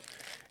ration it out.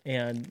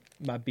 And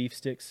my beef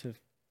sticks,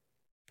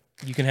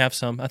 you can have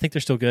some. I think they're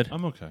still good.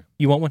 I'm okay.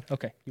 You want one?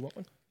 Okay. You want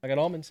one? I got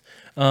almonds.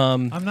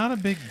 I'm not a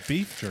big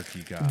beef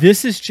jerky guy.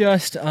 This is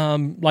just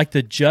like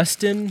the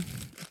Justin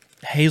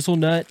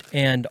hazelnut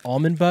and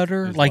almond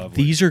butter. It's like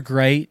lovely. these are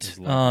great. It's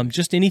lovely.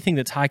 Just anything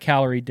that's high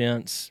calorie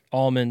dense,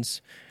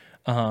 almonds,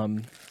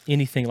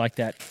 anything like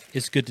that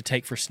is good to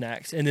take for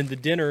snacks. And then the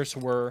dinners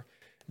were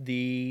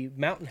the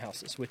Mountain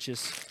Houses, which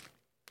is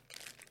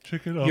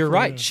Chicken you're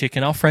right,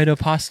 chicken Alfredo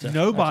pasta.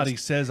 Nobody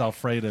says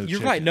Alfredo You're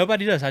chicken. right.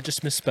 Nobody does. I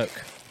just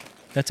misspoke.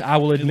 I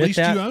will At admit least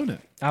that. you own it.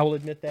 I will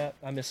admit that.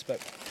 I misspoke.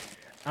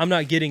 I'm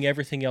not getting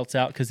everything else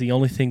out because the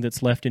only thing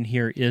that's left in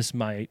here is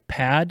my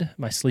pad,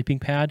 my sleeping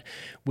pad,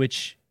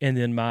 and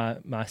then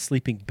my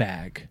sleeping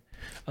bag.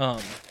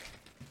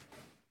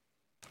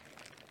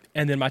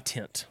 And then my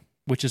tent,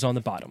 which is on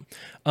the bottom.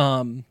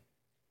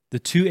 The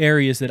two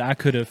areas that I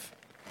could have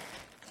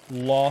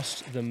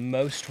lost the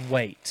most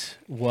weight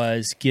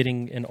was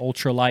getting an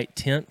ultralight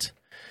tent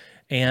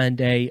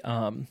and a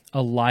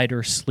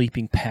lighter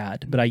sleeping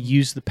pad. But I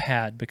used the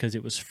pad because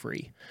it was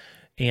free.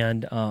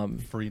 And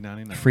Free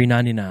 99. free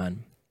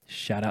 99.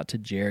 Shout out to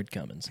Jared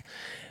Cummins.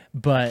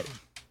 But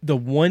the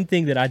one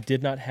thing that I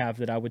did not have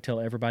that I would tell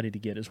everybody to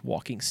get is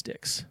walking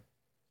sticks.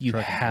 You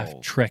Trekking have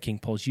poles. trekking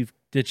poles.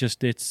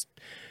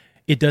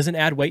 It doesn't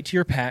add weight to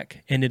your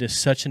pack, and it is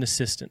such an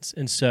assistance.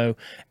 And so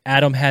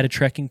Adam had a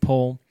trekking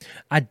pole.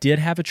 I did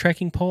have a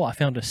trekking pole. I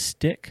found a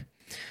stick,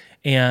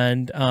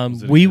 and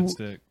Was it a good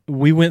stick?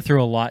 we went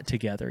through a lot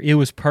together. It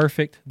was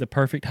perfect, the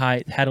perfect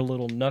height, had a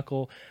little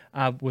knuckle.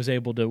 I was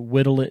able to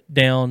whittle it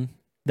down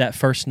that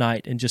first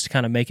night and just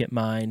kind of make it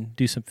mine,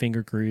 do some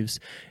finger grooves.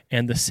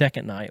 And the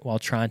second night, while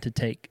trying to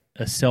take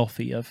a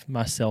selfie of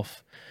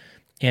myself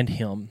and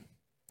him,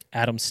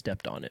 Adam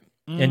stepped on it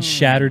and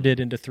shattered it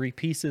into 3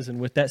 pieces. And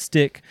with that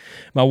stick,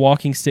 my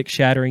walking stick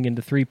shattering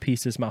into 3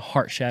 pieces, my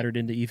heart shattered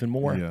into even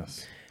more.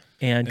 Yes.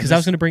 And because I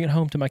was going to bring it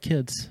home to my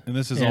kids. And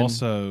this is And-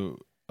 also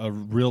a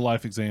real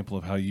life example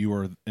of how you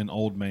are an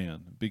old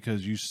man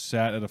because you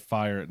sat at a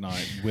fire at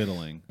night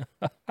whittling.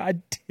 I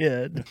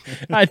did.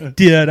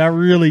 I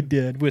really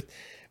did with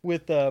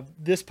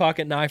this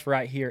pocket knife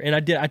right here. And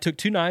I took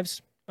 2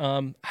 knives.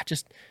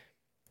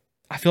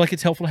 I feel like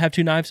it's helpful to have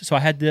 2 knives. So I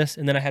had this,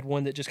 and then I had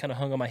one that just kind of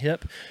hung on my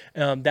hip.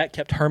 That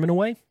kept Herman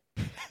away.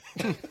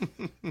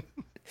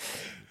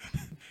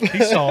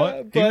 He saw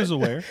it. He But- was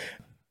aware.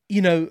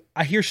 You know,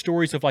 I hear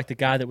stories of like the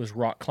guy that was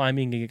rock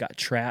climbing and he got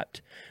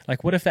trapped.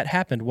 Like, what if that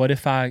happened? What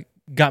if I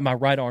got my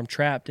right arm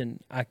trapped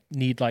and I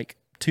need like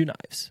 2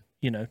 knives,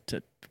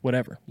 to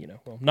whatever,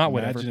 well, not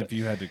whatever. Imagine but- if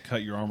you had to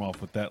cut your arm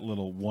off with that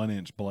little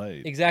 1-inch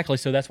blade. Exactly.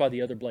 So that's why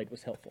the other blade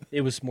was helpful.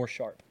 It was more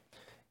sharp.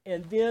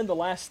 And then the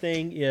last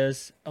thing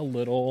is a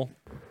little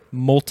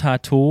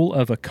multi-tool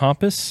of a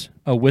compass,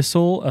 a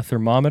whistle, a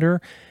thermometer,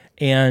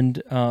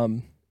 and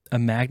a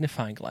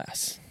magnifying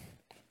glass.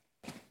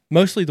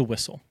 Mostly the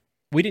whistle.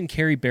 We didn't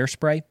carry bear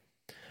spray,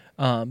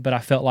 but I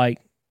felt like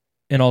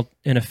an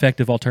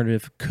effective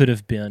alternative could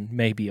have been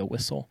maybe a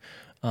whistle.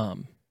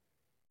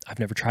 I've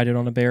never tried it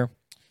on a bear.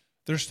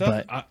 There's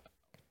stuff. But-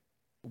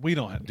 We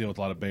don't deal with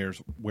a lot of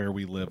bears where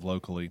we live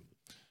locally,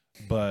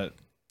 but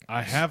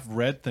I have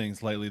read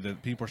things lately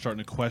that people are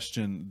starting to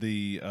question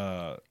the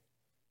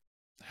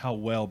how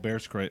well bear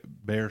spray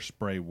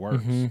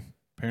works. Mhm.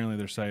 Apparently,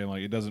 they're saying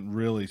like it doesn't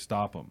really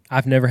stop them.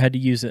 I've never had to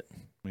use it.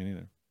 Me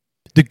neither.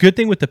 The good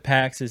thing with the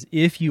packs is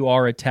if you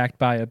are attacked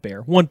by a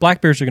bear, one, black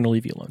bears are going to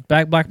leave you alone.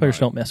 Black bears Right.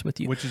 don't mess with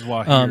you. Which is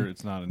why here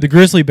it's not. The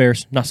grizzly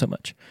bears, not so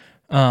much.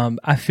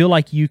 I feel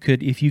like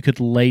if you could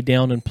lay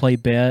down and play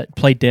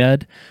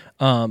dead,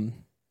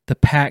 the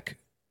pack,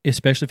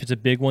 especially if it's a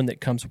big one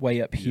that comes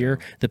way up here,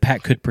 the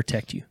pack could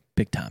protect you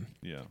big time.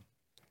 Yeah.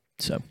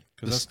 So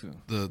Because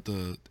This-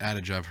 the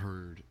adage I've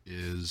heard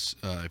is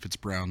if it's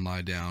brown,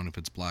 lie down. If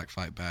it's black,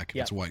 fight back. If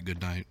Yeah. it's white,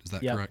 good night. Is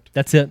that yeah, correct?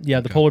 that's it.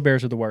 Yeah, the Okay. polar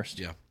bears are the worst.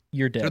 Yeah.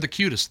 You're They're dead. the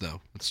cutest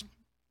though. It's,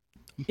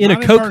 In Not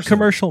a in Coke person.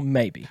 commercial,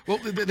 maybe. well,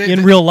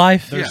 In real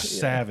life, they're Yeah.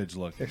 savage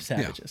looking. they're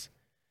savages.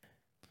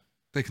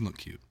 they can look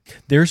cute.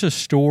 There's a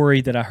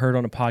story that I heard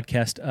on a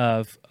podcast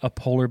of a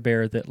polar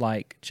bear that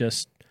like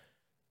just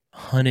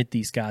hunted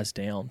these guys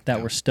down that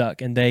Yeah. were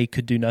stuck and they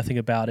could do nothing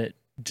about it.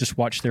 Just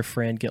watch their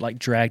friend get like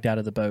dragged out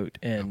of the boat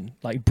and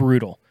like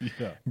brutal.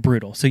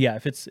 So yeah,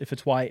 if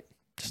it's white,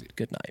 just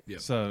good night. Yeah.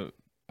 So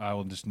I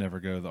will just never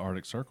go to the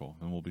Arctic Circle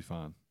and we'll be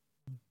fine.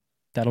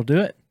 That'll do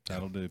it.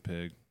 That'll do,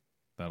 pig.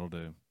 That'll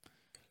do.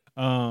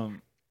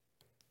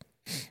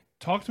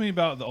 Talk to me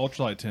about the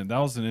ultralight tent. That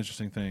was an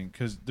interesting thing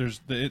because there's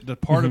the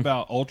part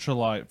about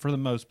ultralight for the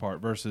most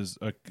part versus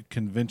a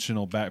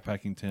conventional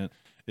backpacking tent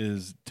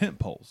is tent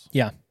poles.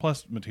 Yeah.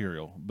 Plus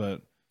material,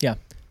 but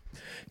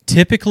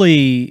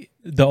Typically,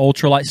 the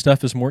ultralight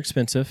stuff is more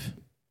expensive,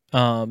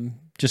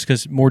 just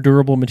because more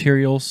durable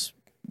materials,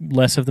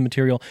 less of the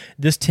material.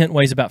 This tent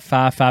weighs about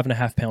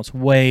 5.5 pounds,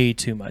 way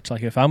too much.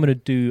 Like if I'm going to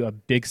do a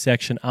big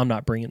section, I'm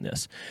not bringing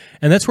this.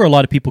 And that's where a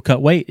lot of people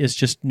cut weight is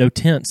just no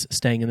tents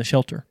staying in the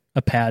shelter,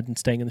 a pad and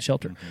staying in the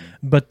shelter.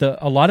 But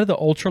a lot of the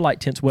ultralight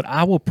tents, what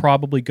I will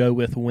probably go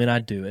with when I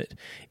do it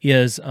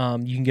is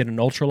you can get an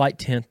ultralight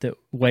tent that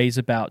weighs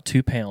about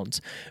 2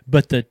 pounds.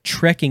 But the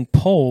trekking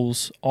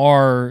poles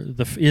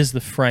is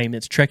the frame.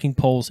 It's trekking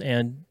poles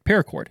and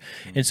paracord.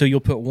 And so you'll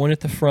put one at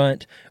the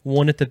front,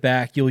 one at the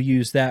back. You'll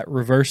use that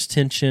reverse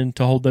tension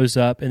to hold those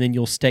up, and then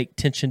you'll stake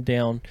tension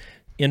down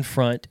in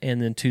front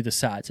and then to the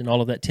sides. And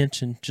all of that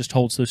tension just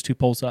holds those 2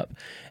 poles up.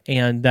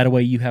 And that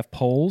way you have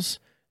poles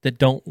that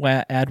don't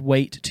add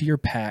weight to your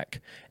pack,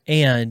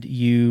 and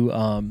you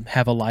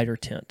have a lighter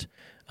tent.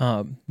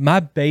 My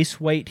base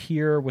weight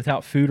here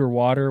without food or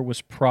water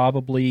was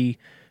probably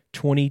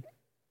 20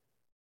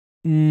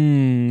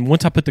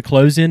 Once I put the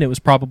clothes in, it was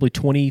probably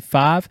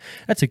 25.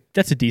 That's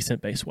a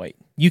decent base weight.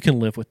 You can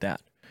live with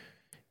that.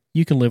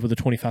 You can live with a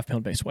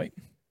 25-pound base weight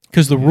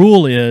because the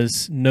rule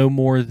is no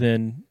more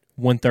than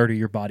 1/3 of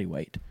your body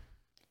weight.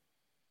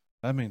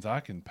 That means I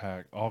can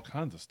pack all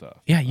kinds of stuff.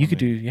 Yeah, you could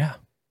do. Yeah,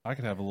 I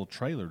could have a little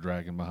trailer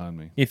dragging behind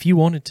me. if you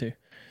wanted to.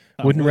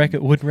 Wouldn't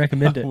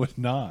recommend I it. would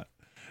not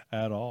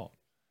at all.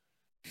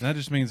 And that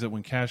just means that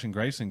when Cash and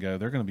Grayson go,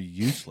 they're going to be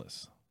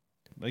useless.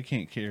 They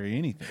can't carry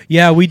anything.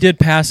 Yeah, we did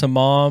pass a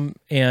mom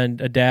and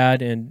a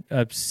dad and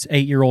a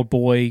 8-year-old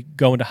boy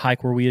going to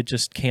hike where we had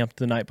just camped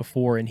the night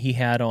before, and he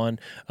had on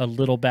a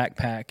little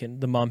backpack,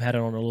 and the mom had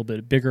it on a little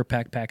bit bigger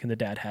backpack, and the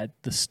dad had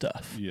the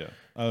stuff. Yeah.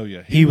 Oh,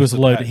 yeah. He was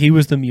loaded. He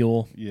was the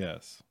mule.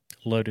 Yes.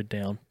 Loaded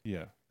down.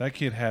 Yeah. That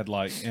kid had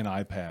like an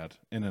iPad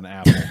and an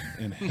Apple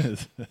in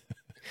his.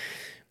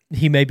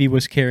 He maybe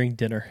was carrying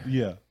dinner.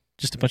 Yeah.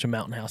 Just a bunch of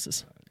mountain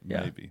houses.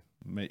 Yeah. Maybe.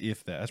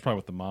 If that. That's probably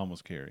what the mom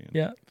was carrying.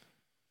 Yeah.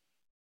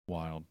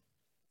 Wild.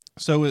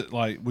 So,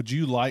 would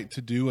you like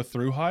to do a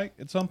through hike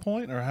at some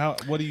point, or how?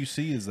 What do you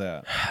see as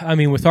that? I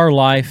mean, with our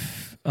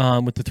life,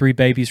 with the 3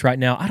 babies right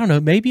now, I don't know.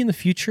 Maybe in the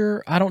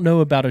future, I don't know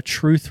about a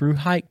true through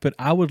hike, but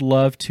I would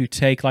love to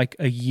take like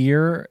a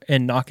year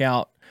and knock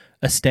out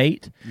a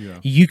state. Yeah.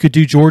 You could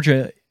do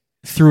Georgia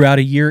throughout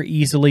a year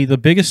easily. The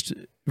biggest,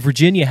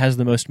 Virginia has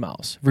the most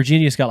miles.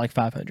 Virginia's got like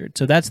 500,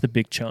 so that's the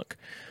big chunk.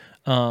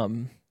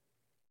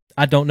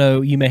 I don't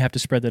know. You may have to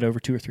spread that over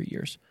 2 or 3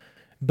 years.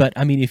 But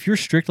I mean, if you're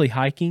strictly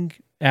hiking,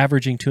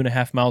 averaging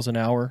 2.5 miles an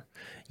hour,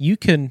 you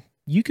can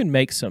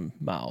make some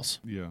miles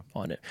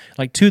on it.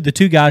 Like the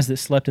two guys that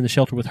slept in the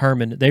shelter with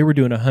Herman, they were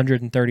doing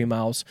 130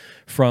 miles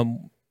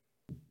from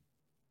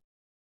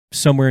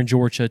somewhere in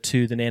Georgia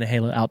to the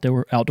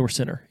Nantahala Outdoor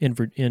Center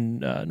in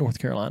North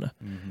Carolina.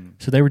 Mm-hmm.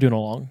 So they were doing a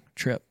long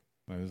trip.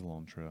 That is a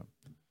long trip.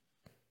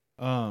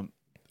 I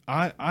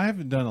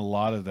haven't done a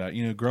lot of that.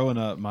 You know, growing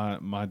up,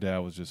 my dad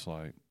was just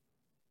like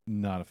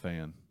not a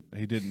fan.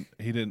 He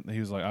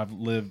was like, I've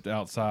lived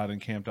outside and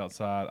camped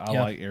outside. I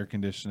like air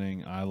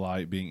conditioning. I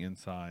like being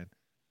inside.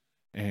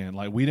 And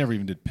like, we never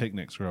even did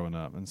picnics growing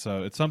up. And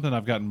so it's something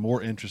I've gotten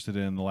more interested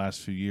in the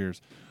last few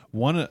years.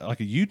 One, like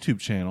a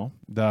YouTube channel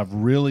that I've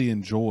really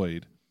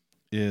enjoyed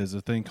is a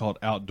thing called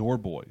Outdoor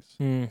Boys.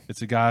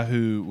 It's a guy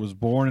who was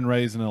born and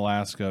raised in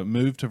Alaska,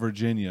 moved to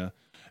Virginia,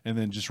 and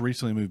then just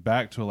recently moved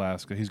back to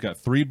Alaska. He's got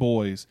 3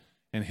 boys.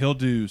 And he'll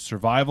do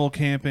survival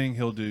camping.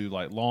 He'll do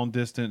like long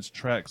distance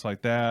treks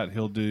like that.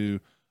 He'll do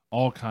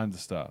all kinds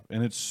of stuff.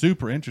 And it's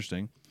super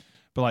interesting.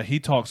 But like, he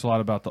talks a lot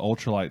about the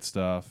ultralight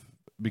stuff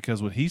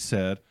because what he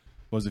said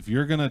was if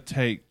you're going to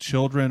take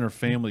children or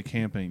family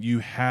camping, you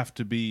have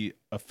to be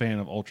a fan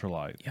of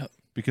ultralight. Yep.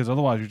 Because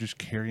otherwise you're just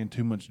carrying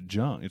too much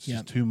junk. It's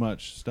just too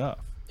much stuff.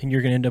 And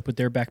you're going to end up with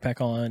their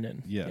backpack on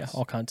and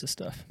all kinds of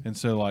stuff. And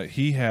so, like,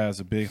 he has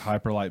a big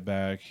Hyperlight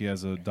bag. He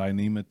has a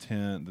Dyneema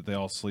tent that they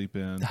all sleep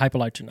in. The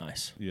Hyperlights are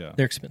nice. Yeah.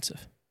 They're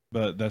expensive.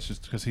 But that's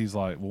just because he's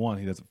like, well, one,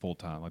 he does it full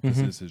time. Like, this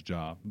is his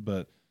job.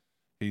 But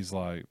he's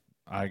like,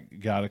 I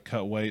got to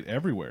cut weight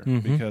everywhere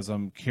because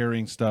I'm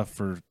carrying stuff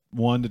for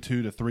 1 to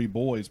 2 to 3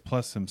 boys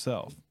plus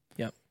himself.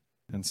 Yep.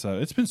 And so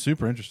it's been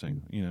super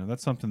interesting. You know,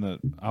 that's something that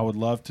I would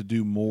love to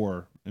do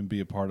more and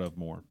be a part of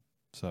more.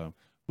 So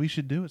we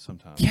should do it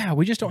sometime. Yeah,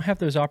 we just don't have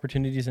those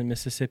opportunities in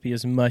Mississippi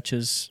as much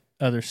as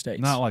other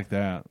states. Not like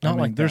that. Not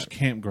like there's that.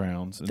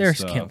 campgrounds and There's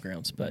stuff.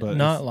 campgrounds, but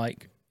not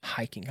like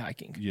hiking.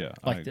 Yeah.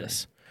 Like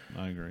this.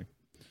 I agree.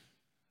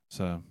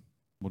 So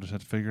we'll just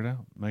have to figure it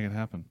out, make it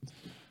happen.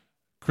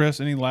 Chris,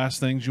 any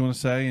last things you want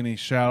to say? Any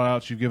shout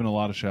outs? You've given a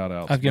lot of shout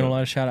outs. I've given a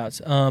lot of shout outs.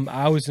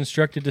 I was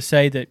instructed to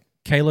say that,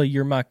 Kayla,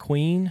 you're my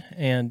queen,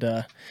 and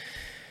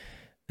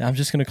I'm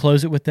just going to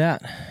close it with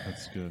that.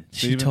 That's good.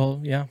 She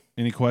told,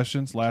 Any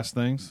questions? Last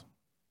things?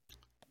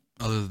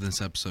 Other than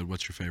this episode,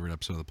 what's your favorite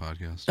episode of the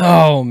podcast?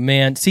 Oh,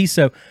 man. See,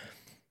 so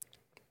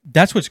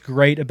that's what's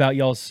great about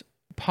y'all's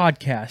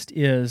podcast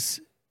is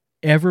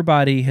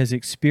everybody has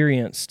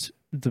experienced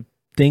the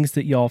things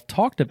that y'all have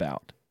talked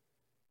about.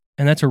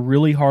 And that's a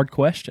really hard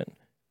question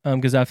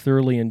because I've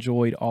thoroughly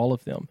enjoyed all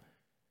of them.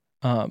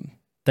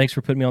 Thanks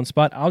for putting me on the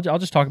spot. I'll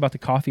just talk about the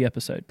coffee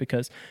episode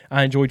because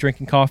I enjoy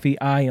drinking coffee.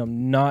 I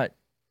am not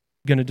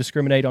going to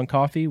discriminate on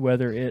coffee,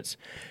 whether it's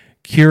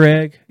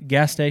Keurig,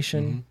 gas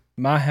station,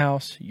 my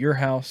house, your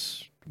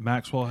house,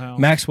 Maxwell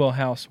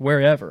House,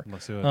 wherever.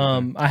 Let's see what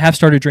I have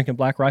started drinking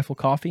Black Rifle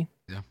coffee.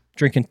 Yeah.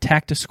 Drinking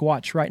Cactus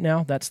Squatch right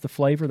now. That's the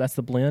flavor. That's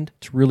the blend.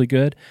 It's really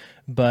good.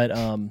 But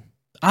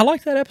I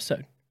like that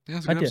episode. Yeah,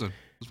 it's a good episode. It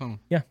was a fun one.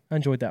 Yeah, I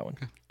enjoyed that one.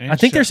 And I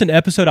think there's an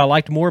episode I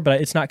liked more,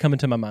 but it's not coming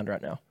to my mind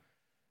right now.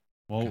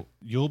 Well,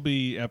 you'll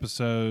be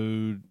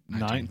episode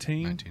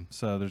 19. 19.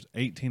 So there's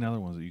 18 other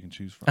ones that you can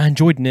choose from. I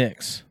enjoyed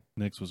Nick's.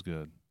 Nick's was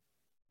good.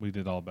 We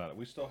did all about it.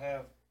 We still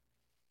have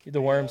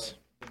The worms.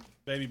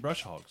 baby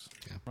brush hogs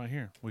right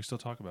here. We still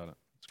talk about it.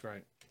 It's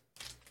great.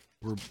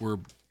 We're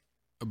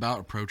about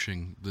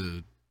approaching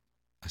the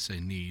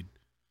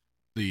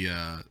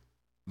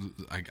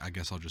I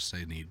guess I'll just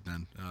say need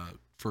then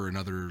for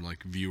another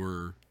like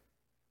viewer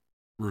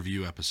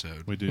review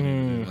episode. We do need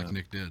to do like that.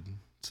 Nick did.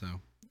 So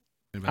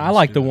I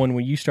like the one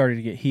when you started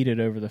to get heated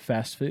over the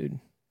fast food.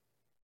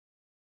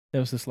 That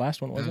was this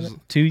last one, wasn't it?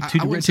 Two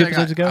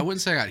episodes ago? I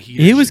wouldn't say I got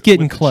heated. It was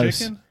getting With the close.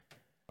 chicken?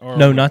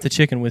 No, not the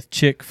chicken with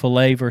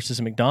Chick-fil-A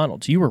versus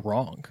McDonald's. You were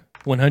wrong.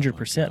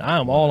 100%. I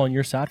am all on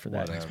your side for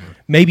that. Whatever.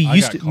 Maybe I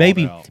used got to,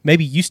 maybe called out.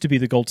 maybe used to be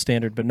the gold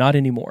standard, but not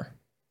anymore.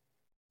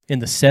 In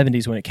the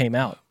 70s when it came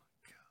out.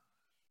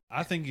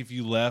 I think if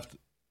you left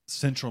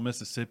Central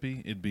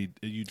Mississippi,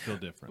 you'd feel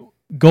different.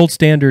 Gold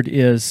standard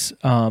is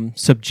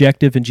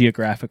subjective and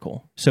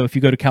geographical. So if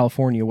you go to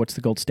California, what's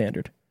the gold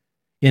standard?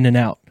 In and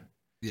out.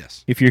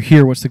 Yes. If you're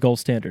here, what's the gold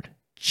standard?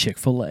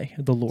 Chick-fil-A,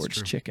 the Lord's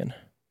true. chicken.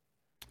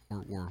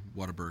 Or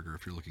Whataburger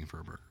if you're looking for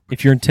a burger.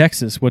 If you're in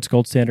Texas, what's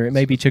gold standard? It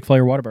may be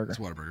Chick-fil-A or Whataburger. It's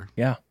Whataburger.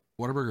 Yeah.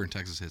 Whataburger in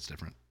Texas hits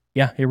different.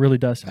 Yeah, it really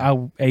does. Yeah.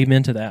 I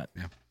amen to that.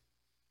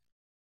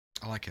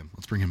 I like him.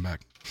 Let's bring him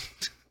back.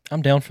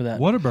 I'm down for that.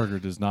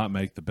 Whataburger does not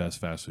make the best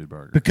fast food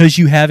burger. Because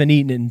you haven't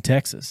eaten it in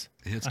Texas.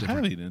 It hits I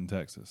different. have eaten in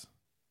Texas.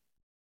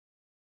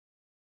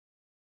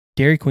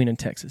 Dairy Queen in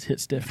Texas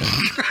hits different.